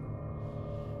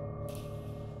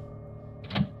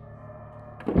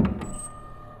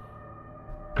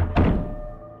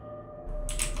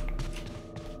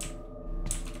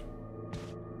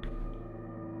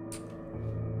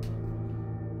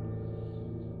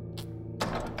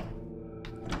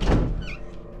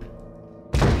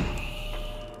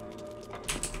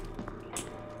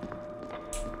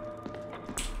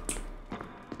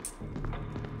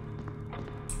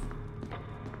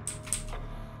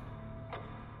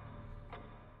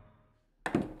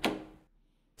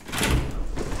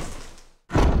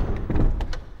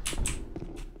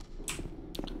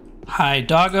 Hi,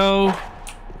 doggo.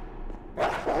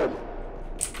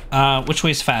 Which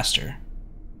way's faster?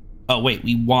 Oh, wait,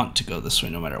 we want to go this way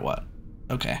no matter what.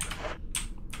 Okay.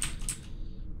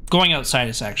 Going outside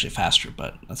is actually faster,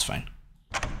 but that's fine.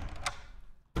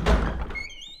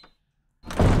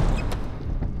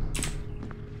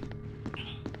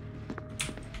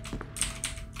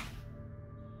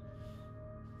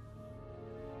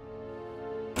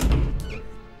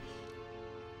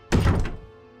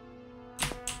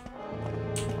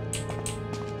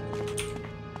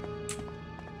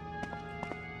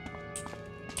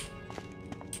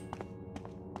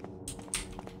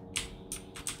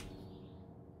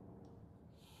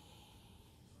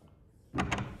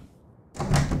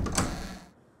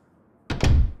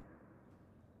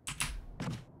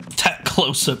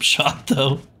 Close-up shot,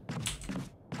 though.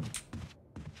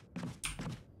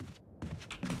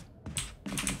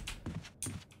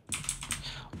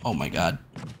 Oh my god.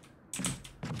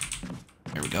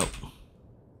 Here we go.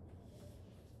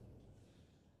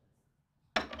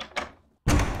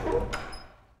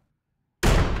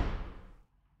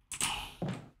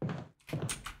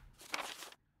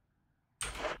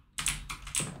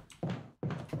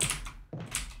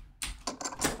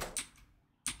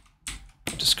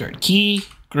 Discard key.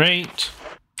 Great.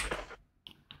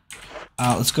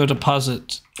 Let's go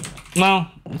deposit.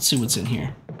 Well, let's see what's in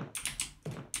here.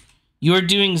 You are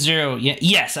doing 0. Yeah,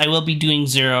 yes, I will be doing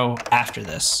 0 after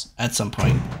this at some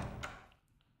point.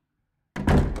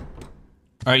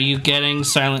 Are you getting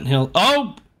Silent Hill?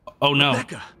 Oh! Oh no.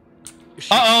 Rebecca, is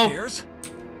she Uh-oh. upstairs?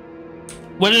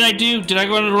 What did I do? Did I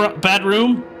go into a bad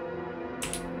room?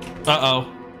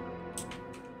 Uh-oh.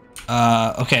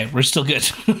 Okay, we're still good.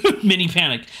 Mini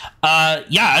panic.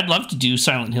 Yeah, I'd love to do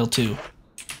Silent Hill 2.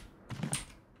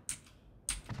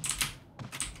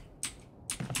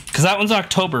 Because that one's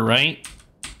October, right?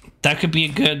 That could be a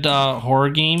good horror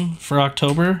game for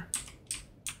October.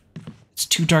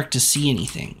 too dark to see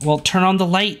anything. Well, turn on the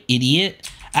light, idiot.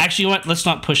 Actually, you know what? Let's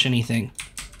not push anything.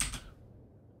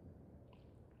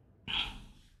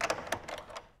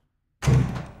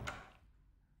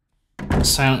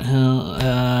 Silent Hill,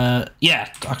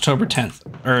 yeah, October 10th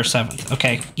or 7th.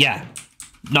 Okay, yeah.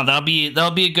 No, that'll be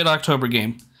a good October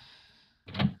game.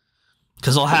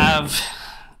 Cuz I'll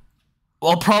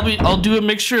do a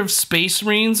mixture of Space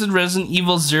Marines and Resident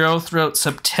Evil 0 throughout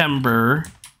September.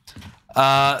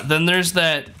 Then there's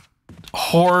that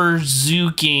horror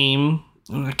zoo game.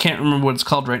 I can't remember what it's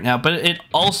called right now, but it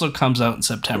also comes out in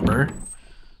September.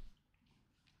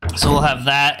 So we'll have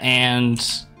that and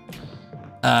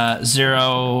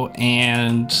 0,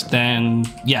 and then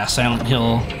yeah, Silent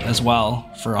Hill as well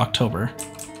for October.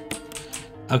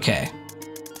 Okay.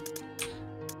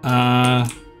 I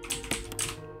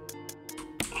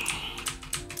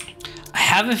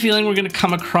have a feeling we're gonna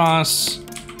come across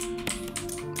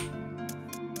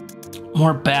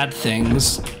more bad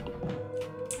things.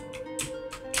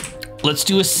 Let's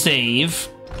do a save,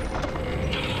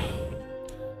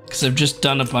 because I've just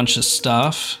done a bunch of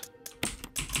stuff.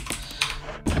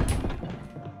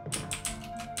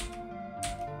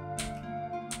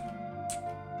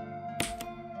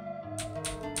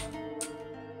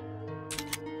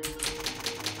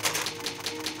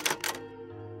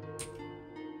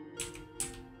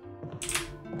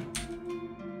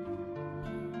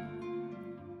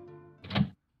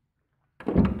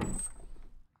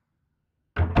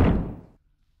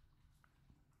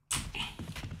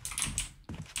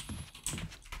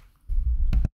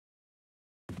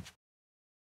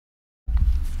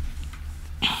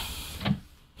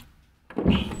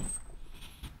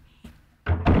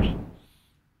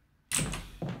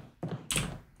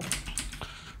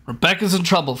 Rebecca's in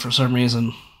trouble for some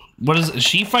reason. What is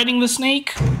she fighting the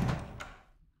snake?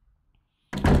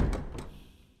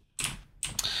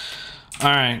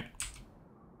 Alright.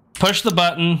 Push the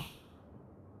button.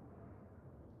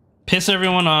 Piss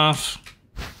everyone off.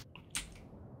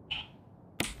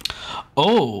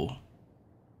 Oh.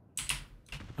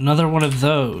 Another one of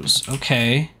those.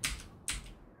 Okay.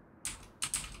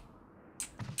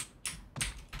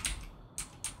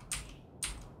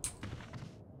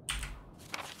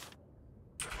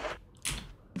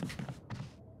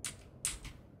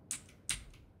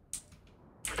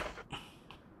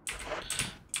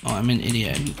 Oh, I'm an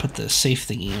idiot. I didn't put the safe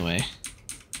thingy away.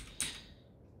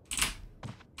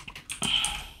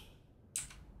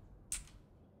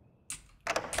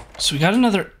 So we got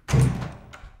another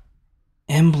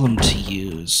emblem to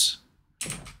use.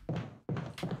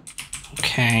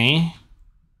 Okay.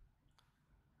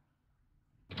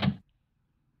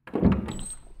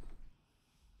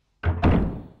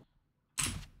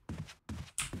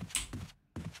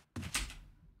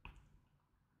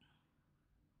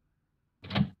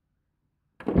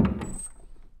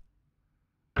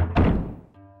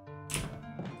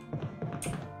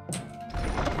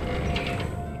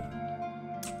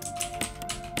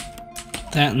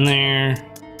 That in there.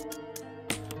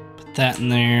 Put that in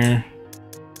there.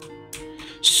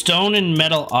 Stone and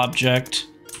metal object.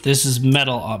 This is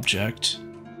metal object.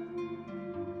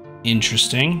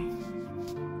 Interesting.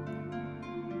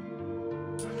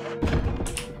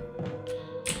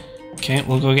 Okay,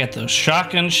 we'll go get those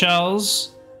shotgun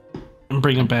shells and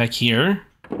bring them back here.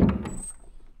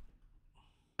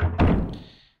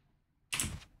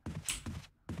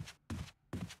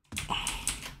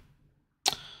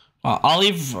 I'll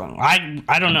leave. I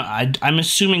don't know. I'm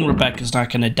assuming Rebecca's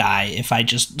not gonna die if I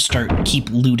just keep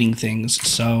looting things.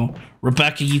 So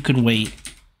Rebecca, you can wait.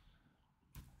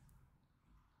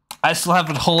 I still have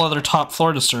a whole other top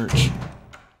floor to search.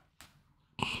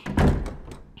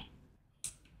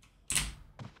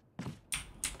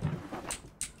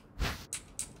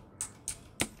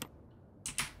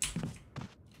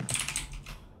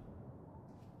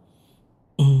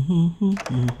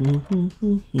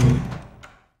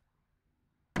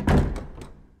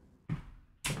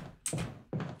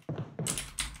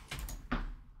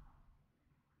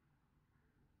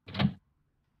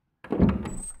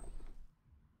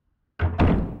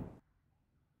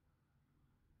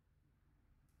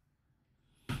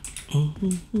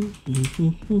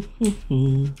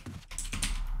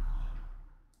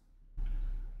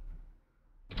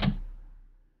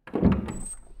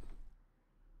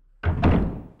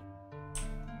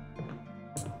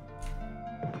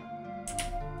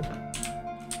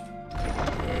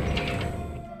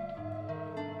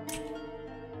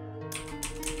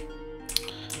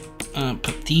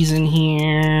 Put these in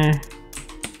here.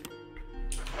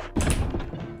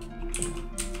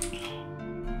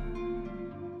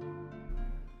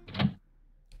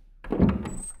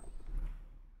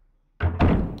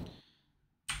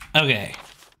 Okay.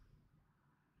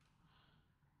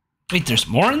 Wait, there's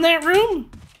more in that room?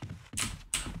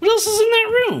 What else is in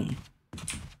that room?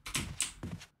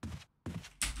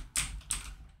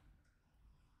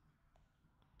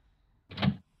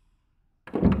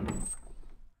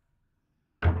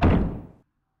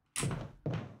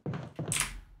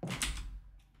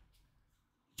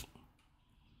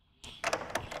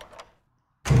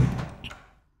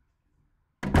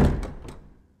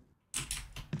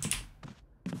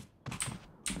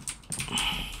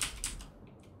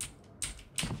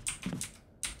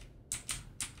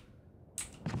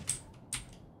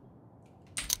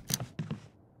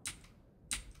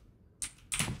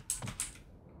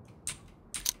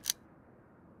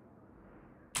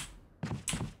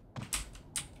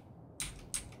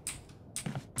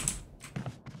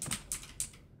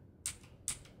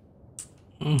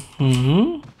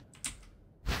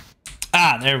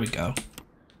 Ah, there we go.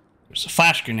 There's a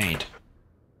flash grenade.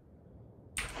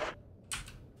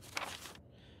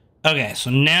 Okay,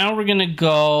 so now we're gonna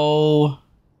go...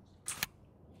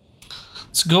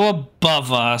 Let's go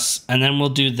above us, and then we'll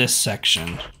do this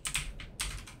section.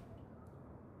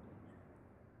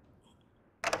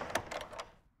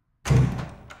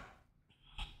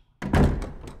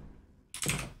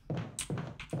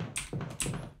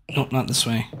 Nope, not this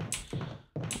way.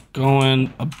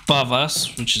 Going above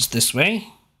us, which is this way.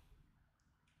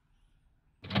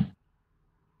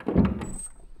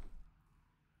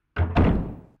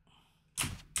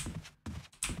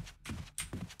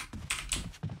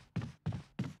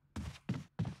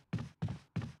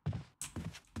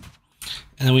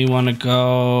 And then we want to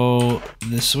go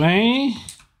this way.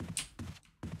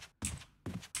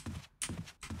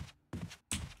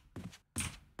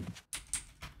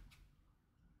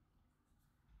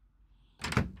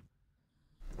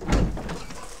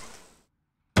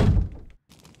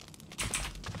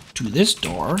 To this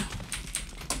door.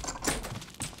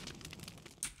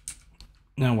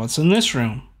 Now what's in this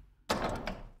room?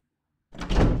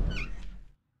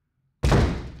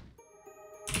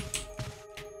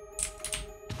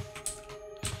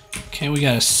 Okay, we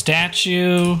got a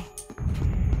statue.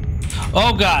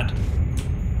 Oh God.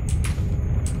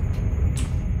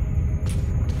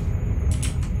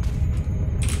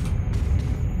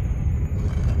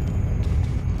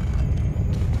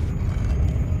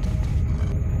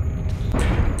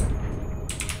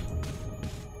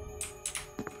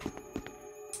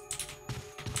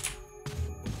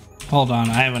 Hold on,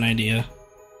 I have an idea.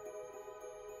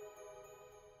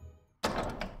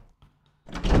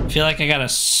 I feel like I gotta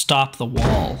stop the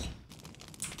wall.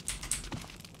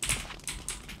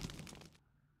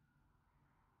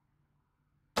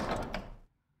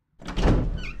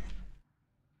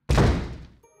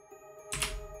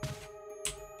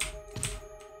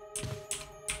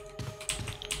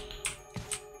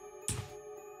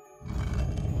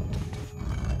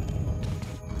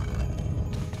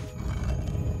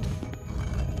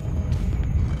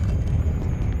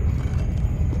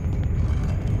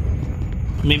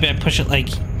 Maybe I push it like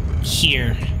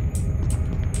here.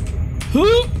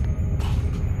 Whoop!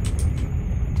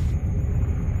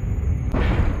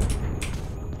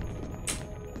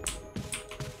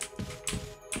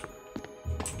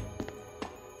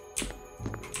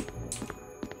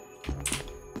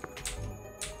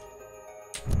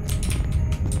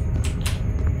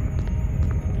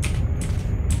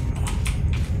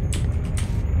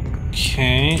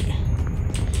 Okay.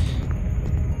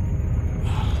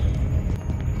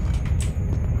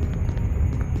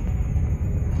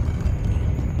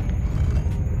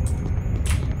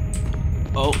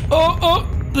 Oh,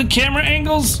 the camera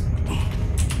angles.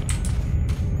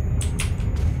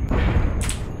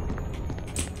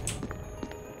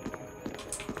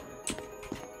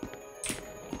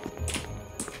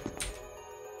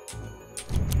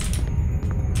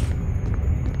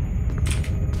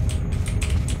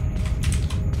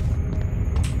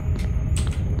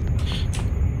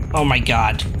 Oh my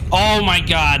God. Oh my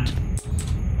God.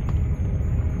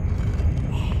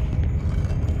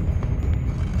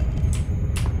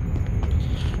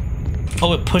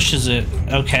 Oh, it pushes it.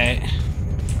 Okay.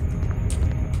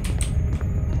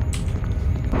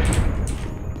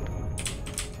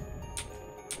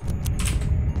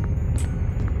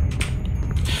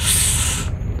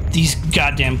 These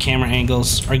goddamn camera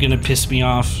angles are gonna piss me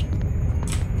off.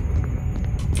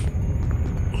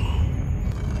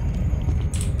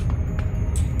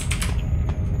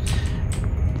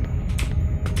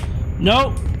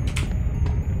 Nope.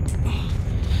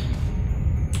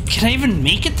 Can I even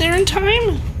make it there in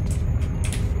time?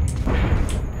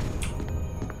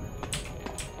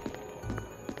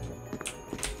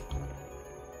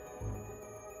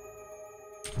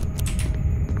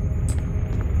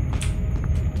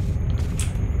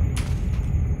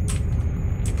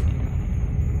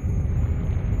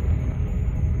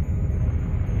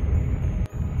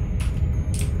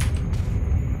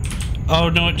 Oh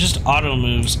no, it just auto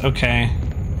moves. Okay.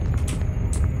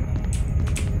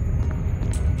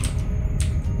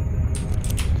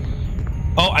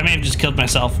 Oh, I may have just killed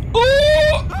myself. Ooh!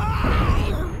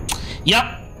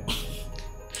 Yep.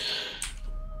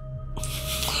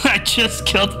 I just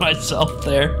killed myself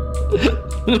there.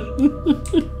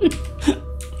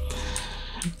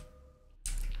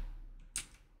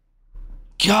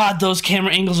 God, those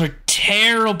camera angles are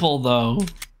terrible, though.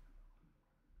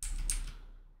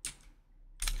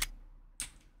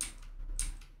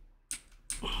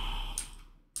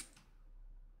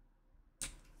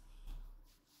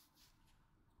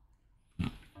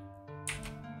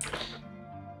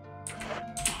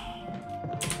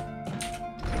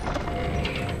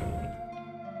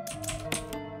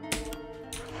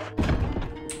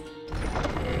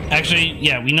 Actually,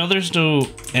 yeah, we know there's no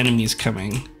enemies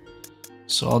coming.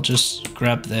 So I'll just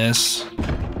grab this.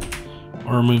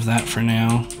 Or remove that for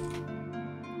now.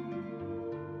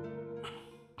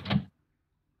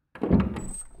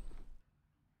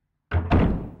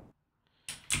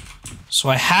 So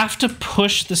I have to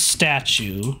push the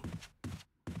statue.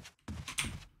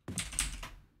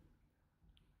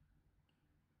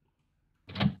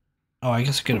 Oh, I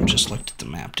guess I could have just looked at the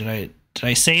map. Did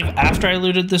I save after I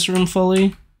looted this room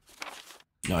fully?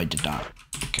 No, I did not.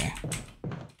 Okay.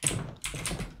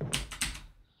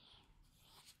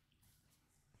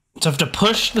 So I have to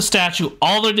push the statue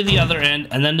all the way to the other end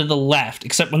and then to the left.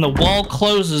 Except when the wall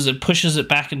closes, it pushes it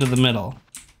back into the middle.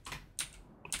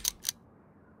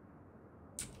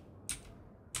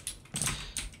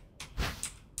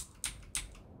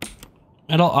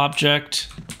 Metal object.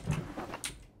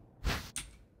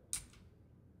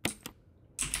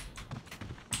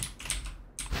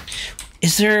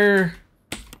 Is there...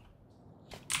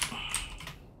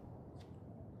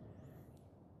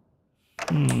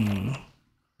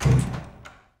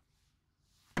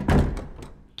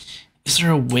 Is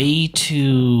there a way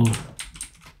to...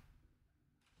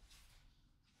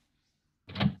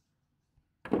 I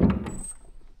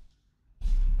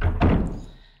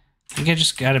think I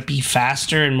just gotta be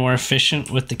faster and more efficient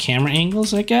with the camera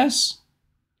angles, I guess?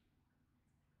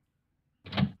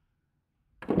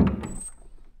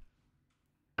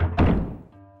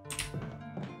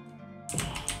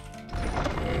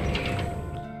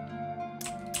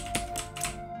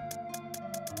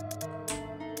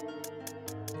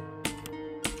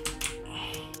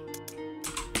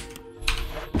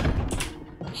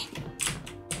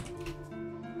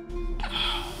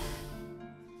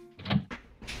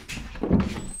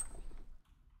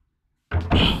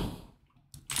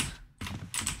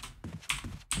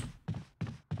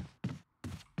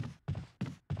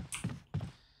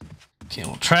 Okay,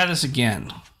 we'll try this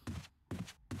again.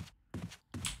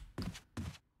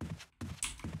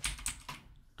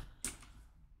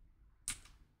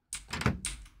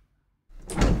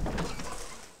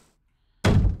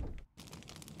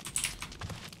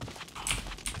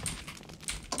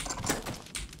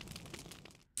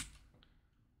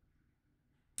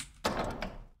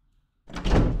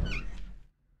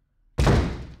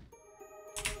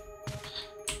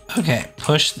 Okay,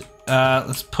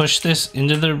 let's push this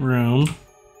into the room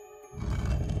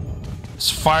as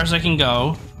far as I can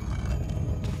go.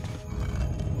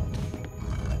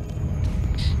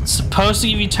 It's supposed to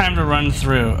give you time to run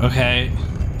through, okay?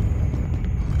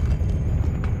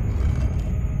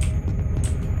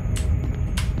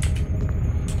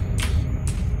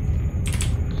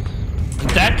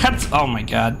 That cuts, oh my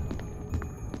god.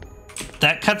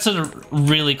 That cuts it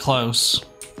really close.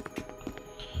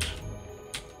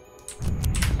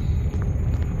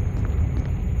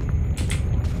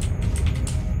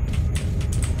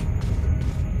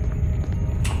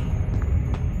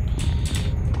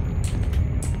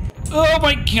 Oh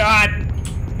my god!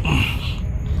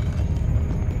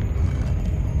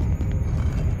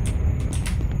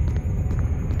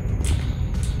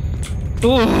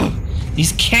 Ugh,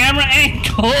 these camera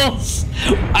angles!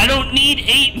 I don't need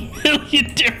 8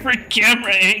 million different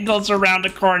camera angles around a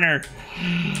corner.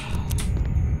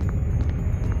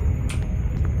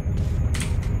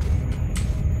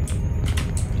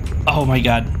 Oh my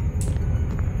god.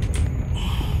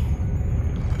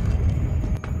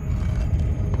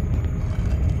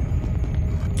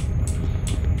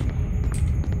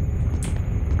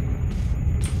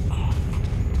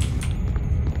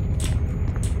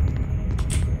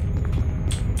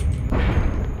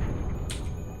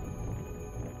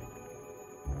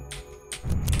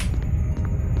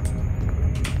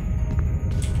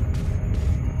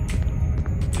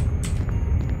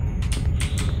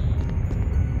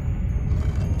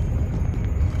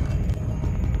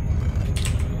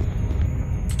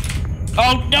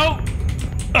 Oh no!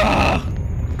 Ugh.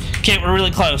 Okay, we're really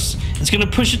close. It's gonna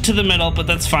push it to the middle, but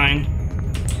that's fine.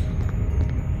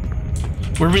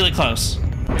 We're really close.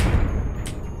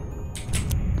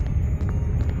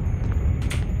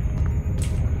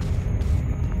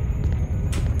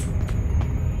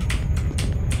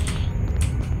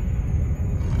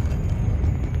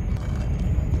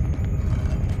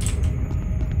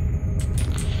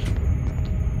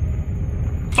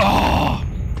 Oh!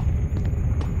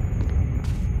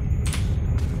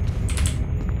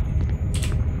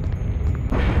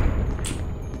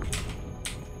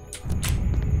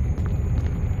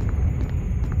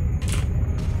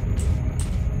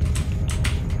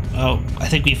 Oh, I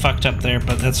think we fucked up there,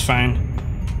 but that's fine.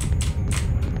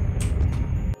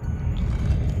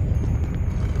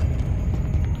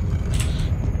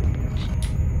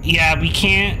 Yeah, we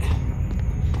can't...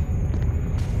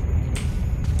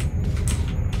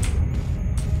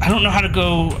 I don't know how to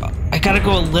go... I gotta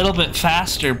go a little bit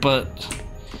faster, but...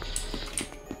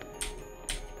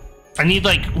 I need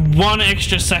like 1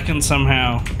 extra second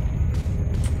somehow.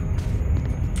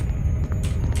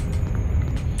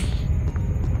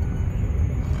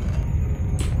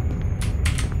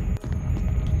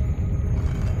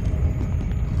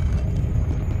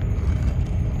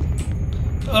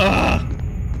 Ugh.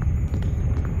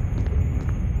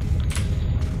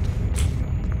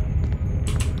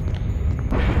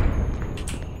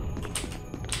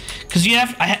 Because you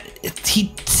have,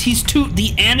 he's too,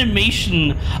 the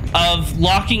animation of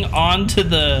locking onto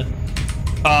the,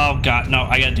 oh god, no,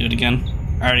 I gotta do it again.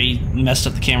 I already messed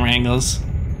up the camera angles.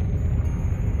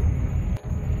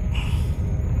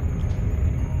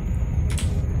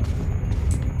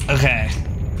 Okay.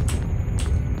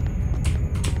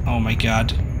 Oh my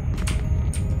god.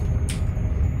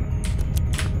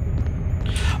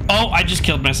 Oh, I just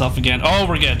killed myself again. Oh,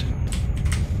 we're good.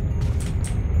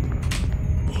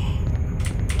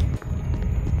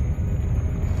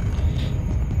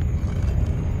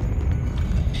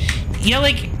 Yeah,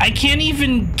 like, I can't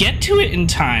even get to it in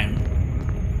time.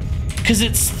 Because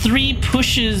it's 3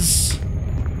 pushes.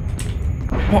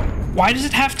 Why does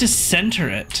it have to center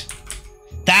it?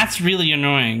 That's really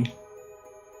annoying.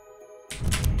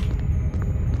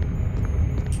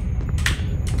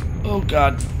 Oh,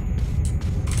 God.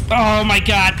 Oh, my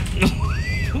God.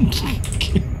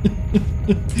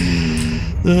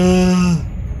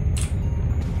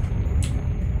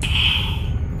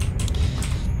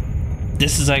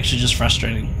 This is actually just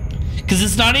frustrating. Because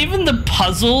it's not even the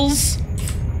puzzles.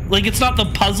 Like, it's not the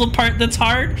puzzle part that's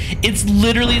hard. It's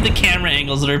literally the camera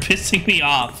angles that are pissing me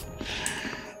off.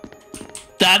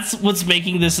 That's what's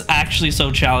making this actually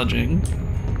so challenging.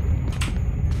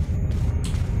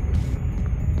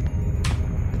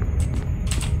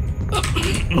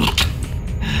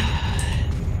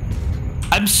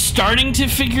 I'm starting to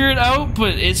figure it out,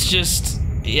 but it's just,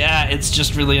 yeah, it's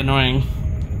just really annoying.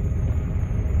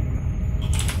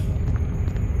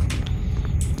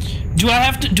 Do I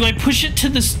have to, do I push it to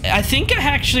this? I think I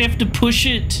actually have to push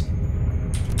it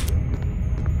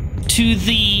to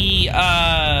the,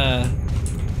 I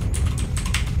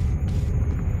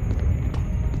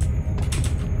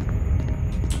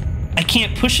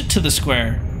can't push it to the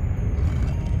square.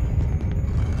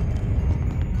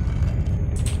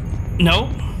 Nope.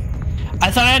 I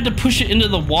thought I had to push it into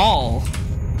the wall.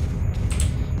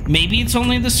 Maybe it's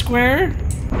only the square?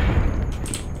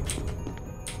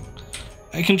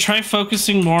 I can try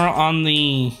focusing more on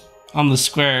the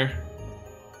square.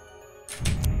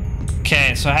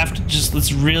 Okay, so I have to just,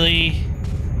 let's really...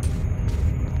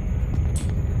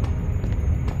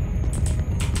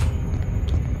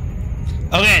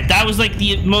 Okay, that was like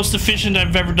the most efficient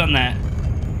I've ever done that.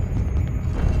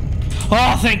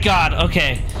 Oh, thank God.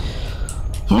 Okay.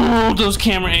 Oh, those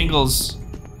camera angles.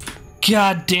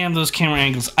 God damn those camera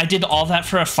angles. I did all that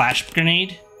for a flash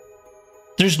grenade?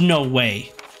 There's no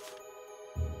way.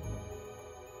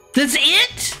 That's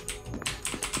it?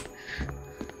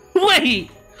 Wait.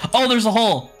 Oh, there's a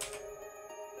hole.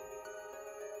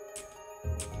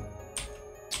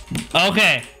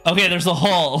 Okay. Okay, there's a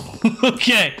hole.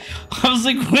 Okay. I was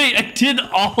like, wait, I did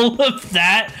all of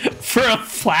that for a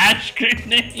flash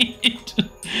grenade?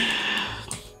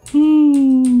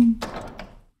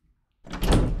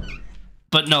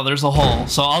 But no, there's a hole.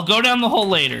 So I'll go down the hole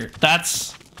later.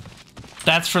 That's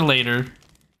for later.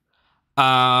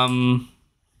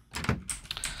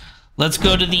 Let's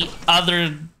go to the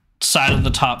other side of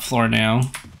the top floor now.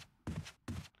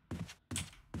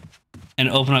 And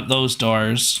open up those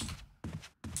doors.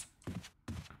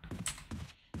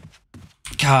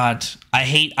 God, I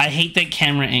hate that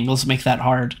camera angles make that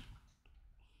hard.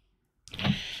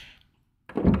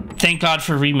 Thank God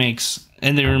for remakes,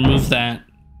 and they removed that.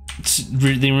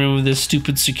 They remove this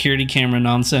stupid security camera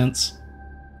nonsense.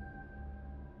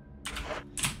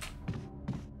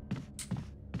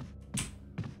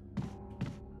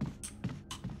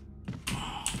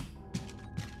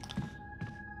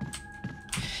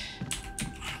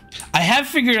 I have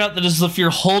figured out that if you're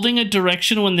holding a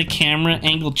direction when the camera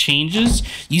angle changes,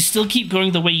 you still keep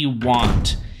going the way you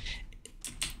want.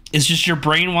 It's just your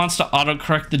brain wants to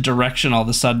autocorrect the direction all of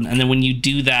a sudden, and then when you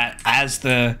do that, as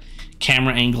the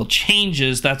camera angle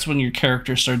changes, that's when your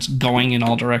character starts going in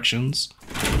all directions.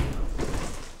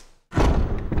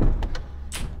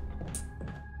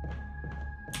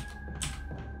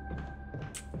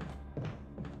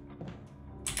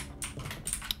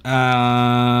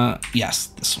 Yes,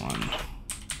 this one.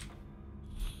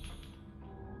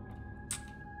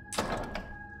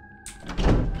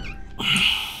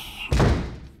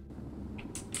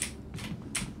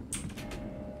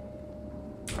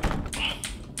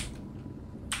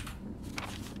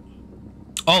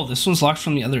 Oh, this one's locked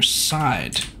from the other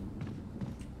side.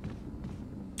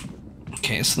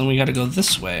 Okay, so then we gotta go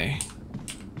this way.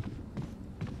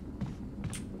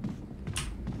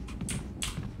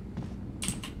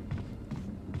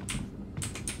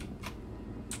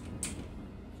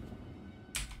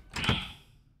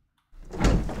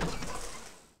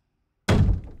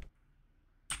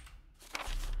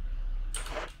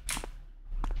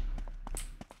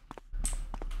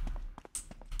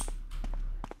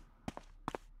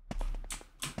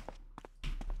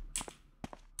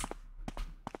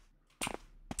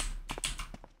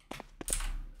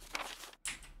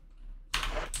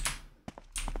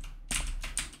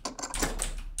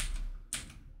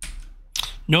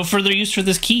 No further use for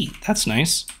this key. That's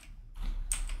nice.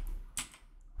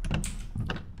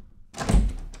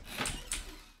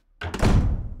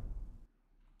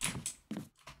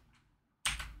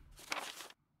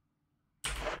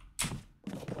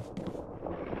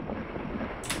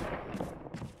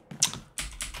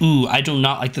 Ooh, I do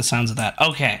not like the sounds of that.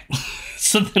 Okay.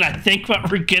 So then I think what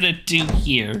we're gonna do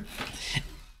here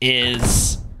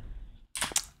is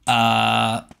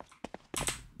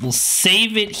we'll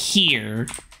save it here,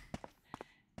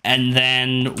 and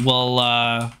then we'll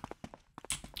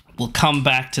come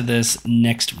back to this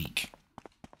next week,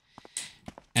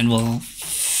 and we'll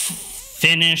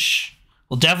finish.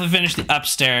 We'll definitely finish the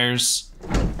upstairs,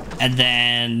 and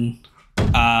then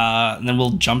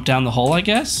we'll jump down the hole, I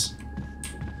guess.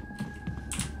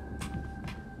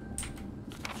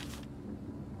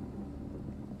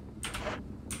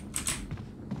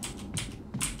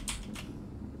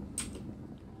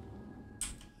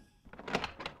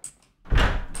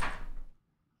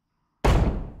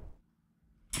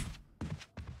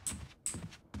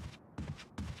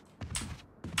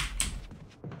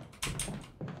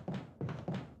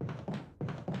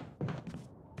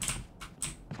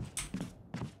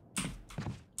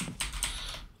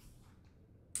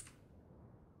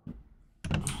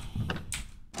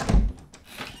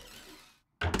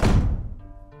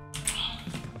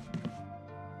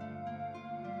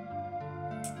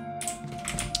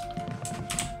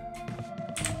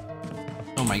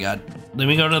 Oh my god. Let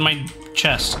me go to my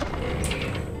chest.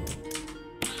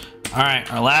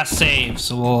 Alright, our last save,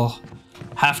 so we'll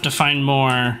have to find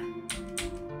more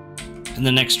in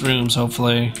the next rooms,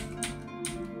 hopefully.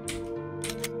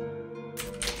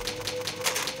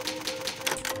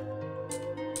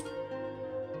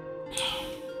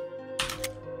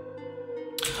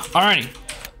 Alrighty.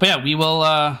 But yeah, we will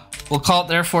we'll call it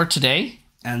there for today.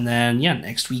 And then yeah,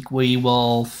 next week we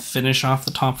will finish off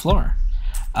the top floor.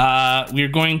 We're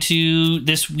going to,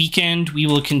 this weekend, we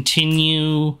will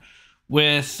continue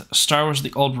with Star Wars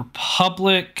The Old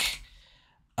Republic.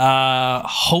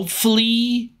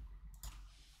 Hopefully,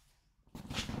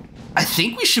 I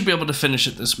think we should be able to finish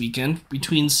it this weekend,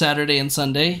 between Saturday and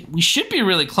Sunday. We should be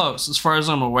really close, as far as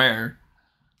I'm aware.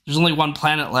 There's only one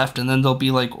planet left, and then there'll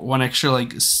be like one extra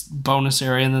like bonus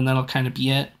area, and then that'll kind of be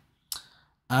it.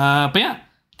 But yeah,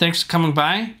 thanks for coming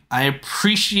by. I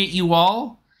appreciate you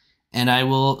all. And I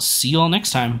will see you all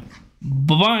next time.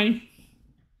 Bye-bye.